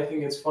to, but I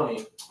think it's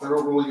funny. I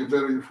don't really get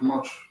mad at you for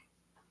much.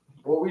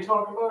 What were we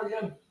talking about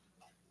again?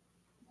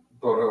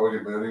 About how I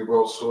get mad at you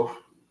about stuff.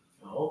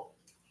 No.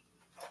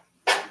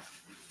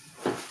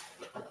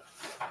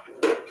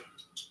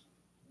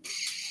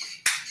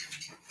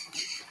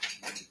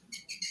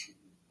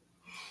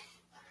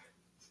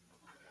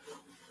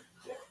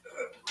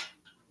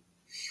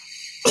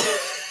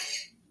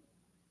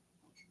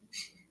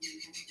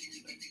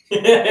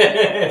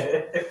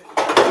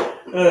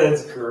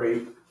 That's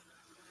great.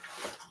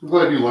 I'm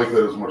glad you like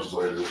that as much as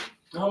I do.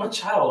 I'm a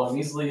child. I'm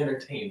easily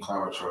entertained.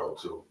 I'm a child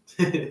too.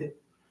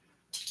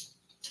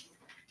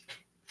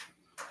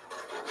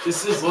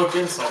 This is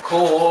looking so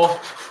cool.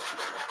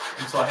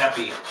 I'm so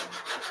happy.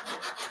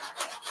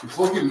 It's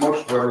looking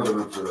much better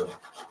than it did.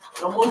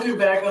 I'm looking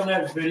back on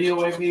that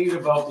video I made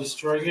about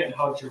destroying it and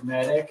how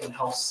dramatic and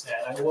how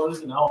sad I was,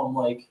 and now I'm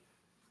like,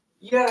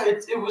 yeah,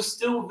 it was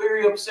still a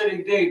very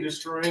upsetting day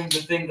destroying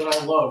the thing that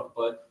I loved,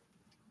 but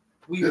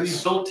we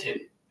rebuilt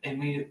it and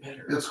made it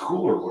better. It's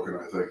cooler looking,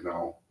 I think,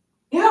 now.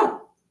 Yeah.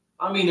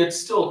 I mean, it's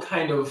still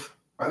kind of...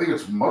 I think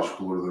it's much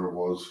cooler than it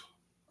was.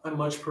 I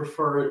much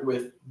prefer it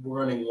with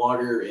running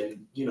water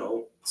and,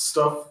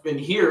 stuff in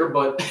here,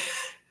 but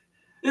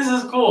this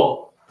is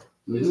cool.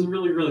 Mm-hmm. This is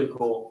really, really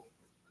cool.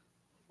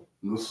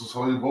 And this is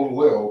how you build a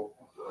layout,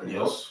 I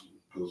guess,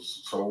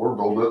 because that's how we're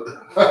building it.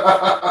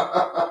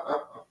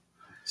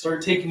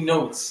 Start taking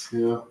notes.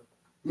 Yeah.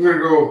 I'm going to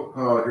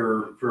go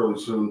here fairly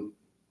soon.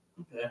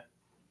 Okay.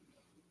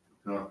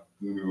 Yeah. I'm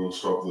going to go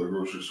stop at the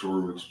grocery store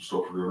and get some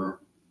stuff for dinner.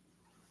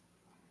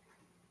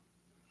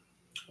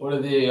 What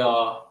are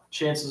the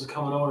chances of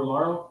coming over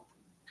tomorrow?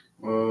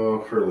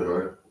 Fairly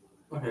high.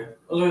 Okay.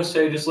 I was going to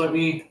say, just let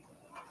me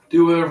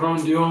do whatever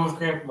I'm doing with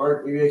Grandpa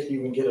Mark. Maybe I can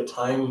even get a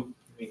time.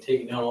 I mean,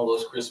 taking down all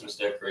those Christmas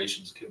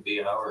decorations could be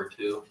an hour or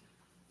two.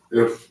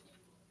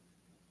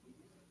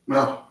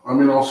 No, I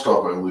mean, I'll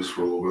stop by at least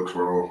for a little bit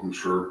tomorrow, I'm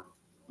sure.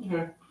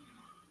 Okay.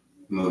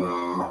 And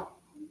then,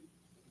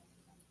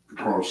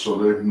 tomorrow's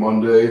Sunday.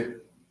 Monday,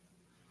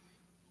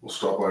 we'll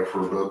stop by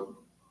for a bit.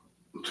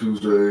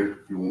 Tuesday,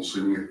 you won't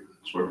see me.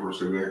 It's my first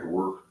day back at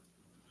work.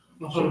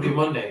 So it'll be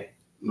Monday.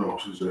 No,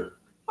 Tuesday.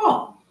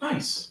 Oh,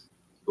 nice.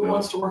 Who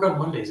wants to work on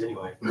Mondays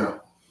anyway? Yeah.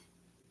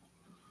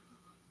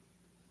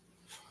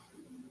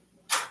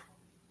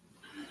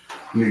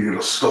 Needed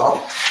a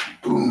stop.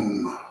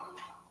 Boom.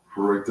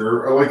 Right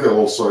there. I like that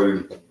little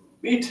siding.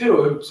 Me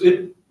too.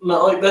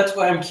 No, like that's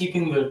why I'm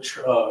keeping the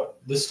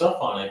stuff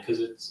on it, because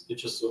it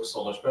just looks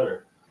so much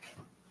better.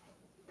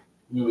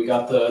 We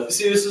got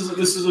this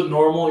is a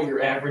normal,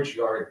 your average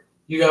yard.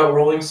 You got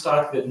rolling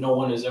stock that no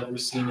one has ever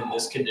seen in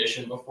this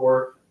condition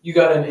before. You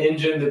got an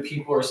engine that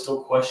people are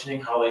still questioning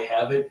how they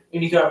have it,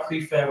 and you got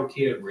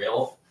prefabricated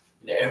rail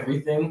and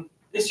everything.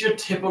 It's your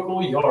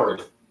typical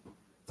yard,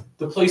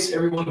 the place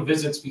everyone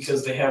visits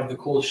because they have the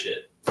cool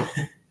shit.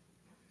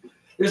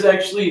 There's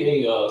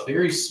actually a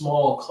very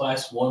small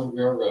Class 1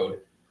 railroad.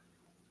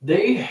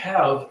 They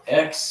have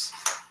X,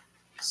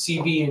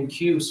 CB, and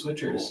Q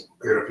switchers.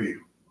 Gotta pee.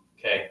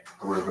 Okay.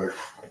 I'll be right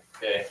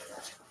back. Okay.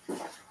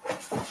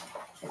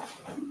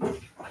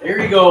 There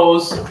he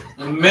goes. In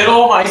the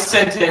middle of my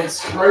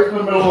sentence. Right in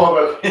the middle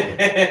of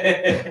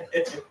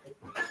it.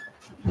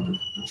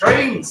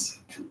 Trains.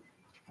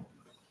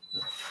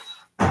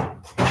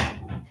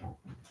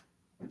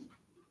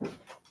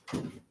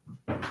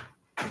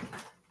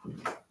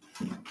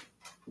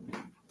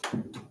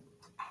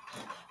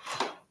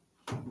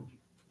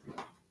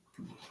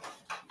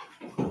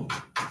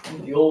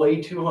 The old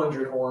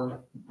A200 horn.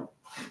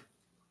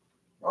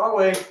 Wrong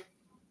way.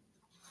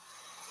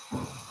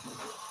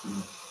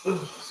 Ugh,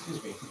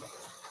 excuse me.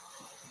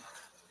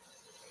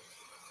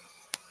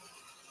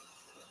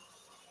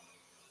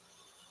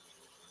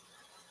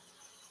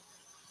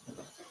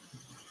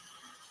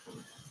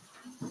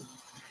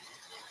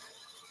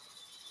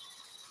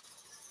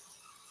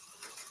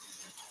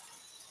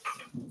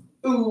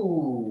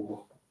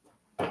 Ooh.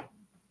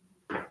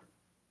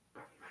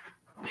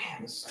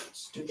 Man, this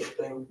stupid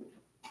thing.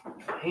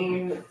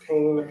 Pain, I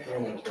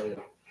tell you.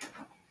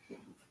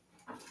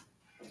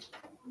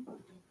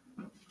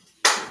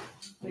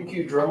 Thank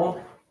you,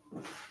 Dremel.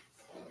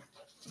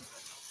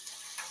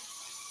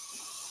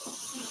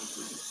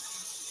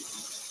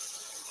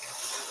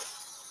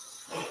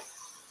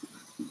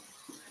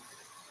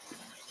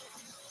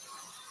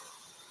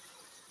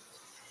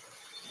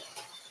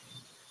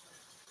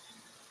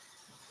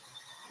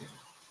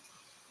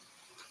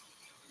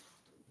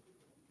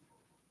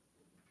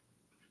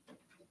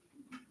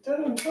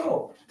 Didn't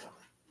go.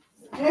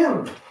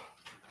 Damn.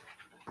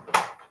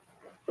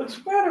 What's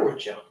the matter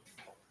with you?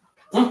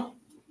 Huh?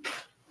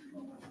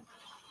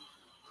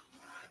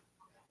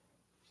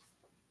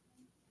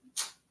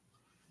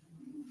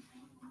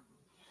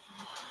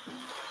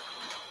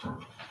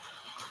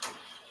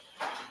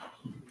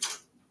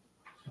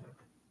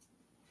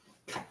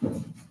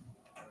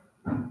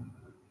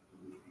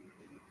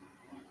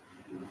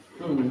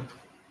 Huh.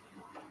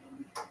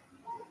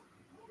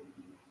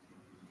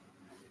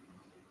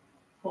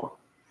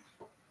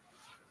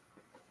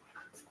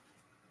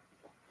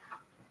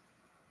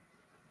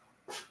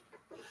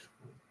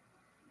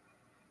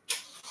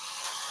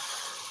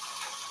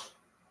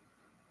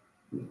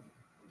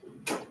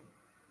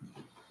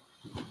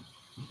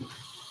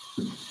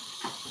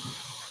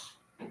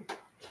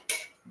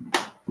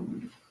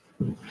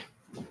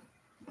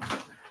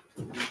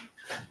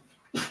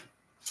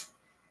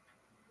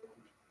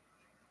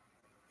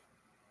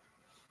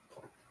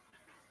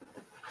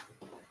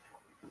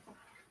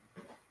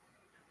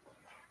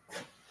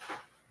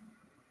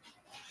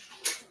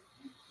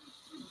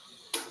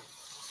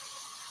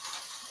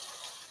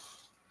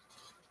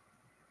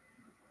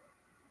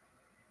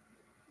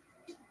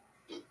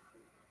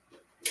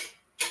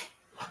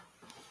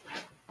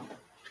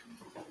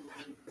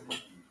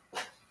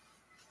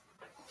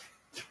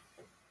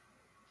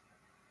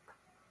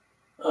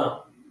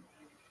 Oh.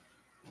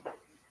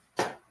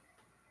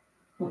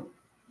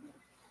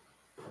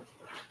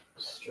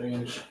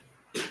 Strange.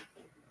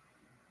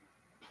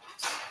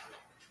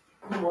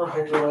 More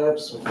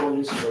hydrolapse before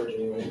you storage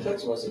anyway.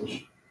 Text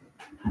message.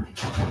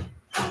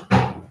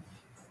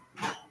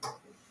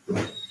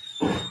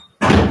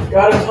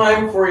 Got a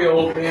time for you,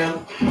 old man.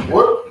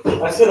 What?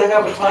 I said I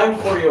have a time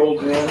for you,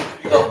 old man.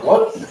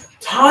 What?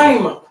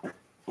 Time!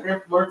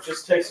 Grandpa Mark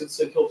just texted,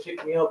 said he'll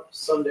pick me up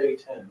Sunday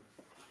 10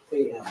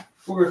 a.m.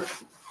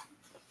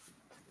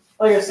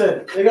 Like I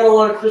said, they got a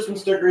lot of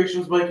Christmas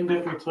decorations, but I can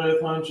definitely tell you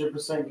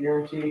 100%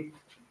 guarantee.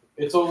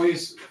 It's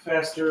always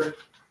faster.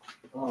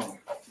 Oh,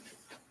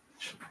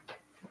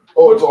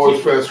 it's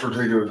always faster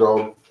taking a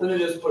dog. Than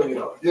it is putting it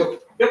up.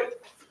 Yep. Yep.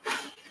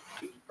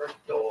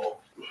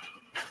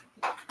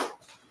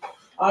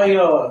 I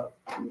was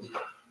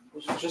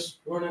just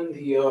running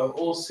the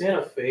old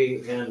Santa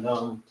Fe, and I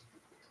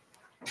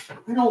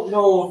don't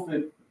know if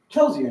it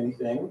tells you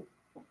anything,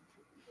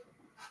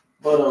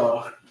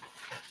 but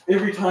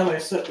every time I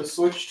set the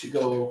switch to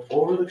go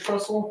over the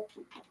trestle,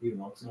 even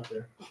though it's not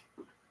there,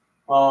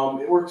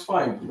 it works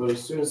fine. But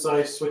as soon as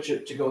I switch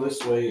it to go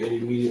this way, it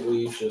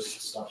immediately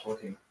just stops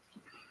working.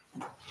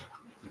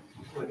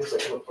 I guess I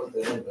could have put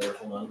that in there.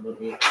 Hold on, let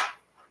me.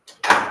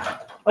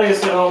 Like I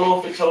said, I don't know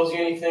if it tells you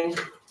anything,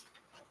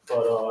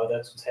 but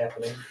that's what's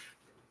happening.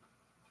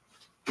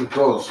 It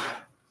does.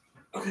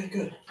 Okay,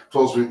 good. It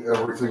tells me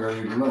everything I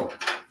need to know.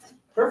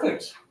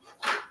 Perfect.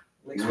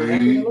 Makes me We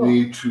happy to know.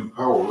 need to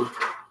power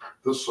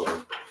this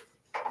side.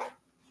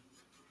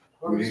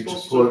 How are We we need to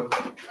supposed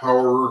put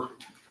power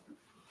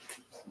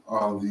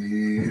on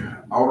the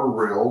outer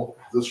rail,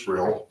 this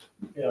rail.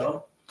 Yeah.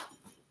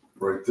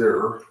 Right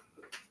there.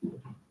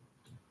 And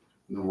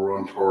then we'll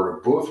run power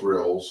to both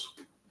rails.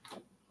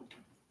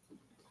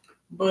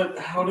 But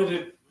how did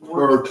it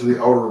work? Or to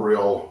the outer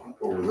rail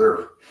over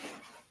there.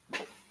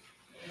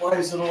 Why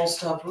does it all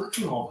stop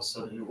working all of a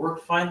sudden? It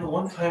worked fine the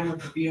one time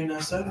with the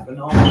BNSF, and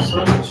all of a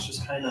sudden it's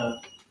just kind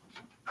of...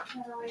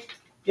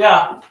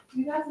 Yeah.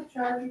 You got the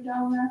charger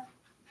down there?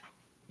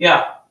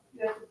 Yeah.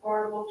 You got the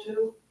portable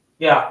too?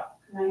 Yeah.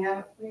 Can I have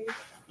it, please?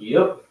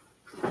 Yep.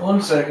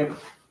 1 second.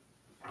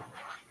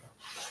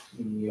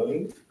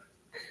 Yoink.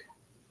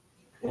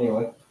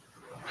 Anyway.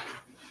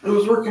 It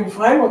was working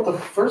fine with the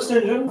first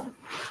engine.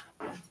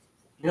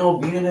 You know,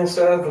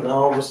 BNSF, and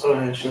all of a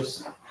sudden it's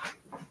just...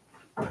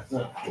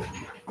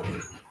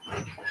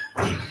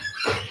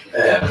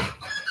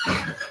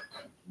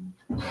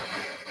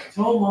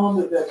 Tell Mom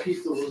that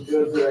pizza was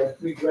good that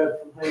we grabbed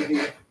from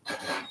Hy-Vee.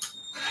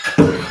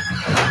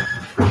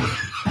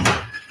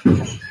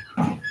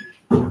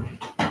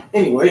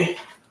 Anyway,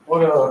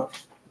 what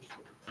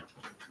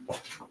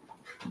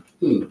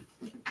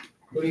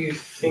do you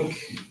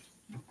think?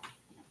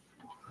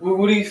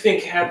 What do you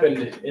think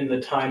happened in the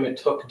time it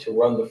took to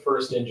run the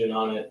first engine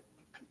on it,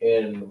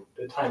 and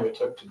the time it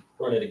took to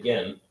run it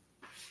again?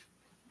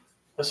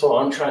 That's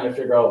what I'm trying to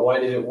figure out. Why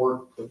did it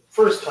work the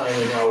first time,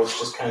 and now it's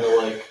just kind of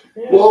like...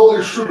 Eh. Well,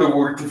 it should have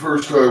worked the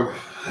first time.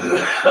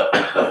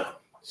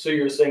 So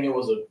you're saying it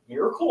was a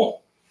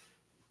miracle?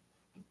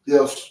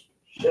 Yes.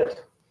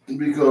 Shit.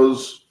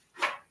 Because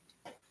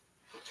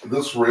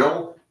this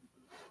rail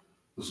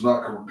is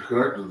not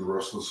connected to the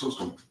rest of the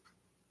system.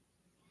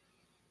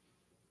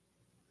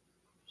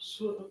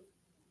 So,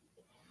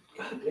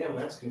 God damn,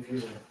 that's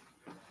confusing.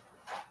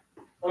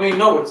 I mean,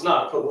 no, it's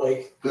not, but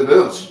like... It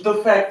is. The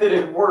fact that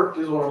it worked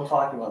is what I'm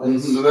talking about.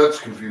 That's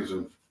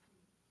confusing.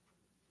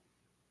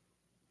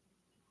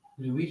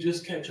 Did we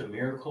just catch a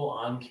miracle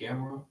on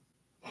camera?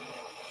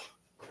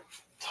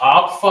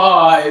 Top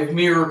 5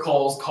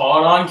 miracles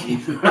caught on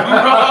camera.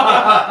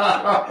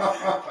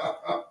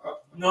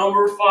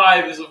 Number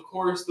 5 is, of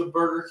course, the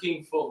Burger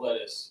King foot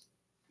lettuce.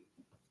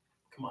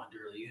 Come on,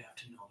 Durley, you have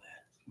to know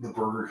that. The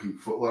Burger King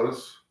foot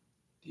lettuce?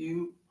 Do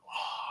you?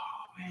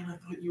 Oh, man, I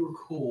thought you were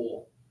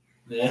cool.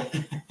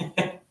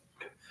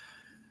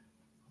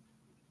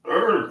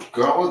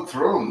 Gauntlet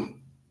Throne.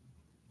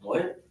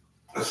 What?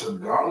 I said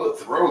Gauntlet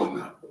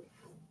Throne.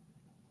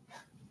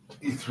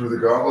 You threw the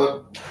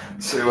gauntlet,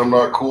 saying I'm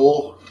not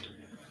cool.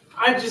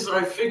 I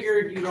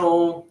figured,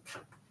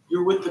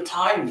 you're with the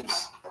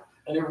times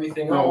and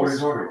everything else. No, what are you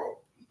talking about?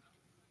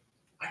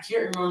 I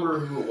can't remember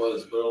who it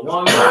was, but a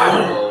long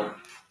time ago,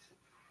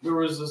 there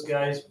was this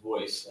guy's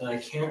voice, and I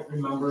can't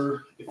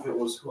remember if it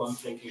was who I'm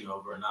thinking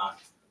of or not.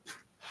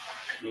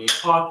 And he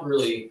talked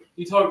really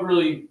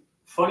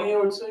funny, I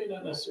would say.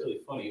 Not necessarily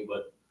funny,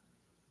 but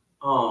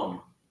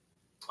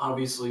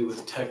obviously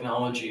with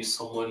technology,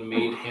 someone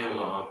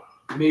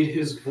made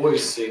his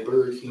voice say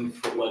Burger King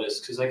foot lettuce,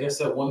 because I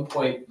guess at one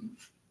point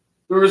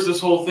there was this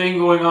whole thing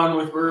going on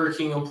with Burger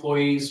King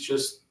employees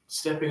just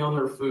stepping on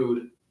their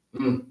food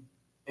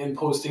and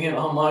posting it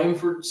online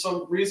for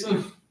some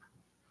reason.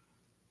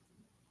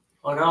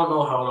 Like, I don't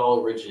know how it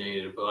all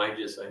originated, but I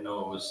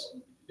know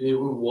it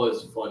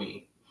was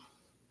funny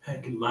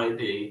back in my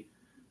day.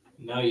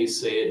 Now you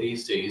say it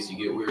these days, you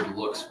get weird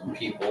looks from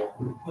people.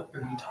 What are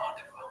you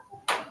talking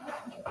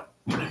about?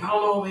 Like, I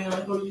don't know, man.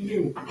 I thought you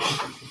knew.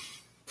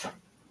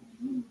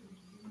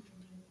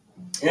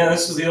 Yeah,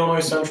 this is the Illinois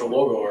Central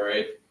logo, all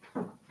right?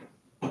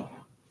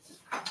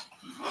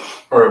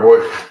 All right, boy.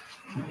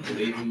 You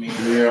leaving me?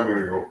 Yeah, I'm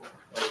gonna go.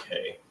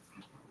 Okay.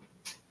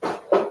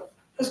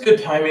 That's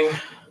good timing,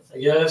 I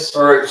guess.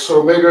 All right,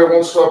 so maybe I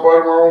won't stop by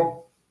tomorrow.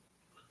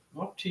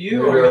 Up to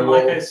you. Maybe I mean,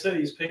 like will. I said,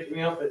 he's picking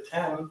me up at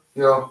 10.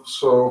 Yeah,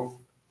 so.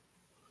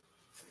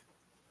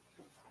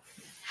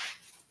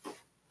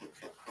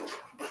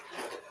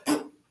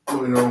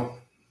 I'm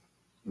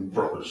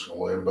probably just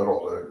gonna lay in bed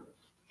all day.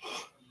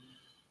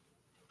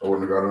 I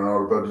wouldn't have gotten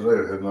out of bed today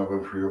if it had not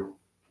been for you.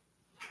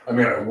 I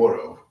mean, I would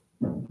have.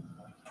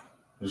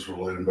 Just would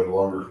have laid in bed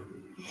longer.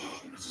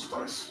 This is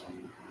nice.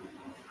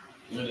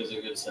 It is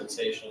a good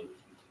sensation.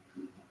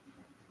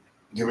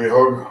 Give me a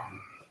hug.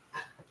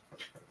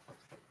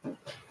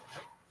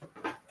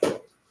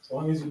 As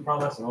long as you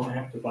promise I don't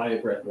have to buy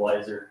a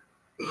breathalyzer.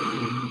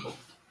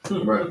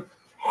 Right.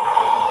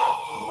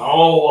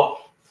 No.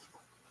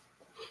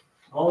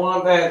 I don't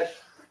want that.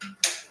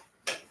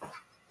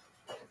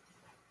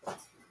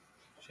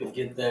 Should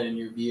get that in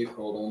your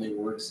vehicle. It only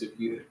works if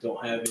you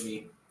don't have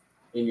any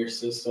in your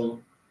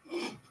system.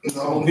 It's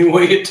the only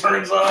way it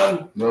turns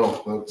on.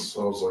 No, that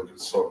sounds like it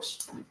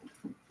sucks.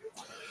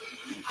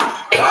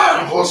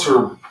 Plus,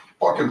 they're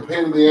fucking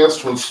pain in the ass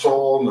to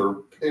install, and they're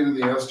pain in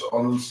the ass to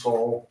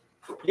uninstall.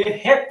 You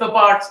hit the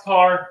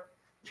boxcar.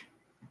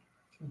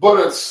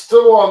 But it's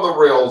still on the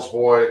rails,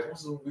 boy.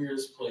 That's the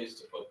weirdest place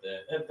to put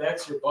that.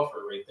 That's your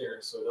buffer right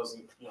there, so it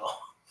doesn't,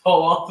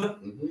 fall off.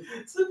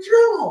 It's a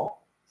Dremel.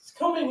 It's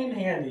coming in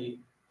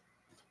handy.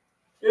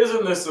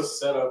 Isn't this a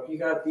setup? You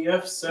got the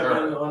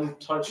F7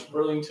 untouched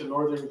Burlington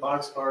Northern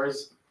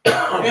boxcars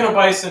and a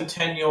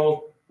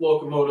bicentennial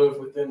locomotive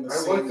within the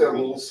same I like that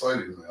wheels. little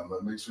sighting, man.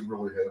 That makes me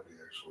really happy,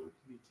 actually.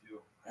 Me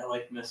too. I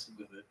like messing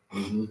with it.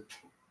 Mm-hmm.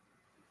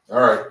 All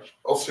right.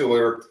 I'll see you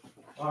later.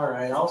 All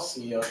right, I'll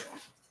see you.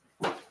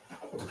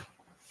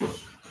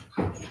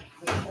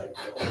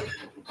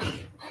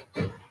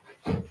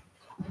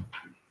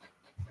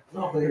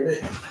 Oh, there it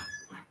is.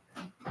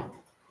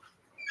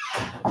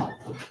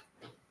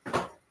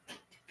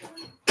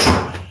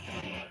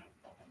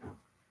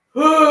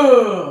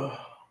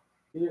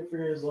 He didn't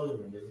figure his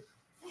leatherman, did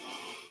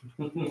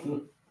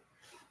he?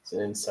 It's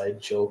an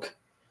inside joke.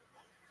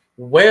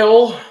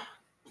 Well,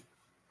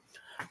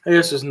 I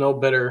guess there's no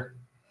better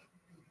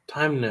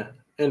time to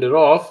end it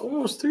off.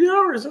 Almost 3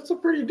 hours. That's a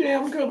pretty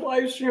damn good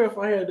live stream if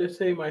I had to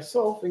say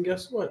myself. And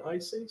guess what? I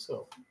say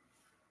so.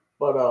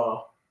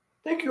 But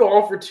thank you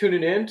all for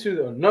tuning in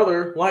to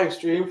another live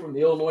stream from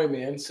the Illinois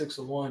Man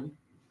 601.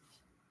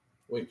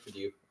 Wait for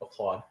the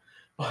applaud.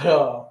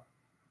 But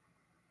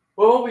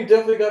well, we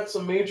definitely got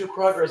some major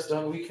progress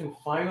done. We can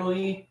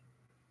finally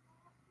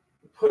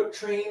put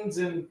trains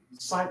in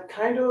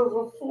kind of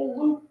a full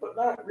loop, but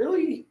not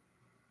really.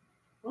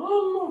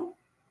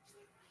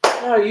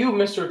 Now you,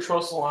 Mr.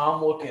 Trussell,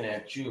 I'm looking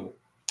at you.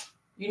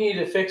 You need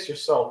to fix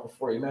yourself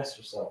before you mess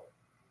yourself.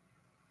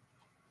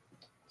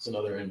 It's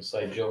another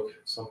inside joke,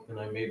 something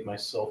I made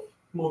myself.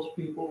 Most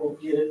people don't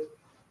get it.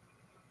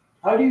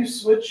 How do you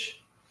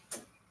switch?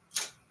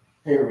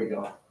 Here we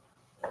go.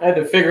 I had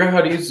to figure out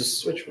how to use the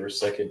switch for a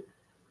second.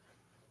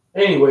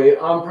 Anyway,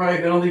 I'm probably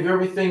going to leave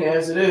everything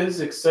as it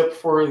is, except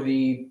for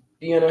the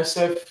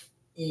BNSF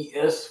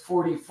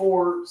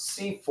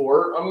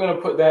ES44C4. I'm going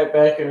to put that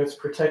back in its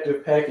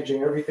protective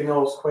packaging. Everything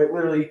else, quite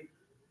literally,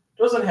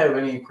 doesn't have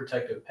any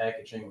protective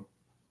packaging.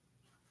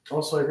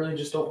 Also, I really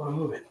just don't want to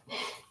move it.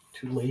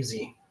 Too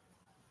lazy.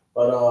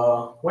 But,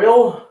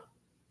 well,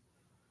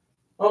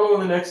 I don't know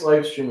when the next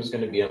live stream is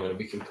going to be. I'm going to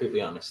be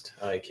completely honest.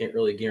 I can't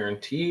really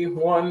guarantee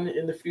one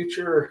in the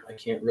future. I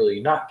can't really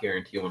not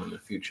guarantee one in the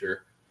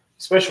future,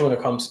 especially when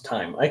it comes to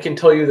time. I can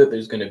tell you that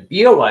there's going to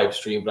be a live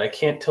stream, but I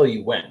can't tell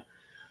you when.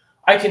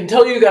 I can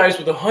tell you guys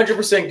with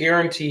 100%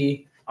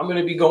 guarantee I'm going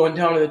to be going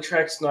down to the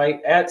tracks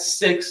tonight at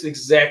 6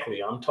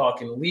 exactly. I'm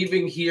talking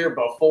leaving here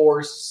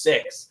before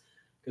 6.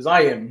 Because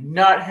I am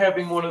not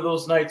having one of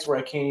those nights where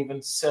I can't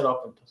even set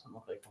up. It doesn't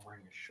look like I'm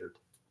wearing a shirt.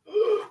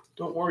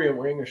 Don't worry, I'm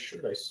wearing a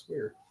shirt, I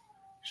swear.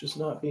 It's just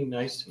not being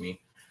nice to me.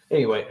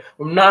 Anyway,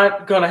 I'm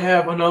not going to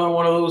have another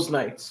one of those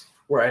nights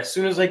where as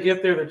soon as I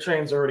get there, the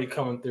train's already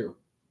coming through.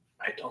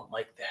 I don't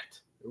like that.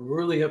 It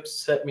really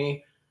upset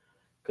me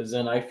because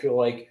then I feel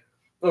like,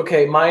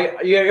 okay, you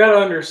got to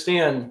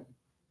understand,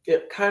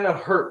 it kind of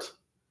hurt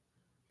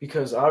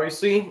because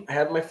obviously I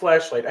had my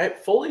flashlight. I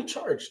had fully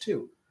charged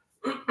too.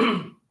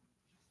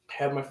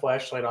 Had my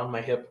flashlight on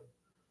my hip.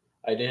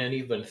 I didn't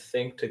even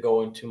think to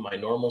go into my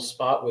normal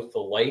spot with the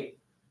light.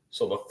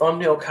 So the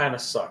thumbnail kind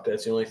of sucked.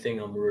 That's the only thing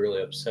I'm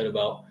really upset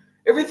about.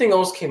 Everything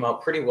else came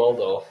out pretty well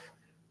though.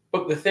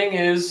 But the thing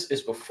is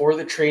before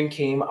the train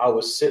came, I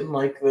was sitting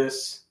like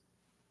this,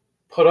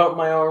 put up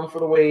my arm for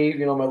the wave,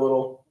 you know, my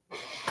little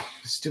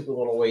stupid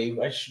little wave.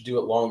 I should do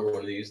it longer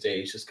one of these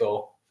days. Just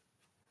go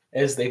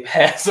as they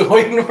pass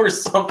away or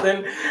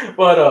something.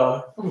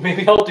 But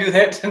maybe I'll do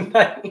that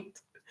tonight.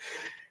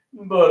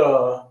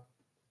 But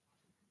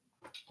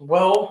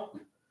well,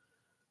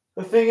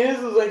 the thing is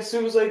like as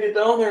soon as I get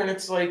down there and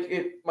it's like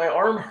my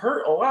arm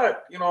hurt a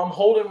lot. You know, I'm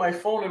holding my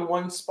phone in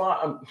one spot.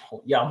 I'm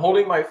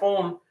holding my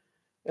phone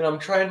and I'm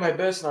trying my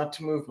best not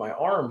to move my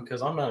arm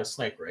because I'm not a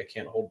sniper. I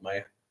can't hold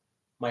my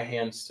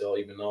hand still,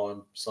 even though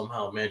I'm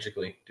somehow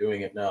magically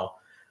doing it now.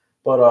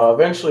 But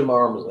eventually my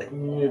arm was like,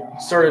 it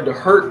started to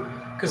hurt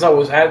because I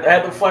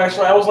had the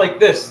flashlight. I was like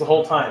this the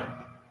whole time,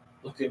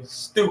 looking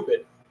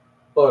stupid.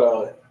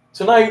 But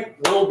tonight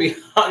we'll be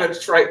on a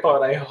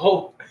tripod, I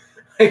hope.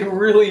 I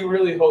really,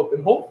 really hope.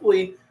 And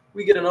hopefully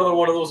we get another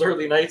one of those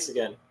early nights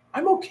again.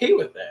 I'm okay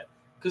with that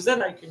because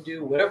then I can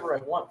do whatever I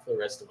want for the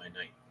rest of my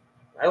night.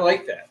 I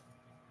like that.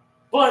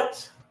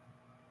 But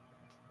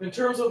in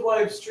terms of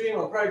live stream,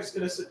 I'm probably just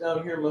going to sit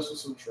down here and mess with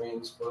some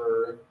trains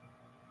for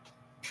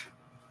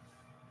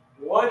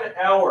 1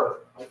 hour.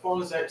 My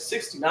phone is at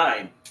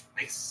 69.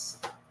 Nice.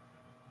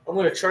 I'm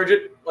going to charge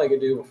it like I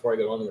do before I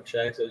go on to the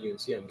tracks. As you can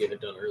see, I'm getting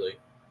it done early.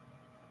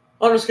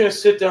 I'm just going to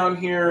sit down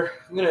here.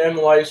 I'm going to end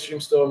the live stream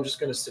still. I'm just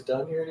going to sit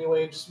down here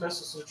anyway and just mess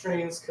with some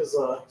trains because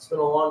it's been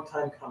a long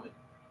time coming.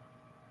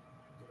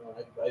 You know,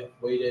 I've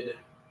waited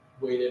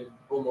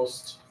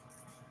almost,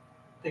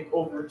 I think,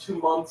 over 2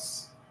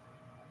 months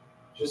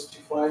just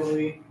to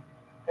finally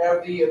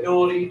have the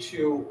ability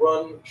to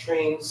run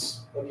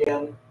trains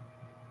again.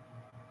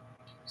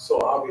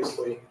 So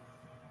obviously,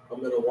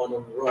 I'm going to want to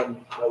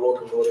run my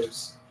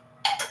locomotives.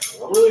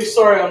 I'm really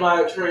sorry I'm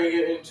not turning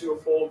it into a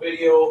full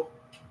video.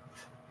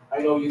 I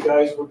know you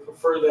guys would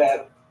prefer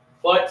that,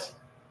 but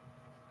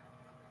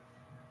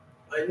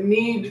I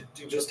need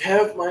to just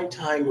have my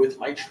time with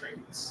my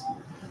trains.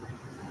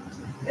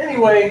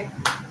 Anyway,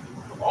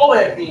 all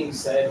that being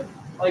said,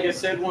 like I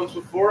said once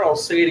before, I'll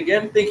say it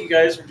again. Thank you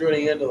guys for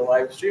joining into the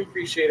live stream.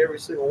 Appreciate every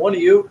single one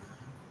of you.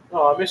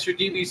 Mr.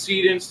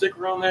 DBC didn't stick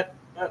around that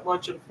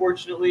much,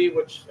 unfortunately,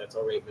 which that's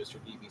all right, Mr.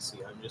 DBC.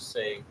 I'm just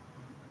saying.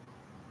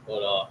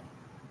 But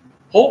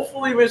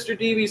hopefully, Mr.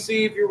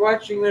 DBC, if you're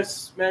watching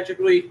this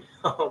magically,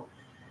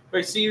 if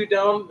I see you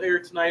down there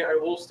tonight, I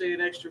will stay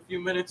an extra few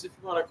minutes if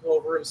you want to come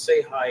over and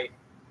say hi.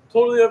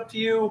 Totally up to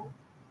you.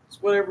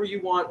 It's whatever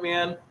you want,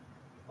 man.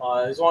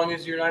 As long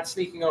as you're not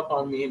sneaking up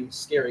on me and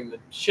scaring the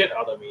shit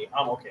out of me,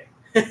 I'm okay.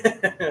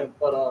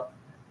 But,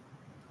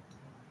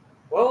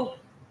 well,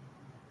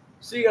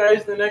 see you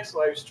guys in the next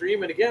live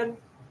stream. And again,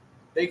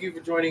 thank you for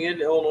joining in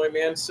to Illinois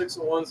Man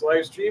 601's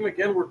live stream.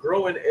 Again, we're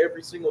growing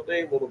every single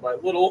day, little by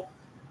little.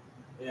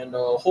 And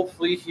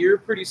hopefully here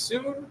pretty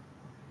soon,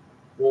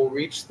 we'll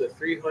reach the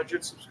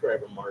 300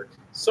 subscriber mark.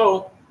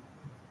 So,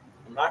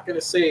 I'm not going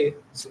to say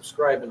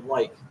subscribe and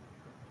like,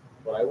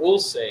 but I will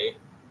say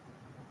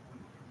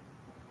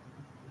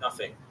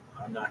nothing.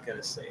 I'm not going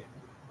to say it.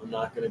 I'm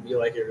not going to be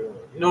like everyone.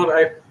 You know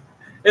what?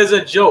 As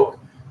a joke,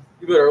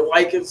 you better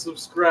like and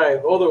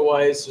subscribe.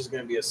 Otherwise, there's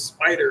going to be a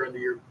spider under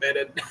your bed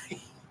at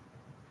night.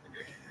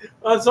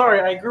 I'm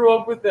sorry. I grew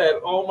up with that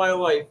all my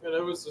life, and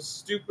it was the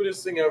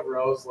stupidest thing ever.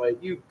 I was like,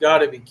 you've got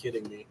to be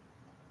kidding me.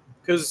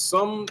 Because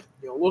some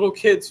little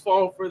kids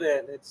fall for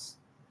that, and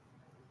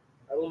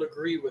I don't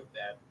agree with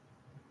that.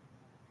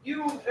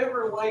 You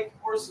ever like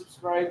or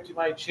subscribe to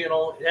my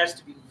channel, it has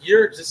to be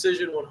your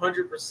decision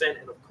 100%.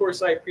 And of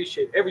course, I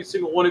appreciate every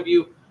single one of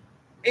you.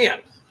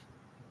 And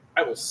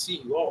I will see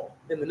you all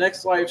in the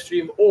next live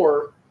stream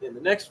or in the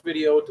next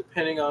video,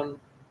 depending on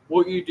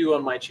what you do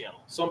on my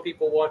channel. Some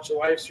people watch the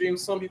live stream,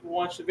 some people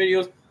watch the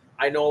videos.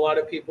 I know a lot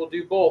of people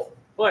do both.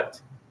 But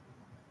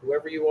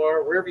whoever you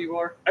are, wherever you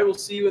are, I will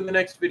see you in the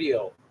next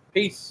video.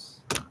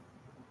 Peace.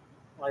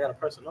 I got to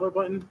press another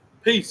button.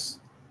 Peace.